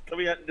 So it's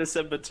coming out in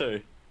December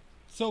too.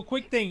 So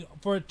quick thing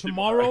for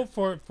tomorrow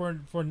for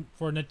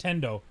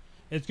Nintendo,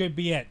 it's going to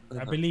be at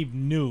I believe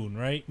noon,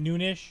 right?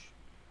 Noonish.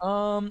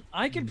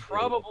 I could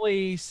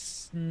probably.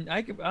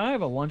 I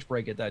have a lunch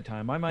break at that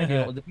time. I might be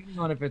able, depending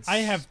on if it's. I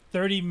have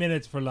 30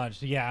 minutes for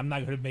lunch. Yeah, I'm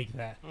not going to make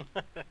that.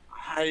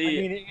 I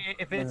mean,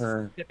 if it's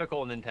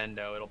typical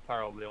Nintendo, it'll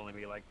probably only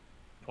be like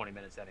 20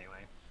 minutes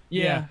anyway.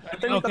 Yeah. I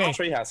think okay.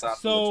 The Treehouse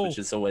afterwards, which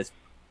is always.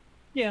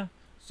 Yeah.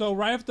 So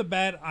right off the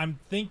bat, I'm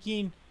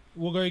thinking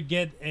we're going to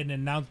get an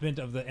announcement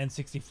of the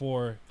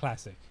N64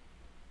 Classic.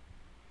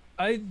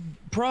 I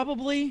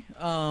probably.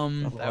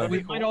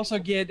 We might also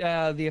get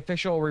the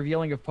official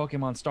revealing of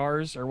Pokemon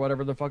Stars or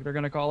whatever the fuck they're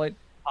gonna call it.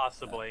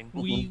 Possibly.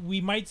 We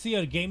might see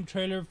a game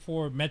trailer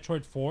for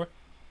Metroid 4.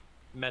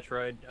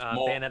 Metroid,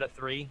 Bayonetta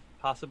 3,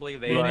 possibly.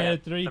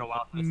 Bayonetta 3.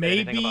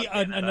 Maybe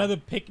another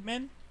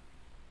Pikmin.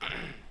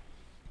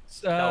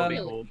 That would be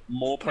cool.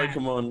 More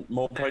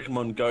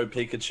Pokemon Go,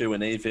 Pikachu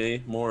and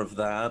Eevee. More of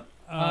that.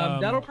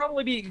 That'll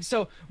probably be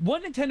so.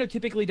 What Nintendo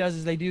typically does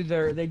is they do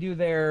their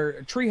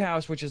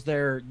Treehouse, which is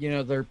their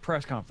their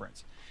press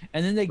conference,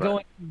 and then they go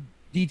into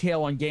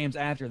detail on games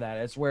after that.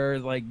 It's where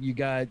like you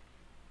got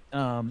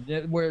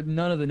where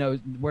none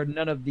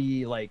of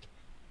the like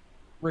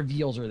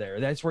reveals are there.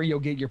 That's where you'll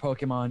get your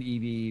Pokemon,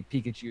 Eevee,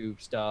 Pikachu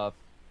stuff.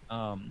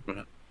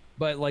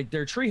 But like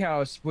their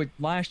Treehouse, which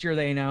last year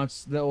they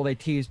announced they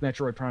teased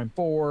Metroid Prime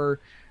 4.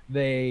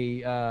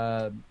 They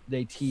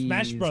teased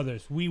Smash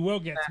Brothers. We will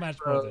get Smash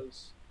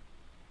Brothers.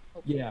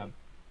 Yeah.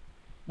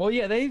 Well,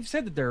 yeah, they've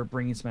said that they're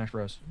bringing Smash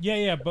Bros.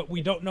 Yeah, but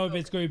we don't know if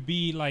it's going to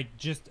be like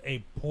just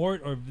a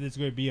port or if it's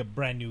going to be a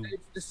brand new.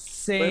 It's the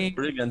same.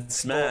 We're bringing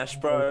Smash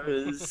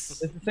Bros. It's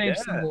the same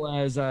symbol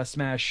as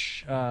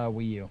Smash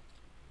Wii U.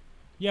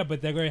 Yeah,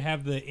 but they're going to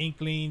have the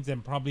Inklings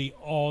and probably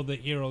all the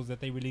heroes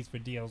that they released for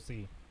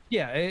DLC.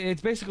 Yeah,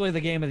 it's basically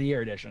the Game of the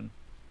Year edition.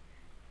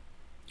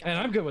 And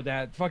I'm good with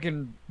that.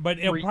 Fucking. But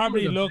it'll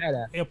probably look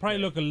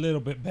a little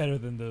bit better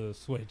than the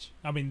Switch.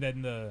 I mean,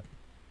 than the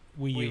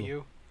Wii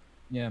U.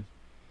 Yeah.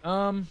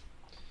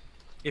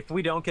 If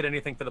we don't get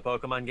anything for the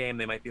Pokemon game,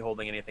 they might be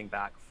holding anything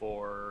back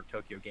for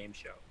Tokyo Game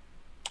Show.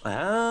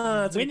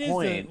 Ah, that's a good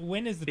point.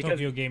 When is the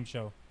Tokyo Game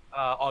Show?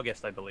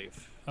 August, I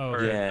believe.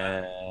 Oh,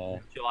 yeah.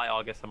 July,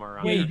 August, somewhere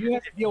around. Yeah, there. you do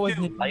have to deal with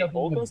a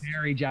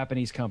very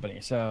Japanese company,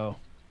 so.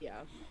 Yeah.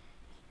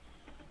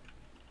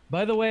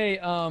 By the way,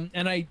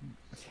 and I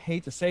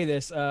hate to say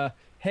this,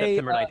 hey,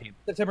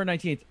 September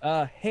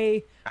 19th.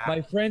 Hey,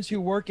 my friends who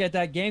work at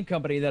that game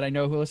company that I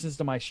know who listens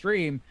to my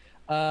stream,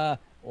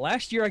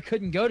 last year I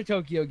couldn't go to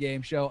Tokyo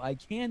Game Show. I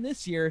can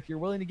this year if you're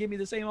willing to give me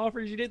the same offer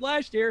as you did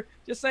last year.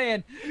 Just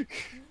saying.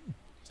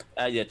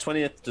 Yeah,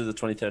 20th to the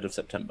 23rd of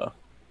September.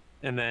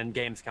 And then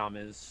Gamescom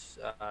is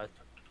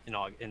in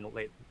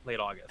late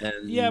August.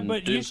 And Yeah,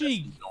 but Doom usually.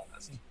 Fest is in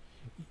August.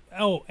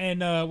 Oh,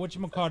 and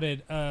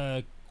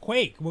whatchamacallit,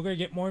 Quake. We're gonna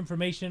get more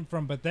information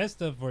from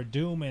Bethesda for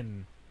Doom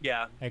and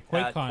Yeah, at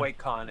QuakeCon.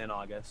 QuakeCon in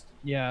August.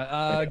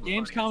 Yeah,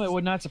 Gamescom. It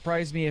would not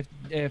surprise me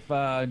if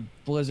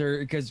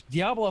Blizzard, because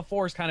Diablo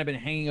 4 has kind of been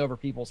hanging over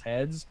people's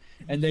heads,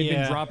 and they've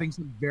been dropping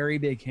some very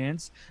big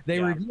hints. They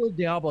revealed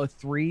Diablo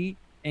 3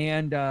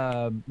 and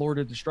Lord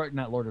of Destruction.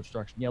 Yeah,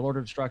 Lord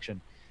of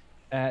Destruction.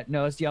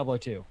 No, that's Diablo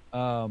 2.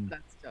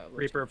 That's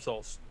Reaper of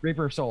Souls.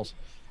 Reaper of Souls.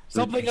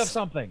 Something of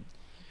something.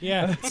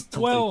 Yeah.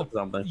 Well,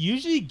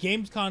 usually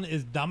Gamescom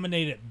is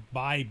dominated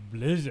by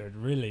Blizzard,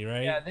 really,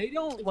 right? Yeah, they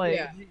don't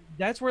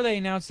that's where they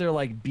announce their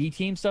like B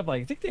team stuff.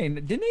 Like I think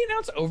didn't they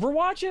announce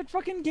Overwatch at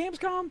fucking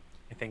Gamescom?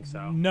 I think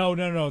so.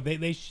 No.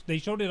 They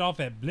showed it off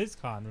at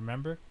BlizzCon,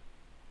 remember?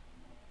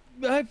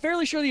 I'm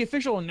fairly sure the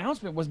official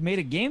announcement was made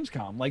at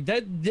Gamescom. Like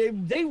that,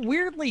 they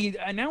weirdly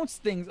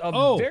announced things.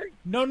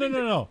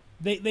 No.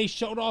 They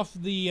showed off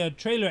the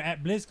trailer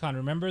at BlizzCon.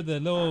 Remember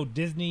the little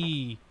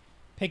Disney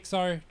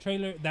Pixar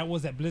trailer that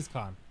was at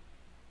BlizzCon?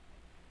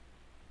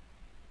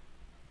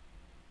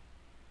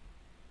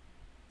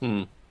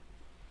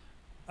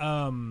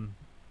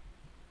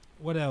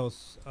 What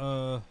else?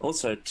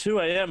 Also, 2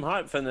 a.m.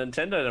 hype for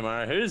Nintendo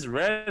tomorrow. Who's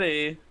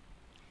ready?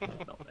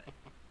 Not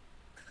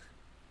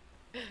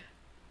me.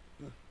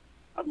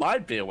 I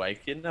might be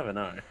awake. You never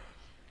know.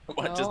 I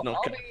might just not.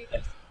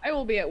 I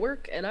will be at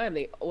work, and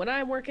when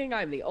I'm working,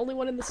 I'm the only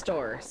one in the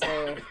store. So.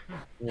 I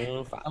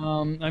mean,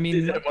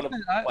 you don't want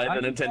to play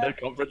the Nintendo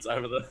conference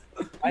over the.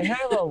 I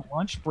have a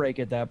lunch break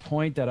at that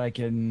point that I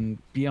can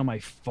be on my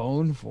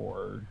phone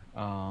for.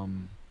 I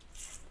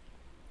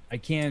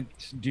can't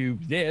do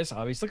this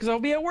obviously because I'll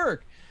be at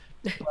work,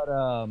 but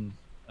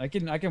I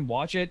can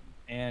watch it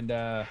and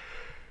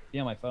be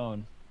on my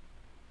phone.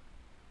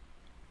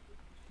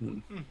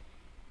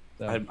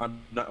 So.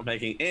 I'm not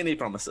making any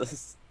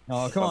promises.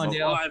 Oh, come on,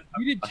 Dale.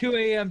 You did 2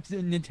 a.m. to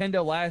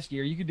Nintendo last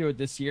year. You could do it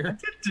this year. I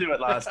did do it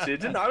last year,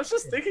 didn't I? I was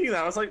just thinking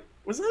that. I was like,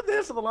 was it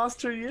there for the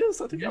last 2 years?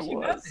 I think I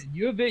was.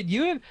 You have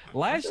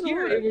last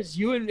year it was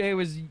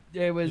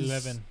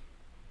 11.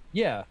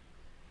 Yeah.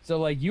 So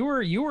like you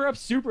were up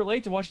super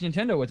late to watch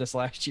Nintendo with us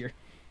last year.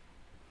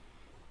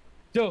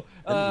 So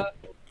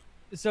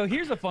so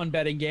here's a fun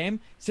betting game.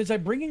 Since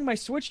I'm bringing my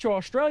Switch to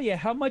Australia,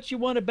 how much you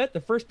want to bet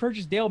the first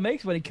purchase Dale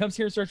makes when he comes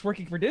here and starts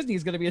working for Disney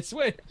is going to be a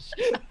Switch?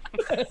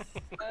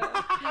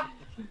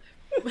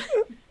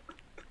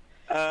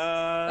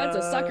 That's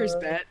a sucker's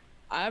bet.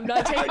 I'm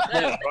not taking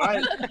that.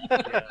 Right?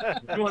 Yeah.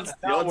 Who wants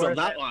the odds on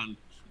that one?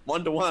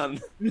 1 to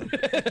 1.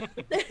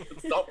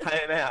 Stop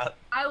paying out.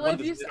 I live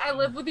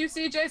with you,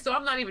 CJ, so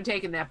I'm not even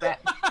taking that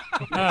bet.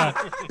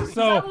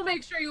 So I will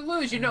make sure you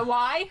lose. You know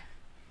why?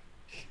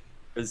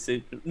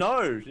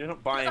 No, you're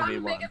not buying me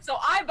one. So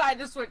I buy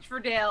the Switch for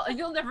Dale, and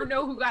you'll never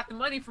know who got the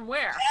money from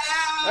where.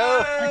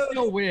 I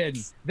still win.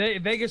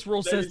 Vegas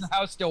rule says the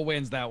house still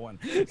wins that one.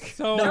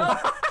 So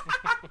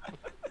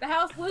the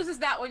house loses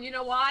that one. You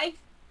know why?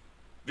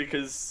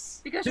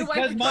 Because your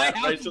wife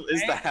Rachel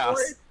is the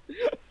house.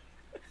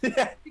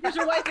 Because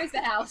your wife is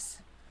the house.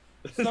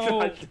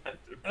 So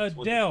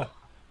Dale,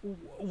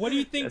 what do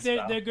you think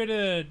they're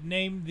gonna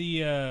name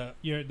the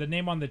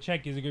name on the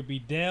check? Is it gonna be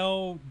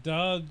Dale,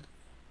 Doug?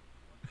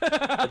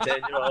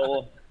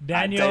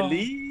 Daniel.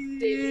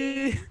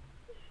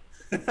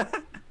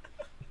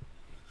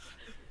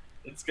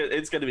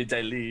 It's gonna be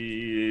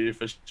Daily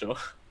for sure.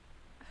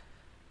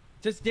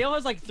 Just Dale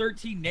has like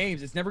 13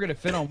 names. It's never gonna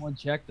fit on one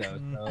check though.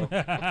 So.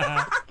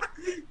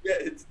 Yeah,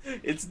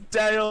 it's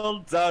Dale,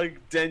 Doug,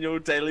 Daniel,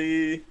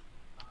 Daly,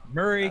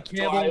 Murray,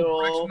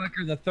 Campbell, Rex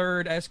the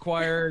third,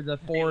 Esquire the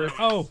fourth.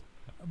 Oh,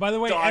 by the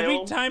way, Dial.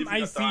 every time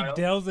I see Dial.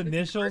 Dale's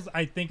initials,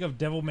 I think of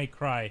Devil May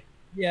Cry.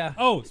 Yeah.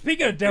 Oh,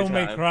 speaking of Devil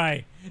May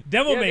Cry,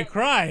 Devil May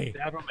Cry.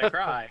 Devil May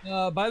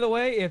Cry. By the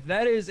way, if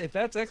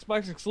that's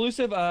Xbox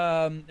exclusive,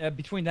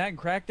 between that and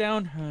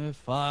Crackdown,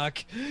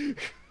 fuck.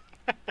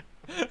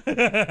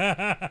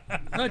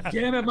 God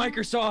damn it,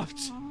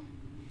 Microsoft!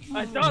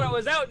 I thought I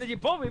was out, then you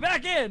pulled me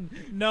back in.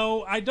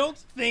 No, I don't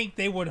think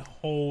they would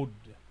hold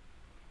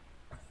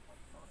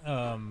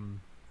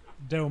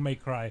Devil May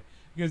Cry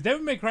because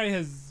Devil May Cry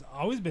has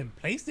always been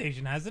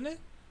PlayStation, hasn't it?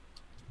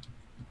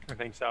 I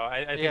think so.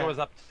 I think it was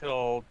up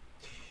till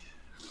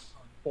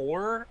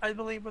 4, I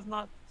believe, was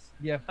not.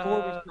 Yeah, 4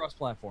 was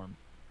cross-platform.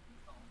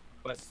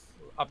 But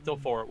up till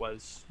 4 it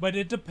was. But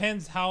it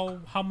depends how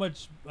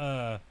much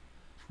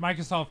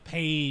Microsoft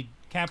paid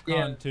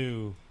Capcom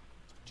to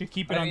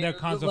keep it on their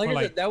console like for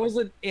I said, that was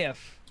an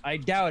if. I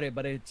doubt it,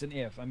 but it's an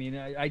if. I mean,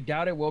 I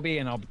doubt it will be,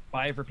 and I'll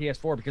buy it for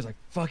PS4 because I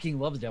fucking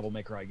love Devil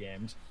May Cry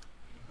games.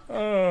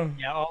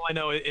 Yeah, all I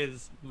know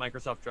is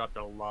Microsoft dropped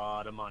a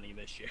lot of money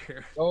this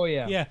year. Oh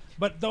yeah. Yeah,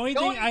 but the only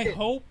thing I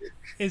hope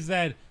is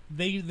that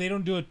they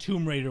don't do a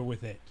Tomb Raider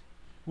with it,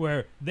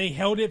 where they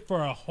held it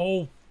for a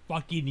whole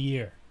fucking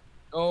year.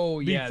 Oh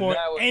yeah. Before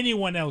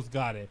anyone else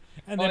got it,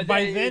 and then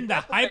by then the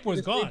hype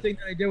was gone. Same thing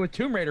that I did with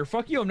Tomb Raider.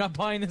 Fuck you! I'm not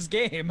buying this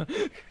game.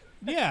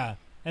 Yeah,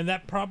 and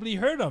that probably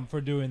hurt him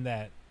for doing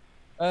that.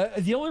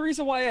 The only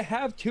reason why I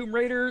have Tomb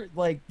Raider,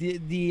 like the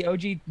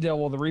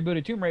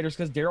rebooted Tomb Raider, is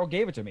because Daryl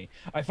gave it to me.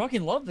 I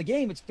fucking love the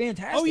game; it's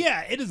fantastic. Oh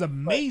yeah, it is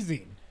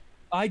amazing.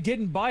 But I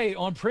didn't buy it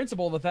on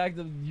principle. The fact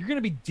that you're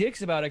gonna be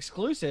dicks about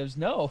exclusives.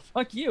 No,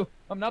 fuck you.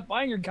 I'm not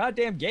buying your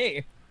goddamn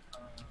game.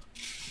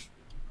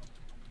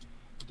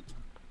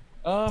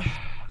 I'm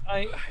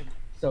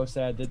so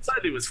sad that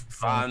Sony was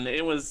fun.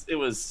 It was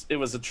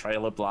a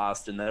trailer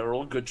blast, and they were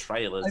all good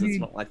trailers. It's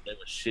not like they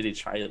were shitty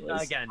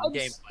trailers. Again, I'm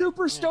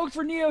super stoked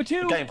for Neo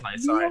too. Gameplay,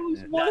 sorry.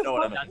 Neo's Yeah, one I of know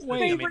what I my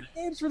meant. favorite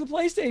games for the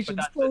PlayStation. But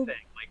that's the thing.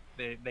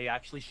 Like they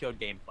actually showed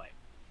gameplay.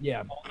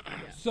 Yeah.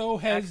 So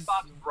has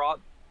Xbox brought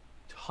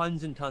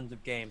tons and tons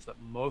of games, but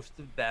most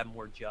of them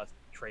were just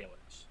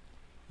trailers.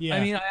 Yeah. I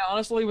mean, I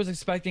honestly was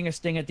expecting a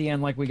sting at the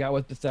end, like we got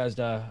with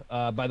Bethesda.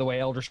 By the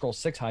way, Elder Scrolls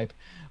 6 hype.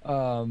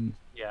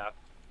 Yeah.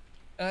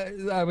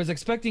 I was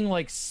expecting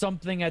like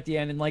something at the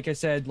end, and like I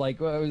said,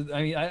 like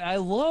I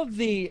love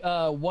the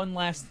one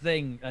last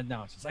thing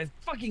announcements. I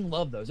fucking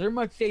love those. They're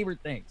my favorite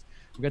things.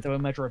 We got the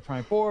Metroid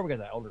Prime 4. We got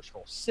the Elder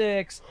Scrolls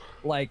 6.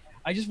 Like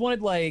I just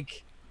wanted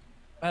like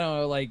I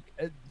don't know, like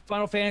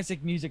Final Fantasy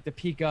music to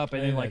peak up,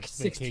 and then like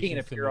 16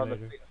 appear on the.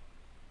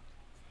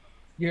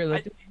 You're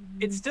like,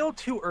 it's still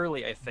too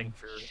early, I think,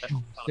 for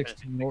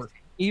 16 or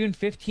even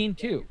 15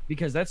 too,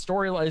 because that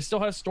story it still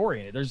has story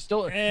in it. There's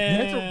still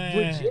that's a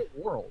legit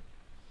world.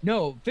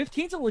 No,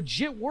 15's a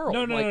legit world.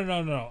 No.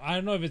 I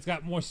don't know if it's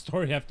got more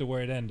story after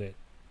where it ended.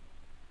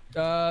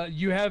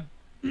 You have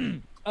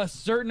a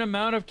certain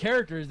amount of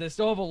characters that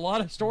still have a lot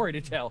of story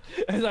to tell.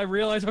 As I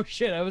realize, oh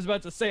shit, I was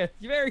about to say a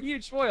very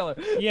huge spoiler.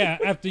 Yeah,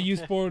 after you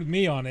spoiled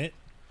me on it.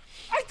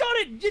 I thought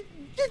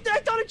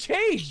it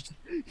changed.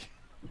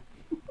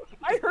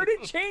 I heard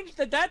it changed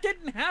that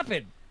didn't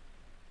happen.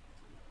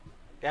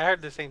 Yeah, I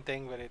heard the same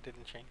thing, but it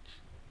didn't change.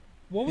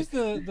 What was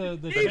the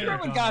He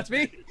got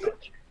me.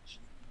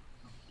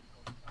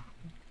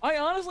 I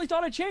honestly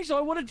thought it changed, so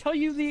I want to tell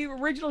you the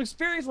original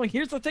experience. Like,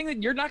 here's the thing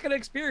that you're not going to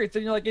experience,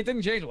 and you're like, it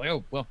didn't change. I'm like,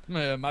 oh well,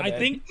 my bad. I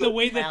think the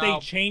way that they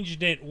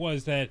changed it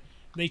was that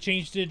they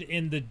changed it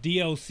in the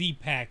DLC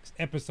packs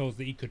episodes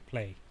that you could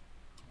play.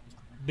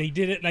 They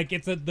did it like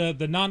it's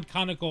the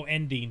non-canonical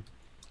ending,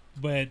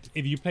 but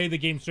if you play the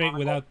game straight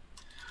without,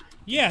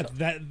 yeah,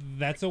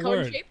 that's a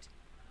word.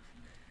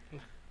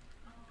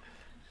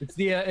 It's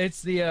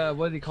the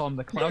what do they call them?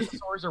 The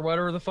Klausosaurs or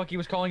whatever the fuck he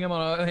was calling him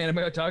on an Anime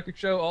Otaku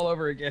show all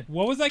over again.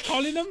 What was I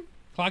calling him?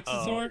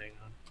 Klausosaur?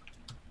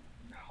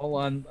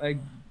 Hold on, I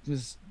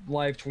was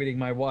live tweeting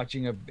my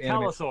watching of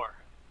anime. Calosaur.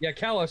 Yeah,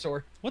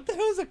 Calosaur. What the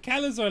hell is a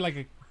Calosaur? Like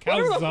a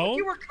Whatever the fuck calzone?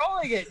 you were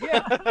calling it,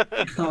 yeah.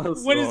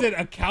 What is it?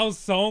 A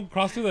calzone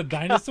crossed with a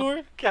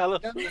dinosaur?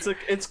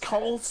 It's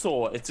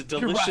coleslaw. It's a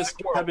delicious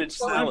cabbage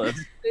salad.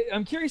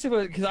 I'm curious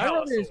about because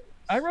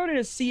I wrote it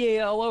as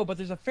CALO, but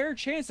there's a fair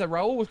chance that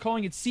Raul was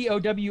calling it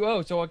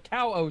COWO, so a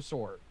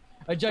cow-osaur,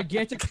 a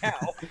gigantic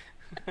cow.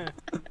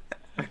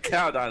 A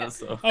cow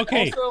dinosaur.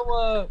 Okay.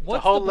 Also, the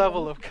whole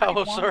level of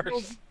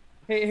cowosaurs.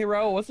 Hey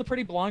Raul, what's the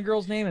pretty blonde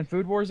girl's name in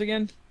Food Wars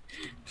again?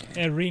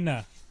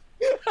 Irina.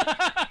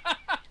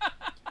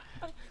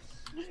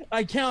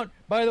 I count.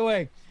 By the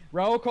way,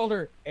 Raul called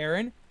her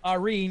Erin,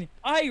 Irene,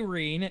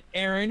 Erin,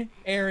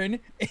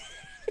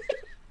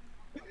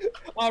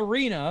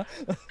 Arena.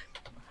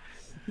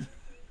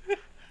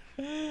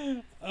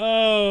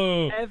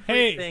 Oh,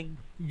 Everything.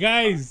 Hey,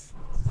 guys,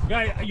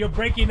 you're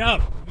breaking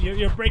up.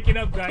 You're breaking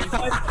up, guys.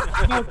 My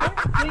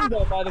favorite thing,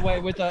 though, by the way,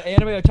 with the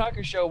Anime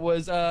Otaku show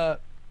was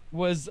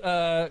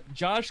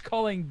Josh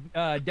calling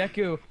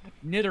Deku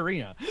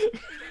Nidorina.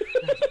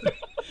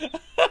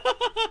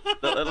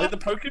 Like the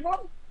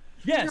Pokemon?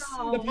 Yes.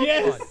 No. The Pokemon.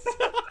 Yes.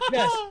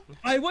 Yes.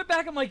 I went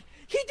back. I'm like,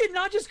 he did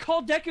not just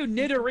call Deku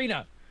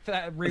Nidorina.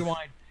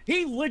 Rewind.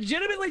 He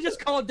legitimately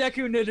just called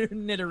Deku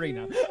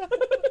Nidorina.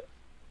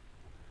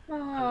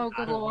 Oh,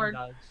 good lord.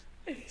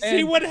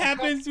 See what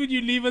happens when you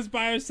leave us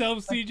by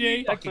ourselves,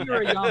 CJ?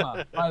 Akira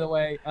Yama, by the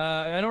way.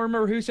 I don't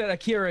remember who said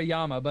Akira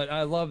Yama, but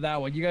I love that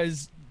one. You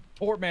guys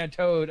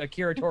portmanteaued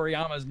Akira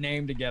Toriyama's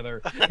name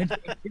together into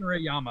Akira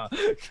Yama.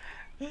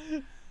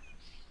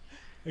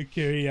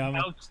 Akira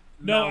Yama.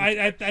 No,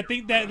 I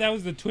think that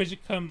was the Twitch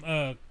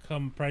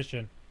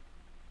compression.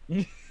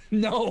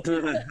 No.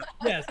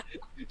 Yes.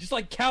 Just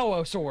like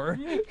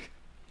Cowosaur.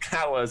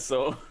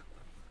 Cowosaur.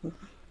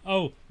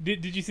 Oh,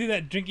 did you see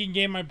that drinking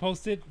game I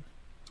posted?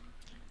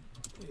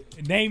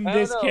 Name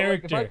this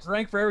character. Like if I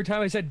drank for every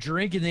time I said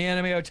drink in the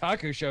Anime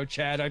Otaku show,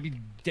 Chad, I'd be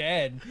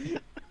dead.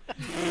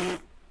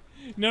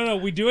 No,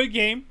 we do a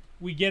game.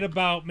 We get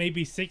about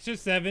maybe 6 or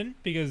 7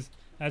 because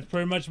that's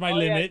pretty much my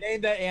limit. Yeah,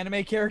 name that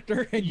anime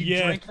character and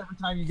you drink every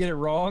time you get it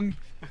wrong.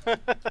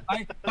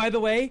 By the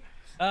way,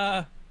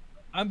 I'm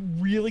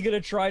really gonna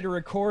try to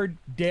record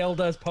Dale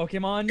Does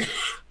Pokemon.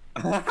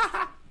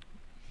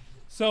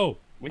 So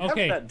we have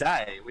that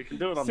day. We can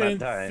do it on that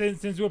day.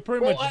 Since we're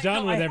pretty much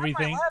done with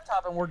everything. My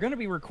laptop, and we're gonna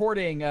be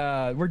recording.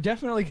 We're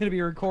definitely gonna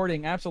be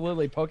recording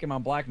absolutely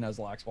Pokemon Black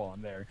Nuzlocke while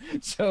I'm there.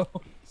 So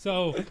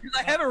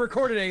I haven't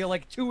recorded it in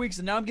like 2 weeks,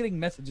 and now I'm getting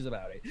messages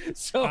about it.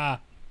 So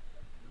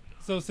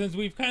So since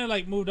we've kind of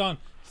like moved on,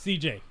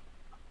 CJ,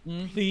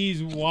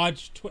 please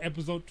watch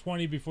episode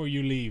 20 before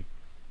you leave.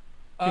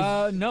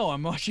 No,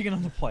 I'm watching it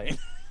on the plane.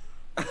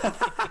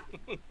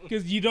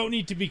 Because you don't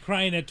need to be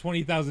crying at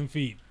 20,000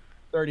 feet.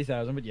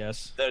 30,000, but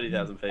yes.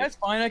 30,000 feet. That's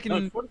fine. I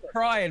can No,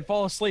 cry and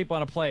fall asleep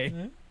on a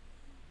plane.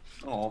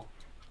 Oh.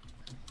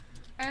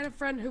 I had a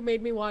friend who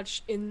made me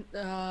watch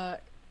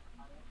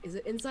is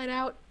it Inside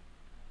Out?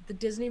 The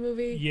Disney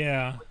movie?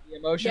 Yeah. The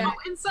emotion. Yeah.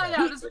 Inside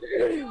Out is a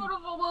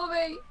beautiful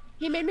movie.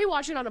 He made me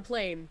watch it on a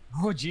plane.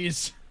 Oh,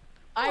 jeez.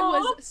 I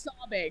was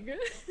sobbing.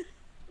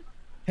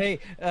 Hey,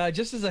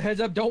 just as a heads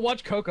up, don't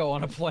watch Coco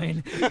on a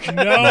plane.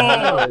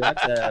 No!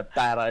 That's a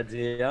bad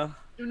idea.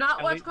 Do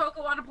not watch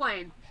Coco on a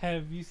plane.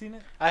 Have you seen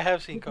it? I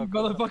have seen Coco.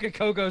 Motherfucking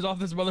Coco's off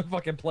this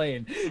motherfucking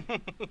plane.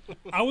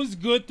 I was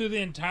good through the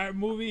entire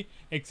movie,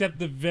 except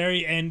the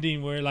very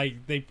ending where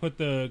like they put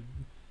the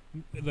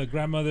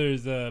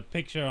grandmother's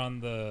picture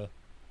on the.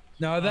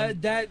 No,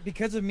 that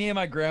because of me and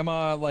my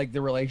grandma, like the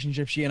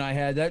relationship she and I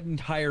had, that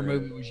entire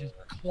movie was just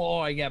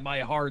clawing at my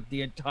heart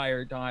the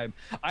entire time.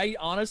 I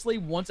honestly,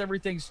 once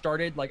everything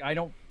started, like I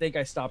don't think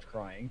I stopped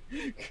crying.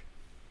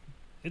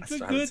 It's a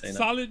good,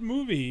 solid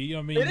movie.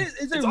 I mean, it is.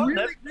 It's a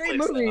really great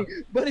movie,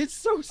 but it's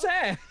so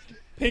sad.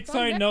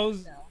 Pixar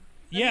knows.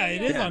 Yeah,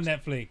 it is on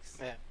Netflix.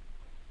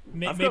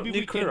 Yeah. I've got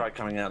new Clear Eye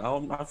coming out.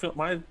 I feel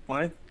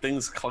my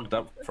thing's clogged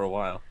up for a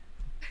while.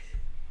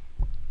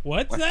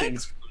 What's My that?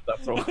 thing's clogged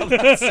up for a while.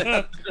 That's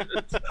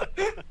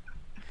it.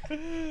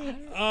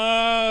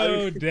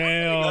 Oh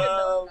damn!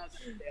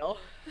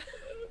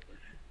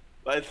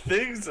 My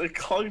things are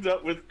clogged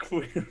up with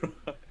Queer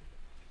Eye.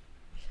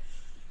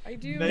 I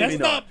do. Maybe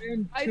not.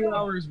 I 2 know.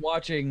 hours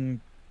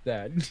watching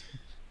that.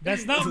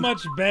 That's not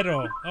much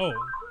better. Oh.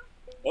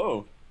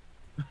 Oh.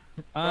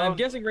 I'm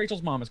guessing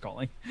Rachel's mom is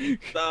calling.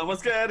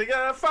 Someone's getting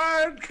a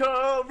phone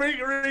call. Ring,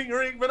 ring,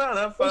 ring,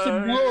 banana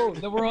phone. Whoa,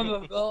 that we're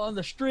on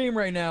the stream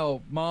right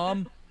now,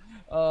 Mom.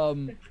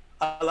 Hello,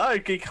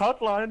 Geek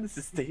Hotline. This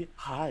is Steve.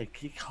 Hi,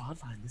 Geek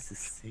Hotline. This is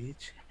CJ.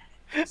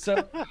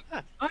 So,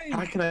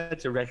 how can I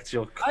direct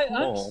your I'm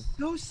call?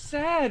 so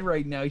sad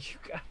right now, you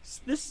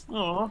guys. This.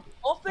 Aww.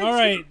 All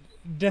right,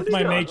 Death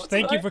My Mage.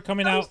 Thank you for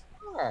coming out.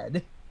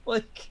 Sad.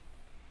 Like,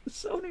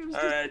 Sony was.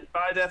 All right,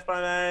 bye, Death My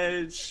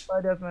Mage.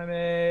 Bye, Death My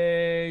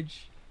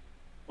Mage.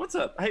 What's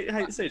up? Hey,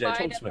 CJ, Bye,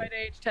 talk Death to me. by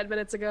Age 10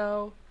 minutes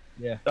ago.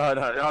 Yeah. Oh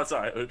no,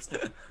 sorry. Oops.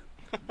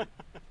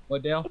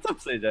 What, Dale? What's up,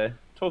 CJ?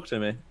 Talk to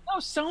me. No,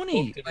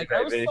 Sony. Talk to me, Like,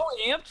 I was baby. so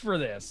amped for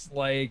this.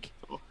 Like.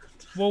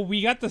 Well,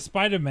 we got the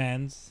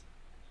Spider-Mans.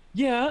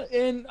 Yeah,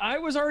 and I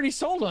was already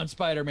sold on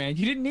Spider-Man.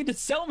 You didn't need to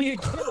sell me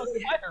again on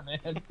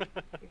Spider-Man.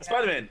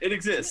 Spider-Man, it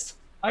exists.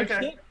 I Okay.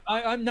 can't.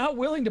 I'm not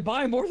willing to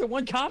buy more than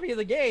one copy of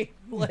the game.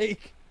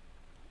 Like.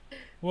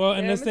 Well,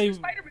 unless they.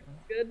 Spider-Man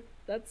is good.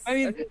 That's. I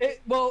mean,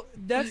 well,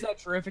 that's not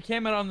true. If it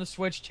came out on the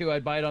Switch too,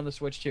 I'd buy it on the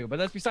Switch too. But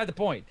that's beside the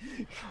point.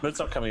 But it's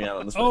not coming out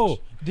on the Switch. Oh,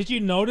 did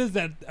you notice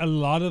that a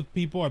lot of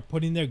people are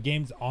putting their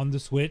games on the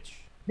Switch?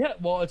 Yeah,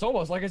 well, it's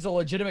almost like it's a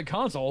legitimate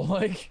console.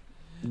 Like.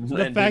 The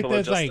And fact people that are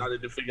it's just like.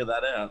 started to figure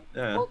that out.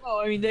 Yeah. Well, no,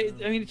 I mean,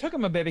 it took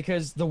them a bit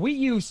because the Wii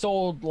U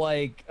sold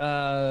like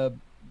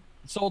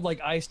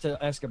ice to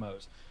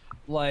Eskimos,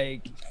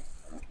 like.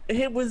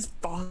 It was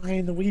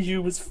fine. The Wii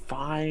U was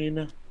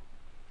fine.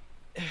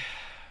 It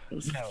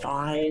was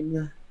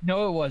fine.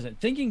 No, it wasn't.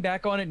 Thinking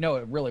back on it, no,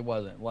 it really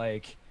wasn't.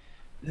 Like,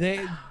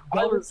 I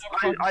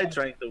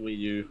drank the Wii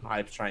U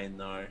hype train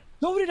though.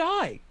 So did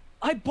I.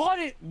 I bought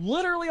it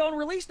literally on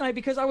release night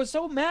because I was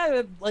so mad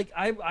at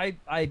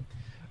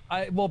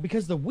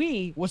because the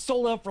Wii was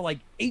sold out for like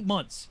 8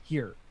 months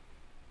here.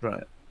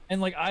 Right. And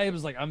like I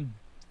was like, I'm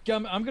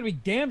gonna be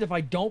damned if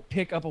I don't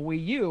pick up a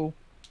Wii U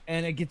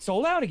and it gets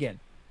sold out again.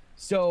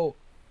 So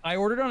I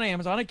ordered on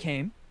Amazon. It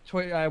came.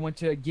 I went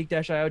to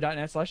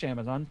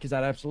geek-io.net/Amazon because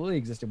that absolutely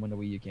existed when the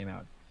Wii U came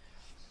out.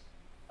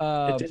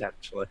 It did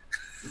actually.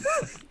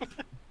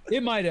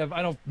 It might have.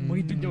 I don't.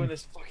 We've been doing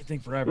this fucking thing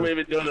forever. We've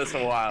been doing this for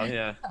a while.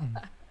 Yeah.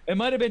 It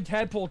might have been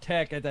Tadpole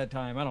Tech at that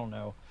time. I don't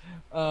know.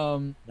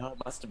 No, it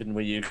must have been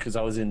Wii U because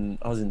I was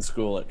in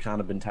school. It can't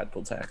have been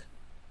Tadpole Tech.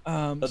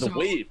 But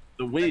the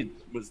Wii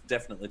was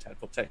definitely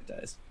Tadpole Tech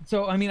days.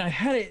 So I mean, I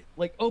had it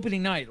like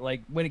opening night,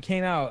 like when it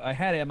came out. I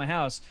had it at my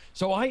house,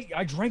 so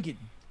I drank it,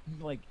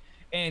 like,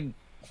 and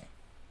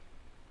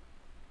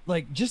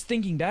like just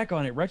thinking back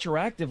on it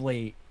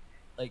retroactively,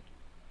 like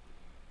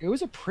it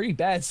was a pretty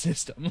bad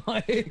system.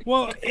 Like,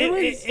 Well,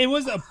 it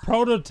was a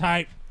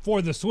prototype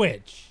for the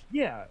Switch.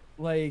 Yeah,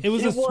 like it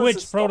was a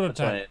Switch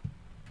prototype.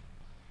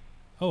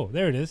 Oh,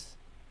 there it is.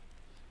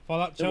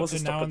 Fallout Shelter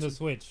now on the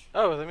Switch.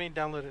 Oh, let me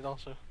download it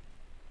also.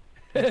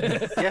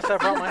 Yes, I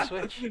brought my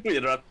Switch. We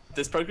interrupt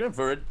this program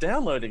for a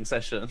downloading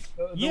session.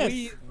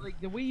 The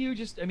Wii U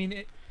just, I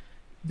mean,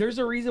 there's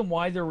a reason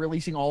why they're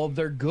releasing all of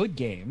their good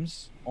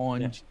games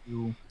on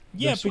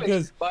the Switch.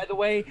 Because by the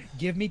way,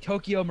 give me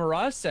Tokyo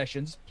Mirage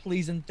Sessions,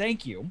 please and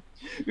thank you.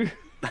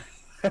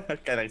 Okay,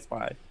 thanks.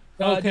 Bye.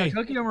 No,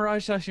 Tokyo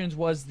Mirage Sessions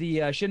was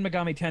the Shin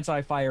Megami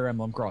Tensei Fire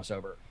Emblem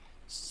crossover.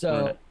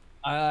 So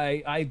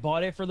I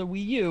bought it for the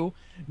Wii U.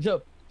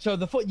 So So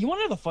you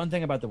want to know the fun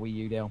thing about the Wii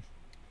U, Dale?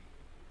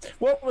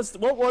 What was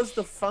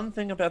the fun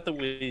thing about the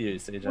Wii U,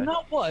 CJ?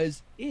 Well, not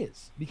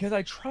is because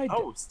I tried.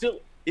 Oh,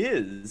 still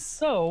is.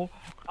 So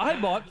I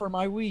bought for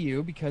my Wii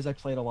U because I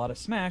played a lot of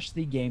Smash,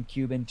 the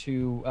GameCube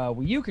into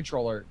Wii U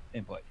controller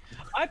input.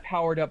 I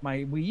powered up my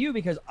Wii U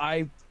because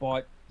I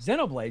bought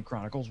Xenoblade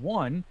Chronicles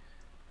 1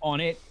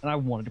 on it, and I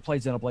wanted to play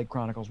Xenoblade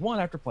Chronicles 1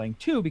 after playing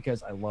 2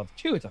 because I love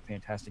 2. It's a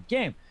fantastic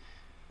game.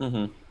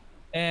 Mm-hmm.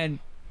 And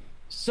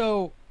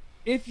so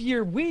if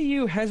your Wii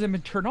U hasn't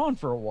been turned on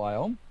for a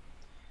while,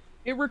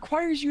 it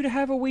requires you to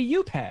have a Wii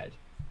U pad.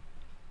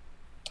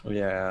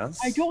 Yes.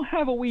 I don't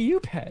have a Wii U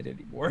pad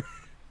anymore.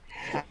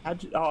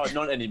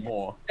 Not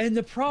anymore. And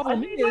the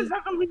problem you is,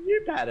 don't have a Wii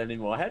U pad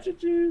anymore. How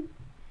did you?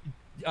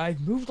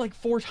 I've moved like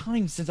 4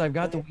 times since I've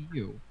got the Wii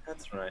U.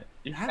 That's right.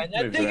 You have And to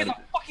that thing is move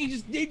a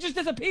fucking it just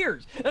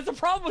disappears. That's the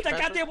problem with that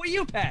goddamn Wii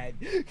U pad.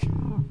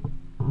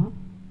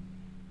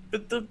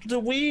 But the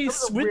Wii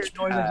Switch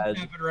pad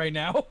happening right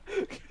now.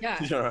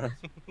 Yeah. Sure.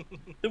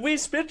 The Wii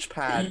Switch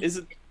pad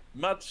isn't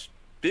much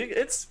big.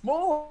 It's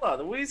smaller.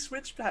 The Wii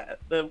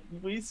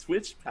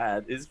Switch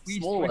pad is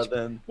smaller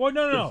than. Well,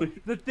 no.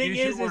 The thing Use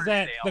your is words,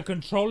 that Dale. the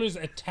controller's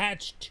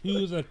attached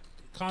to the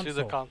console. To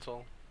the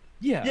console.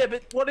 Yeah. Yeah,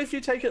 but what if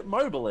you take it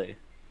mobily?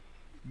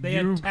 They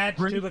attach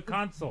to the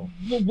console.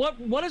 Well,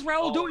 what is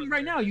Raul doing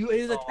right now? It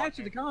is attached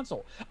to the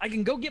console. I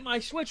can go get my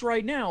Switch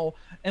right now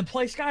and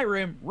play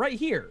Skyrim right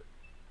here.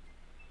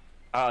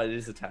 Oh, it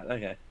is attached.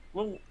 Okay.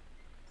 Well,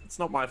 it's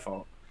not my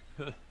fault.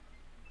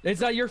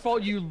 It's not your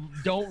fault you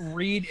don't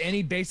read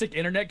any basic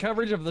internet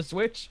coverage of the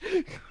Switch.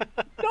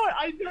 No,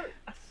 I don't.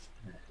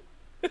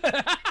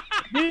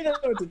 You know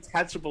it's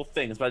attachable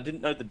things, but I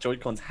didn't know the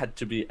Joy-Cons had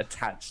to be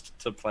attached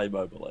to play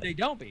mobily. They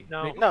don't be.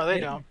 No. No, they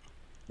don't.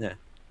 Yeah.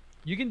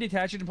 You can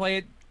detach it and play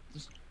it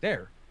just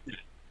there.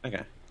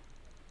 Okay.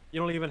 You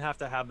don't even have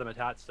to have them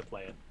attached to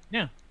play it.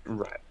 Yeah.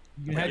 Right.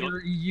 You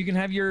can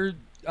have your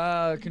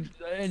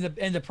and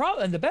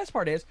the best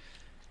part is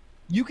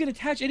you can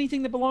attach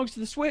anything that belongs to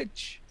the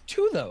Switch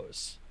to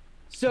those.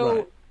 So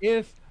Right.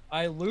 if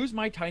I lose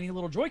my tiny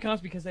little Joy-Cons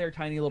because they are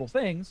tiny little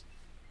things,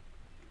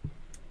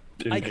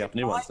 I can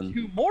buy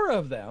 2 more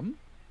of them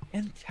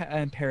and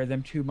pair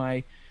them to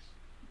my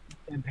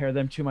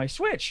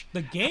Switch.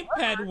 The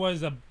gamepad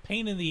was a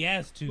pain in the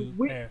ass to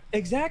pair.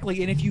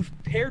 Exactly, and if you've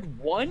paired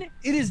one,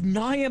 it is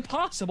nigh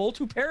impossible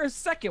to pair a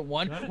second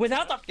one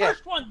without the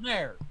first one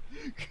there.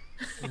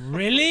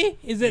 Really?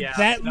 Is it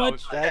that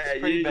much? That's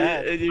pretty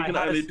bad.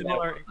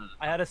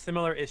 I had a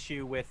similar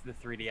issue with the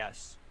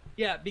 3DS.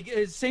 Yeah,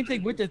 because same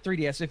thing with the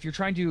 3DS. If you're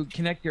trying to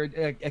connect your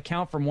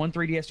account from one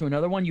 3DS to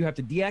another one, you have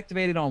to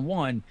deactivate it on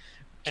one,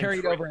 carry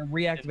it over, and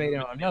reactivate it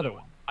on another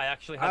one. I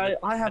actually have.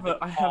 I have a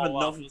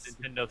novel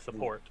Nintendo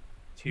support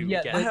to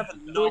Yeah, get. I have a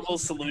novel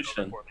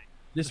solution.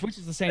 The Switch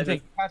is the same thing.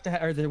 You have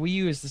to or the Wii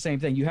U is the same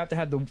thing. You have to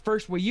have the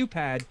first Wii U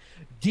pad,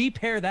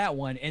 de-pair that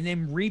one, and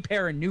then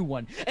repair a new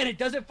one. And it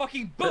doesn't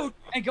fucking boot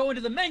and go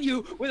into the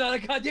menu without a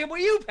goddamn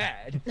Wii U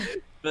pad.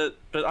 But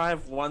I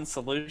have one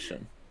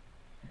solution.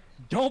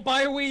 Don't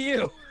buy a Wii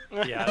U.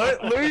 Yeah.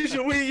 Don't lose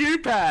your Wii U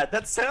pad.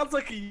 That sounds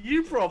like a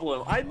you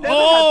problem. I never had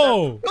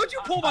that. Don't you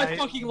pull my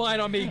fucking line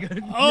on me.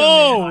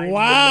 Oh,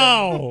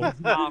 wow.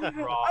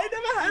 I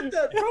never had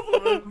that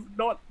problem of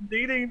not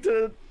needing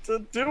to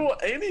do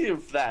any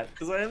of that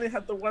because I only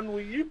had the one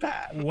Wii U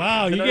pad.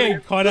 Wow, And you're I getting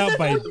only- caught out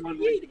by...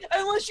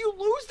 Unless you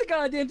lose the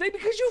goddamn thing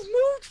because you've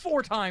moved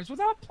 4 times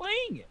without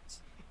playing it.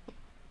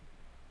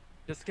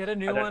 Just get a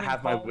new I one. don't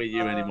have my Wii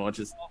U anymore.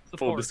 Just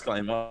full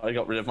disclaimer, I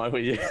got rid of my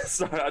Wii U.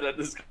 Sorry,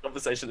 this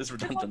conversation is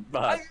redundant.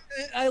 But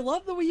I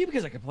love the Wii U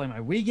because I could play my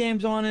Wii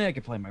games on it. I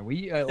could play my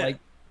Wii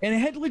and it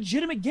had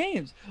legitimate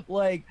games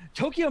like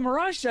Tokyo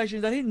Mirage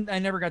Sessions. I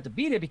never got to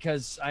beat it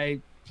because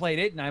I played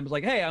it and I was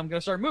like, hey, I'm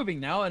gonna start moving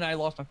now, and I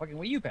lost my fucking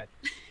Wii U pad.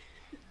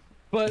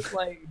 But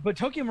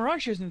Tokyo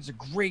Mirage Sessions is a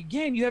great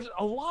game. You have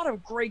a lot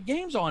of great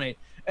games on it,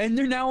 and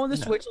they're now on the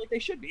Switch like they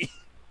should be.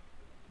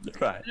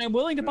 Right. And I'm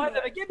willing to buy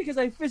them again because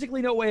I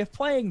physically no way of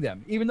playing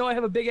them, even though I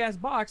have a big ass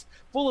box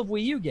full of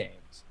Wii U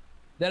games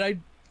that I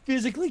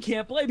physically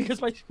can't play because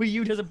my Wii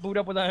U doesn't boot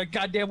up without a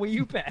goddamn Wii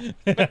U pad.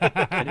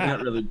 I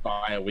didn't really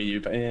buy a Wii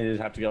U pad.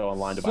 You'd have to go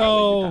online to buy a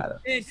Wii U pad.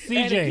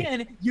 And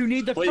again, you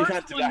need the you first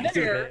have to one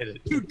there activate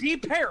it. to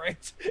de-pair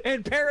it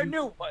and pair a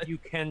new one. You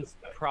can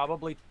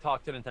probably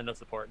talk to Nintendo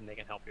support and they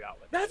can help you out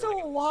with it. That's a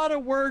lot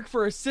of work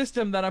for a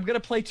system that I'm gonna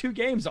play 2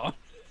 games on.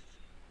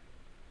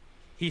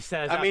 He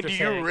says. I mean, after do you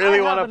saying, really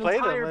 "I want have to an play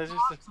entire them? It's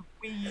box just... of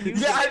Wii U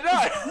Yeah, I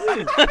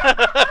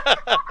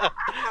know.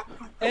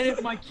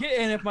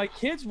 And if my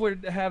kids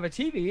would have a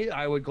TV,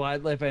 I would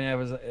gladly. If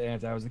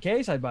that was the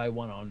case, I'd buy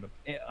one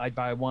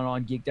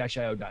on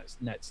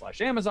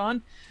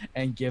Geek-io.net/Amazon,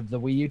 and give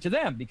the Wii U to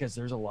them because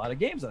there's a lot of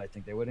games that I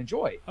think they would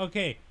enjoy.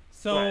 Okay,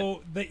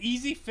 so the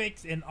easy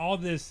fix in all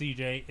this,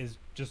 CJ, is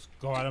just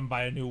go out and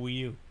buy a new Wii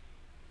U.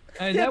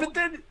 And yeah, but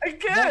then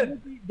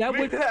again, that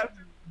would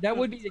that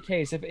would be the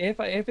case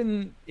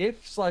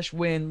if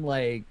when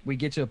like we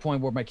get to a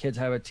point where my kids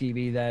have a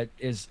TV that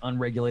is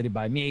unregulated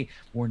by me.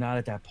 We're not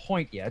at that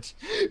point yet.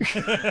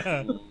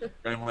 And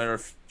we're a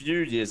few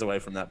years away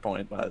from that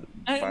point by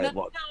a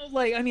lot. No,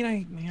 like I mean,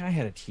 I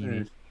had a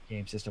TV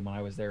game system when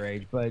I was their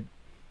age, but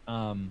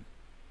like,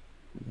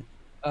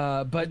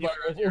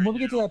 when we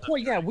get to that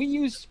point, yeah, we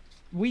use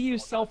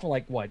sell for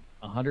like what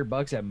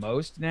 $100 at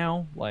most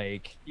now,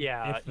 like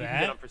Yeah, you can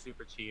get them for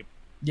super cheap.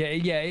 Yeah,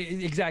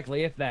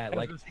 exactly. If that,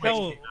 like,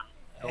 hell,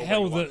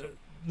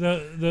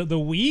 the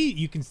Wii,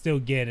 you can still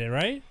get it,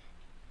 right?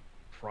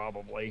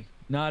 Probably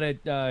not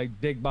at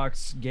big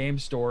box game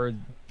store.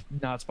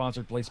 Not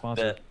sponsored. Please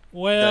sponsor.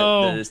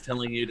 That is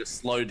telling you to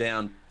slow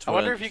down. I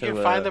wonder if you can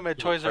find them at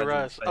Toys R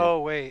Us. Oh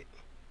wait.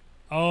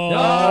 Oh.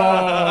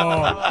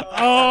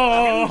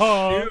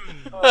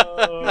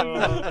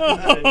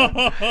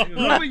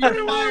 Ruben,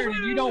 you're fired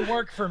and you don't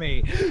work for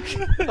me.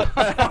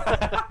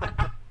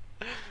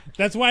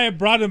 That's why I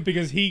brought him,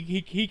 because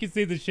he can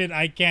say the shit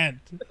I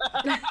can't.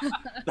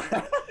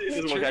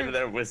 Just walk over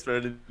there and whisper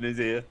it in his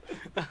ear.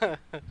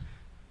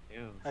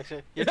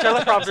 Actually, your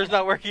teleprompter's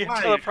not working. Your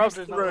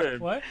teleprompter's not working.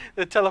 What?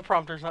 The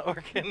teleprompter's not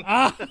working.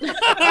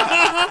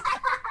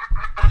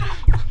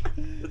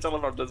 The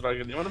teleprompter's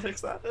working. You want to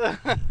fix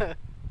that?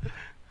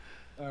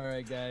 All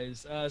right,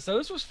 guys. So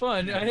this was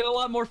fun. I had a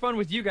lot more fun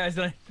with you guys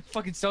than the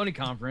fucking Sony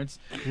conference.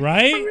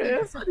 Right?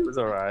 Yeah, it was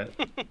all right.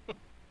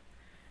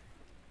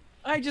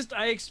 I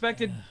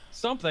expected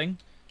something.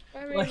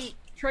 I mean,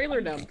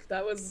 trailer dump.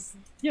 That was.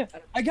 Yeah,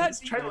 I got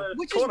trailer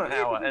which corner is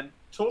hour and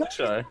talk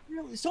show.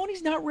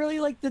 Sony's not really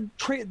like the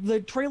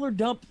trailer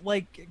dump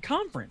like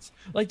conference.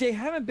 Like they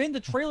haven't been the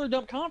trailer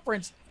dump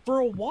conference for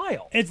a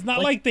while. It's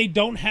not like they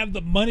don't have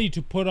the money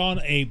to put on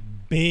a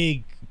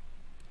big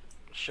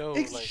show.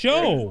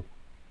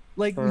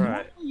 Like All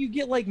right. normally you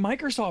get like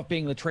Microsoft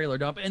being the trailer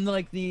dump and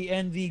like the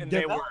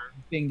development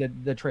being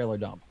the trailer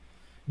dump.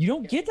 You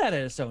don't get that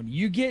at a Sony.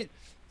 You get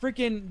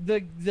freaking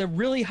the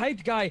really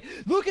hyped guy.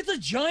 Look, it's a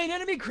giant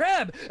enemy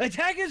crab.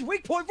 Attack his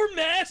weak point for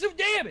massive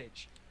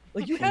damage.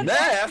 Like you have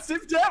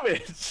massive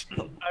damage.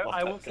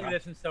 I will say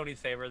this in Sony's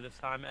favor this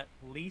time. At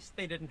least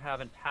they didn't have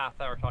a half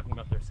hour talking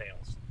about their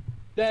sales.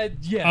 That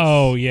yes.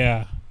 Oh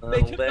yeah.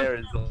 They took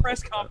the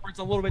press conference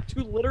a little bit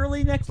too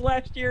literally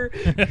last year.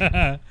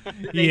 Yeah.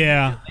 They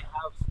have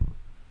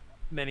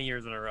many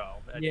years in a row.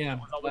 And Yeah. It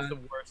was always the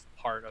worst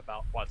part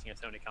about watching a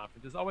Sony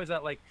conference. It's always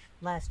that like,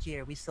 last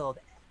year we sold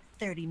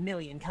 30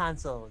 million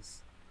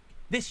consoles.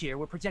 This year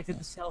we're projected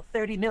to sell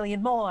 30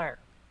 million more.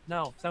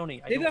 No,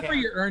 Sony. I Save don't that care. for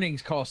your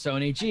earnings call,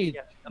 Sony. Gee.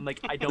 Yeah, I'm like,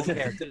 I don't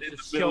care.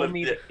 Just show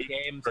me the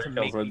games to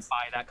make me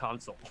buy that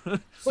console.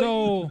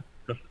 So,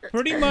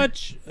 pretty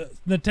much,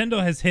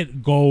 Nintendo has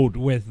hit gold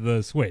with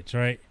the Switch,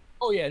 right?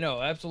 Oh yeah,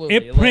 no, absolutely.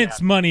 It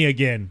prints money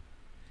again.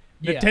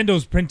 Yeah.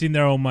 Nintendo's printing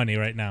their own money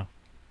right now.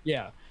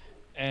 Yeah,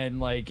 and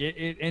like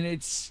and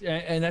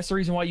that's the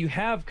reason why you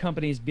have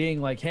companies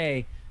being like,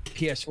 hey,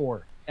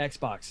 PS4,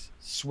 Xbox,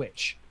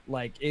 Switch.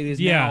 Like it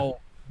is now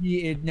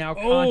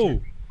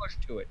content being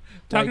pushed to it.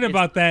 Talking Like,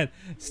 about that,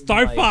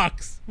 Star like-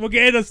 Fox. We're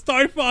getting a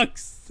Star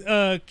Fox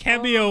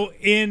cameo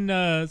in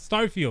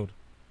Starfield.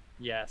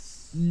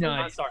 Yes.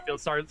 Nice. Not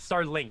Starfield,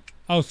 Starlink.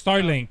 Oh,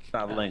 Starlink.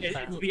 Starlink. It's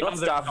the Not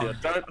other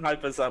Starfield. Don't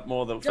hype us up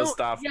more than for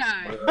Starfield.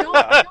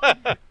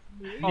 Yeah.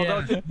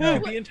 Although to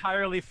be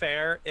entirely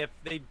fair, if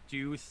they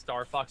do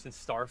Star Fox and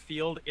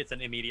Starfield, it's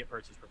an immediate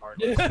purchase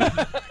regardless.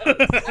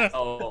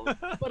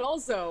 But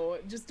also,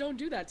 just don't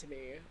do that to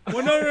me.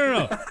 Well,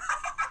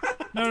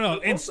 no.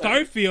 In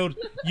Starfield,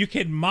 you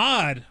can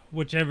mod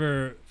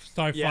whichever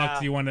Star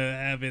Fox you want to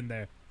have in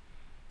there.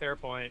 Fair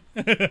point.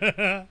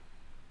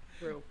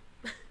 True.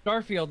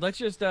 Starfield. Let's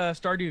just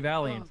Stardew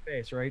Valley in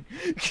space, right?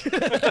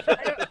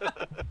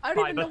 I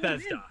don't even know what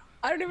it is.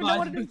 I don't even know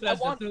what it is. I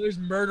want... So there's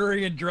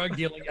murdering and drug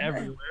dealing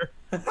everywhere.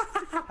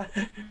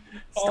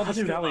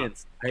 Stardew Valley in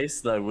space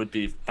though would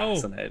be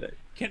fascinating.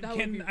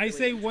 Can I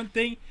say one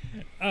thing?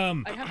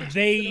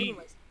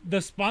 The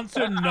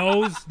sponsor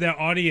knows their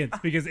audience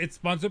because it's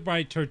sponsored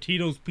by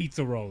Tortito's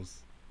Pizza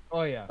Rolls.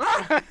 Oh yeah.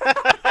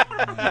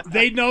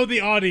 They know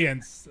the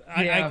audience.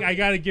 Yeah. I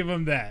gotta give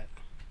them that.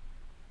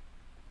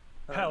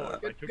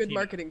 Good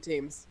marketing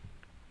teams.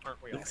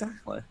 Aren't we all?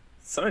 Exactly.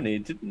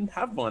 Sony didn't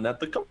have one at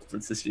the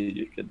conference this year.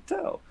 You could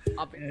tell.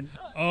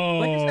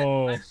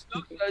 Oh.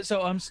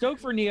 I'm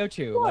stoked for Neo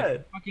 2. What? Like,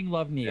 I fucking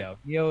love Neo.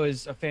 Neo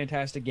is a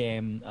fantastic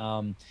game.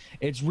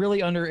 It's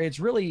really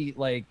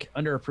like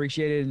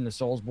underappreciated in the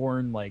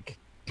Soulsborne like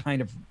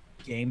kind of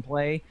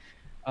gameplay.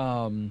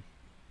 I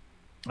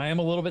am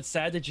a little bit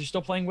sad that you're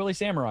still playing Willy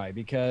Samurai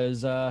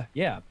because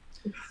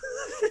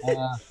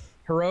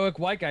heroic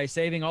white guy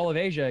saving all of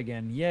Asia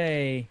again.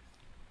 Yay.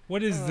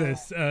 What is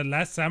this?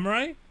 Last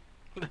Samurai?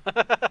 That's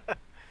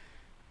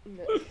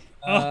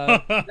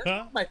one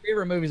of my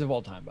favorite movies of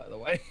all time, by the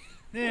way.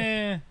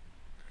 Yeah.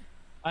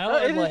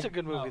 It is a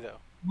good movie though.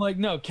 Like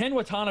no, Ken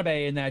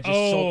Watanabe in that just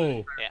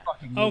sold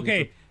fucking movie.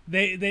 Okay.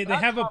 They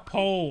have a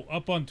poll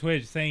up on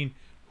Twitch saying,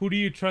 who do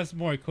you trust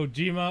more,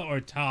 Kojima or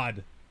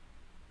Todd?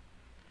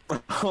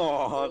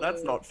 Oh,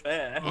 that's not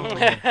fair. Oh.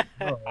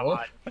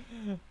 Todd?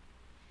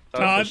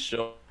 Todd?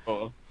 Sure.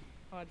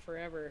 Odd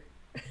forever.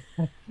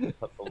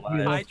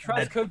 I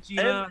trust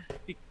Kojima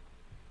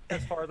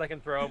as far as I can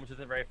throw him, which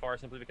isn't very far,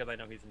 simply because I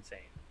know he's insane.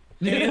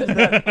 He'll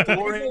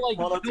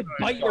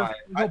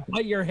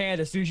bite your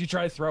hand as soon as you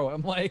try to throw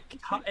him. Like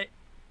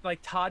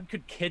Todd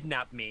could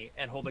kidnap me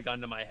and hold a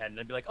gun to my head, and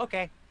I'd be like,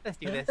 "Okay, let's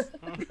do this."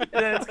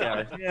 Let's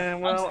go. Yeah,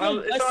 well, I'm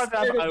it's still not less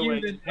that scared I of you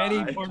went than to any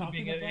die. part of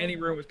being in any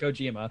room with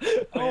Kojima.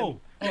 Oh,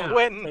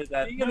 When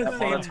that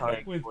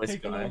monotone with voice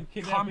Piccolo guy.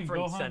 kidnapping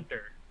Conference Gohan.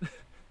 center.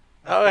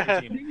 Oh, yeah.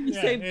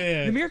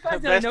 The mere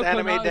fact The that I best know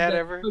anime Konami, dad that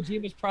ever.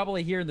 Kojima's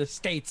probably here in the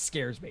States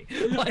scares me.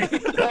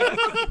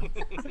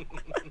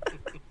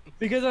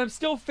 Because I'm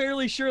still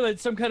fairly sure that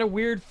some kind of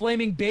weird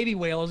flaming baby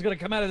whale is going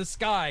to come out of the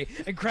sky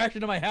and crash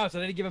into my house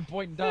at any given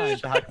point in time.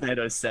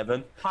 Sharknado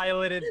 7.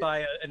 Piloted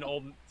by an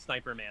old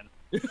sniper man.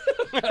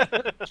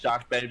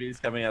 Shark babies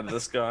coming out of the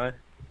sky.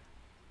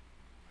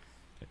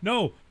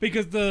 No,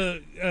 because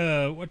the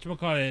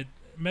whatchamacallit,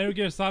 Metal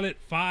Gear Solid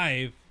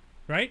 5,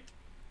 right?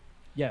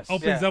 Yes.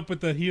 Opens up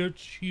with a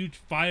huge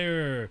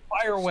fire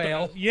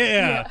whale.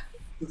 Yeah.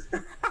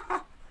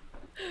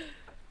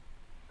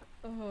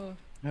 Oh,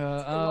 it's a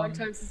long Um,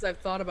 time since I've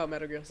thought about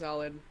Metal Gear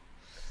Solid.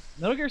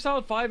 Metal Gear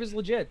Solid 5 is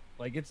legit.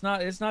 Like it's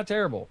not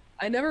terrible.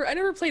 I never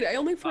played it. I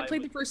only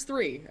played the first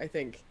 3, I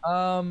think.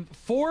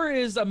 4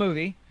 is a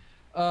movie.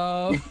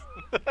 That's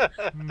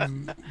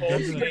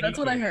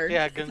what I heard.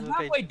 Yeah, It's a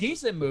halfway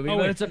decent movie, Oh,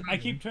 but wait, it's a I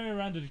keep turning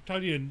around to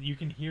tell you, and you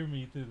can hear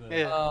me through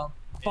the.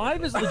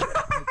 5 is legit.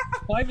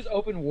 5 is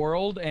open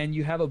world, and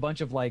you have a bunch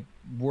of like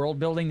world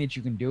building that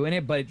you can do in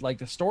it. But like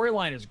the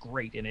storyline is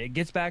great in it. It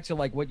gets back to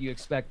like what you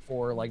expect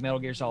for like Metal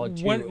Gear Solid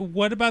 2.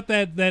 What about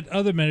that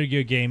other Metal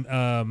Gear game?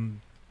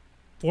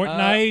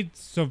 Fortnite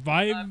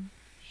Survive.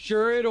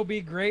 Sure, it'll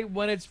be great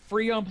when it's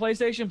free on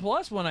PlayStation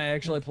Plus when I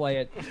actually play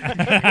it.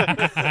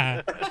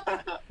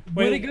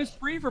 When it goes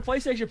free for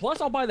PlayStation Plus,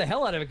 I'll buy the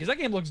hell out of it because that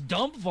game looks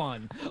dumb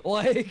fun.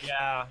 Like,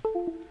 Yeah.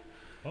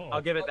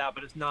 I'll give it that,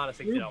 but it's not a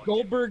 $60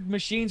 Goldberg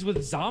machines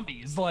with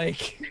zombies.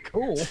 Like,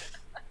 cool.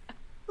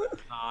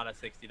 Not a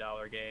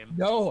 $60 game.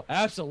 No,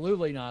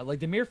 absolutely not. Like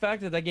the mere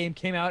fact that game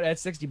came out at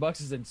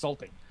 $60 is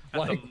insulting.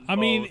 Like, I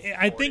mean,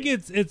 I think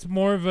it's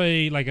more of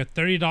a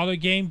 $30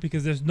 game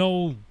because there's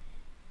no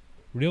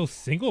real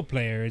single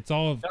player. It's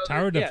all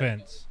tower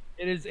defense.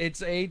 It is.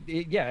 It's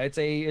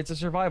a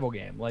survival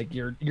game. Like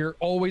you're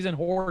always in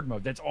horde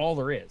mode. That's all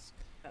there is.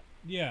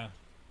 Yeah.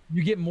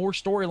 You get more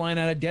storyline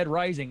out of Dead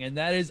Rising, and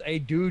that is a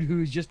dude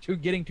who's just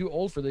getting too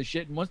old for this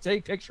shit and wants to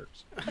take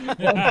pictures.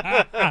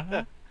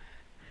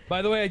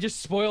 By the way, I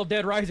just spoiled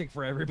Dead Rising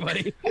for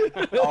everybody.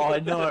 Oh, I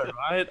know,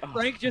 right?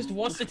 Frank just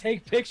wants to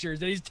take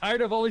pictures, and he's tired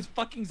of all these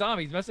fucking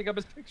zombies messing up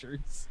his pictures.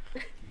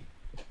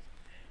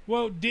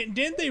 Well,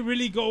 didn't they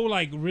really go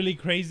really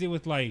crazy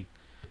with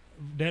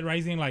Dead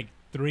Rising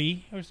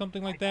 3 or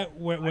something like that?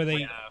 Where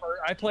they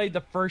I played the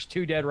first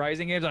 2 Dead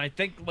Rising games, and I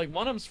think one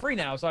of them's free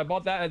now, so I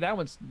bought that.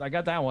 I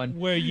got that one.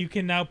 Where you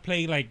can now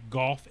play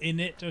golf in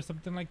it or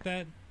something like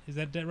that. Is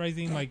that Dead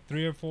Rising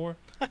 3 or 4?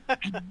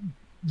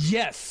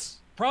 Yes,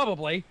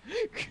 probably.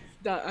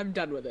 I'm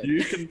done with it.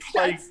 You can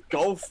play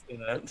golf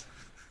in it.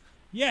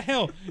 Yeah,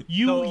 hell, I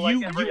don't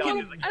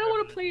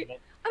want to play.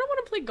 I don't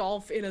want to play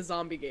golf in a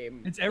zombie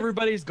game. It's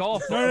everybody's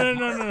golf.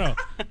 No.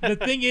 The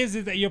thing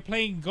is that you're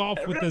playing golf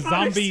with the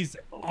zombies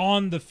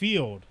on the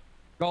field.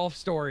 Golf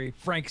story,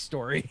 Frank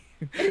story.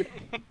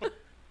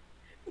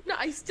 No,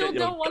 I still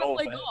don't want to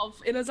play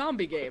golf in a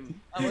zombie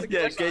game.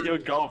 Yeah, get your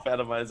golf out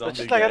of my zombie. It's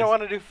just like I don't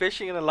want to do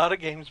fishing in a lot of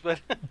games, but.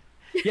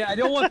 Yeah, I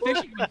don't want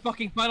fishing in a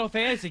fucking Final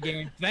Fantasy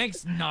game.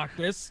 Thanks,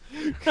 Noctis.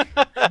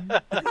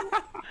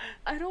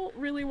 I don't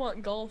really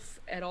want golf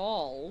at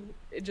all.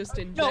 Just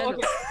in No, general.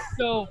 okay.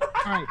 So, all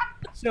right.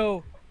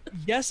 So,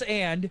 yes,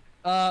 and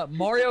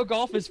Mario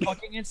Golf is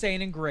fucking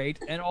insane and great,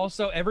 and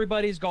also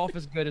everybody's golf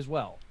is good as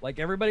well. Like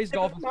everybody's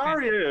golf is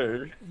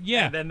Mario.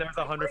 Yeah. And then there's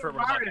 100-foot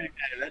robot.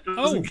 That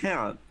doesn't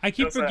count. I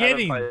keep That's why I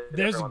forgetting. haven't played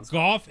There's everyone's.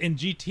 golf in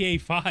GTA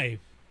 5.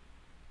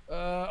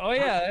 Oh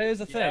yeah, it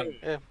is a thing.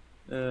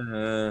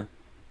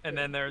 And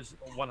then there's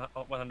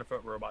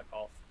 100-foot robot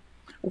golf.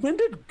 When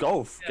did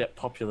golf get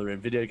popular in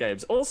video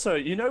games? Also,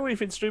 we've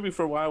been streaming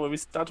for a while when we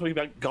start talking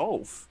about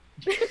golf.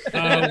 We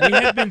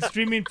have been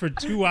streaming for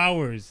 2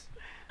 hours.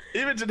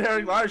 Even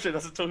generic live show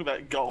doesn't talk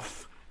about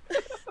golf.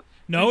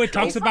 No, it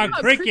talks about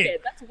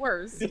cricket. That's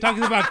worse. It talks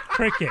about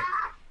cricket.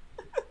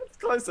 It's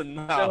close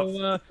enough.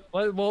 So,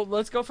 well,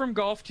 let's go from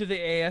golf to the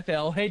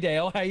AFL. Hey,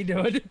 Dale, how you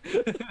doing?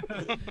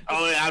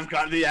 Oh, I've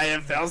got the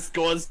AFL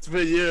scores for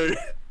you.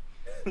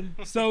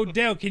 So,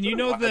 Dale, can you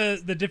know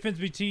the difference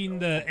between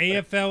the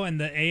AFL and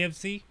the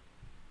AFC?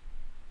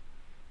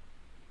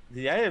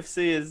 The AFC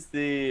is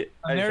the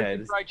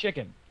American Fried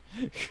Chicken.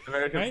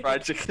 American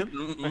Fried Chicken.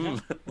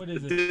 Mm-mm. What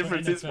is it? The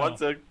difference is NFL?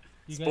 one's a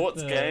You got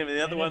sports the game and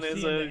the other one NFC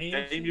is and a the game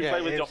AFC? you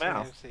play with your AFC,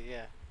 mouth.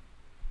 yeah.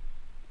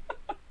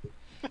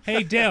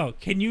 Hey, Dale,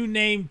 can you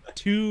name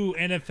 2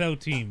 NFL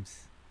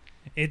teams?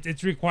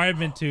 It's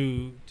requirement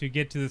to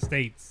get to the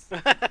States.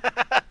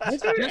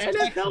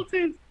 NFL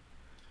teams.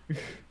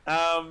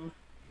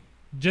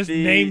 Just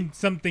the name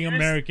something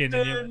American.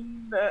 And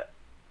Houston,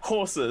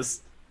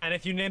 horses. And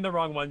if you name the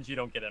wrong ones, you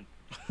don't get in.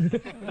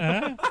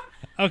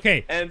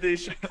 Okay. And the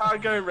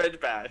Chicago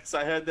Redbacks.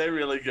 I heard they're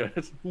really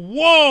good.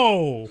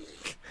 Whoa!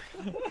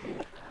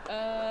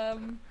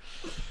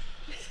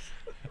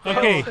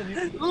 Okay.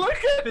 Look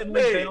at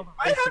me.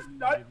 I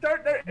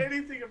don't know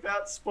anything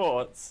about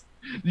sports.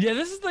 Yeah,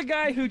 this is the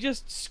guy who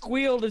just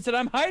squealed and said,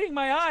 "I'm hiding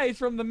my eyes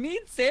from the mean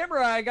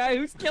samurai guy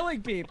who's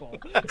killing people."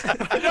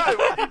 I know.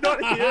 Were you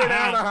not here an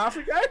hour and a half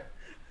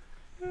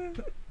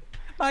ago?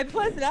 My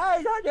pleasant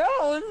eyes. I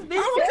know. This is me.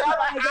 Oh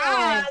my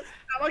god!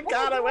 Oh my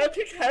god! I wear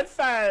pink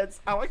headphones.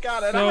 Oh my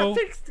god! And I So- have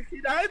pink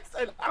sticky notes.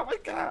 And oh my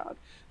god!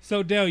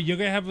 So Dale, you're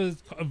gonna have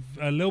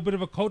a little bit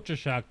of a culture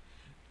shock.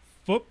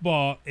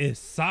 Football is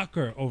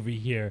soccer over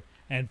here,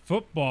 and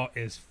football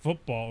is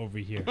football over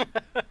here.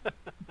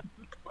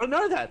 I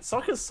know that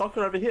soccer's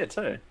soccer over here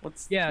too.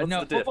 What's Yeah, what's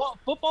no, the diff?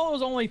 football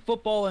is only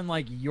football in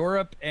like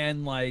Europe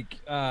and like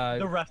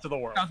The rest of the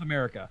world. South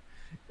America.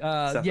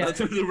 So Yeah, that's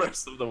the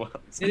rest of the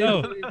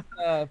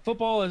world.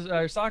 football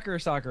is soccer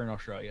is soccer in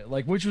Australia,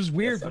 like, which was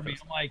weird for me.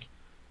 I'm like,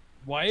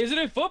 why isn't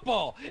it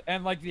football?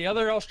 And like the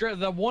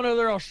one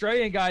other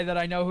Australian guy that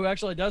I know who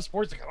actually does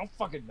sports, like, I don't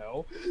fucking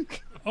know.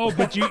 Oh,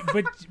 but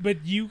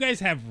you guys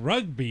have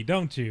rugby,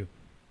 don't you?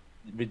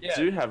 We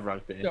do have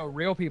rugby. No,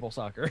 real people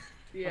soccer.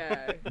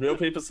 Yeah. Real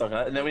people soccer,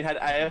 and then we had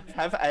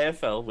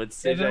AFL, which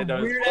Yeah, CJ the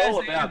knows weird-ass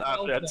all about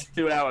AFL after a stuff.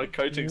 2-hour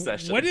coaching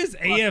session. What is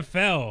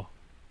AFL?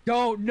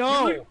 Don't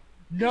no.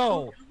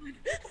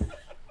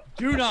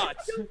 Do not.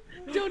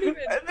 Don't even.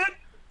 And then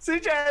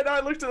CJ and I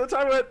looked at the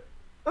time and went,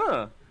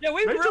 huh. Yeah,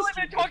 we've They really just-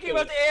 been talking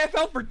about the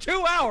AFL for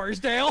 2 hours,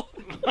 Dale.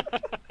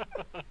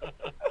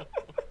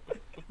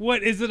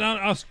 What is it, an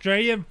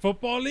Australian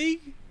Football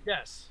League?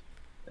 Yes.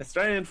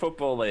 Australian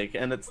Football League,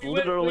 and it's We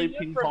went literally from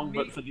ping pong, me-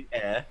 but for the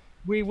air.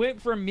 We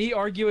went from me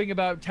arguing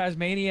about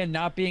Tasmania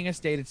not being a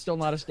state, it's still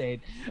not a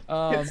state,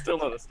 It's still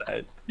not a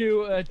state.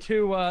 to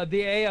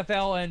the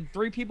AFL, and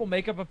 3 people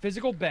make up a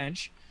physical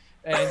bench,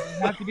 and you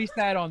have to be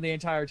sat on the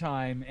entire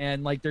time.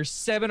 And like there's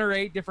 7 or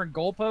 8 different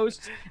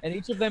goalposts, and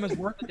each of them is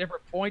worth a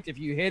different point if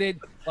you hit it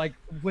like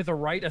with a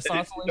right And if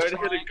isosceles you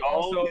don't hit a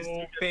goal, triangle. you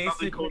still get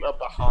something called a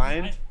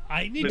behind.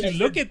 I need to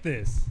look at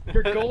this.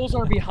 Your goals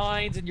are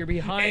behinds, and your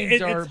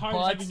behinds are It's hard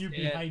butts. having you and-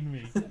 behind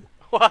me.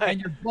 Why? And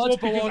your butts Well, because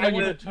belong I on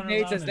your wanna turn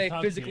teammates around as they and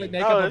talk to physically you.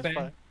 make Oh, up a that's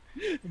bench.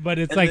 But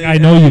it's And like, then I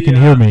know you can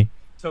hear me.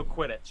 So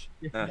Quidditch.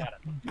 Uh, Got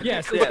it.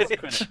 Yes, Yes,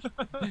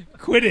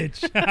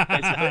 Quidditch. Basically.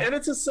 And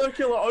it's a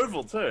circular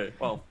oval too.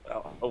 Well,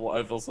 all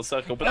ovals are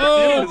circle, but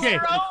Oh, the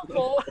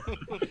field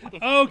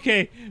okay.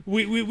 Okay,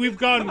 we've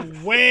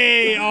gone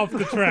way off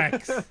the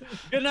tracks.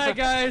 Good night,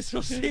 guys.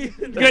 We'll see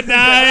you. Good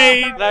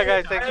night. No,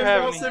 guys, thanks for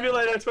having me.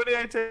 Simulator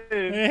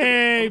 2018.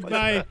 Hey,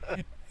 bye.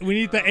 We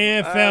need the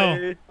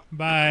AFL.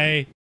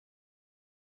 Bye.